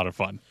be a lot of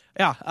fun.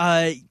 Yeah.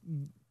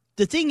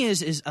 The thing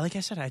is like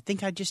I said, I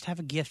think I just have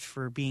a gift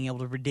for being able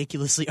to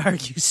ridiculously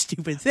argue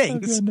stupid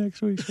things. Okay,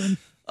 next week's one.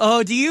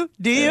 Oh, do you?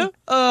 Do you?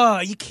 Oh,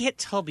 you can't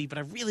tell me, but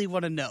I really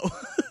want to know.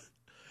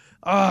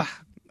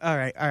 All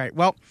right.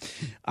 Well,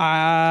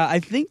 I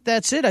think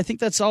that's it. I think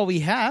that's all we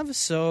have.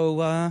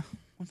 So,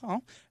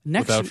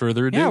 without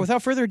further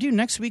ado.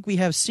 Next week we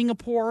have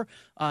Singapore.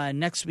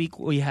 Next week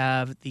we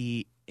have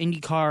the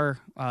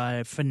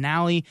IndyCar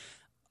finale.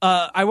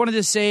 I wanted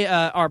to say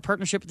our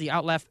partnership with the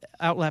Outlap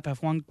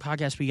F1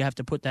 podcast, we have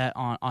to put that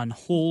on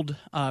hold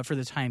for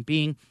the time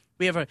being.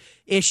 we have an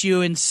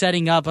issue in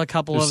setting up a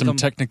couple There's of them.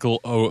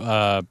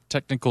 some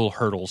technical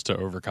hurdles to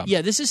overcome.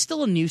 Yeah, this is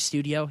still a new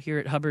studio here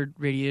at Hubbard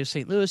Radio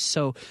St. Louis,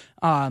 so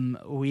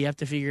we have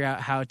to figure out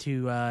how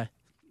to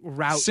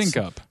route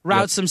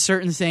some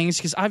certain things,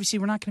 because obviously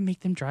we're not going to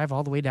make them drive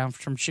all the way down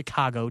from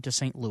Chicago to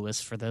St.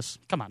 Louis for this.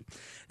 Come on.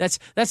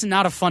 That's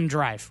not a fun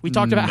drive. We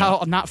talked about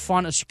how not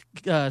fun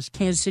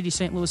Kansas City,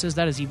 St. Louis is.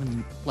 That is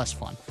even less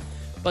fun.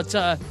 But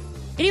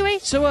anyway,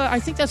 so I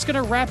think that's going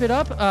to wrap it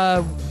up.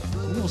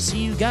 We'll see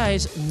you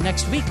guys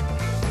next week.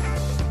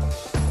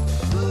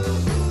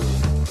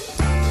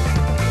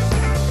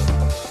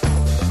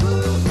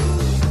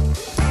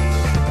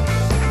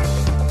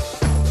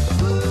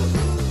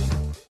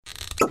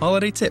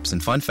 Holiday tips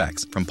and fun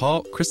facts from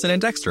Paul, Kristen, and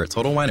Dexter at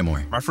Total Wine &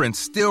 More. My friends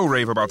still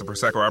rave about the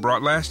Prosecco I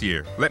brought last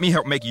year. Let me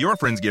help make your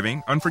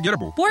Friendsgiving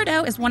unforgettable.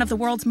 Bordeaux is one of the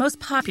world's most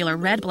popular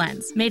red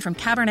blends, made from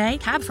Cabernet,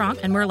 Cab Franc,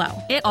 and Merlot.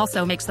 It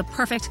also makes the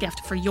perfect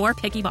gift for your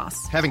picky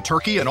boss. Having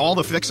turkey and all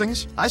the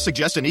fixings? I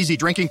suggest an easy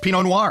drinking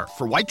Pinot Noir.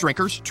 For white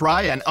drinkers,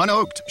 try an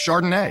unoaked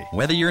Chardonnay.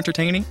 Whether you're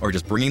entertaining or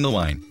just bringing the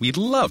wine, we'd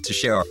love to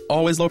share our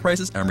always low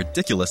prices and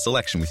ridiculous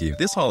selection with you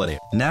this holiday.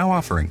 Now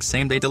offering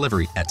same-day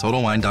delivery at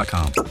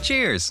TotalWine.com.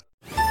 Cheers!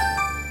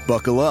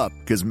 Buckle up,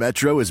 because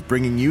Metro is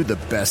bringing you the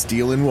best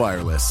deal in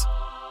wireless.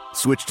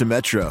 Switch to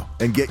Metro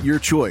and get your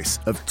choice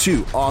of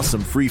 2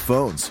 awesome free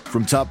phones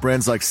from top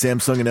brands like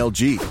Samsung and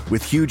LG,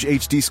 with huge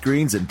HD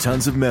screens and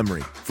tons of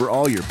memory for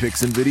all your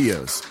pics and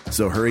videos.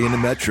 So hurry into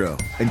Metro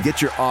and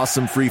get your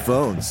awesome free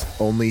phones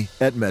only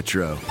at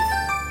Metro.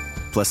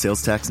 Plus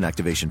sales tax and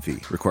activation fee.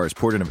 Requires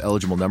port-in of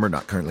eligible number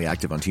not currently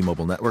active on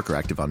T-Mobile network or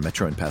active on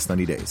Metro in past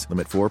 90 days.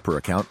 Limit 4 per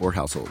account or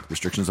household.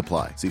 Restrictions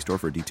apply. See store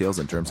for details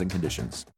and terms and conditions.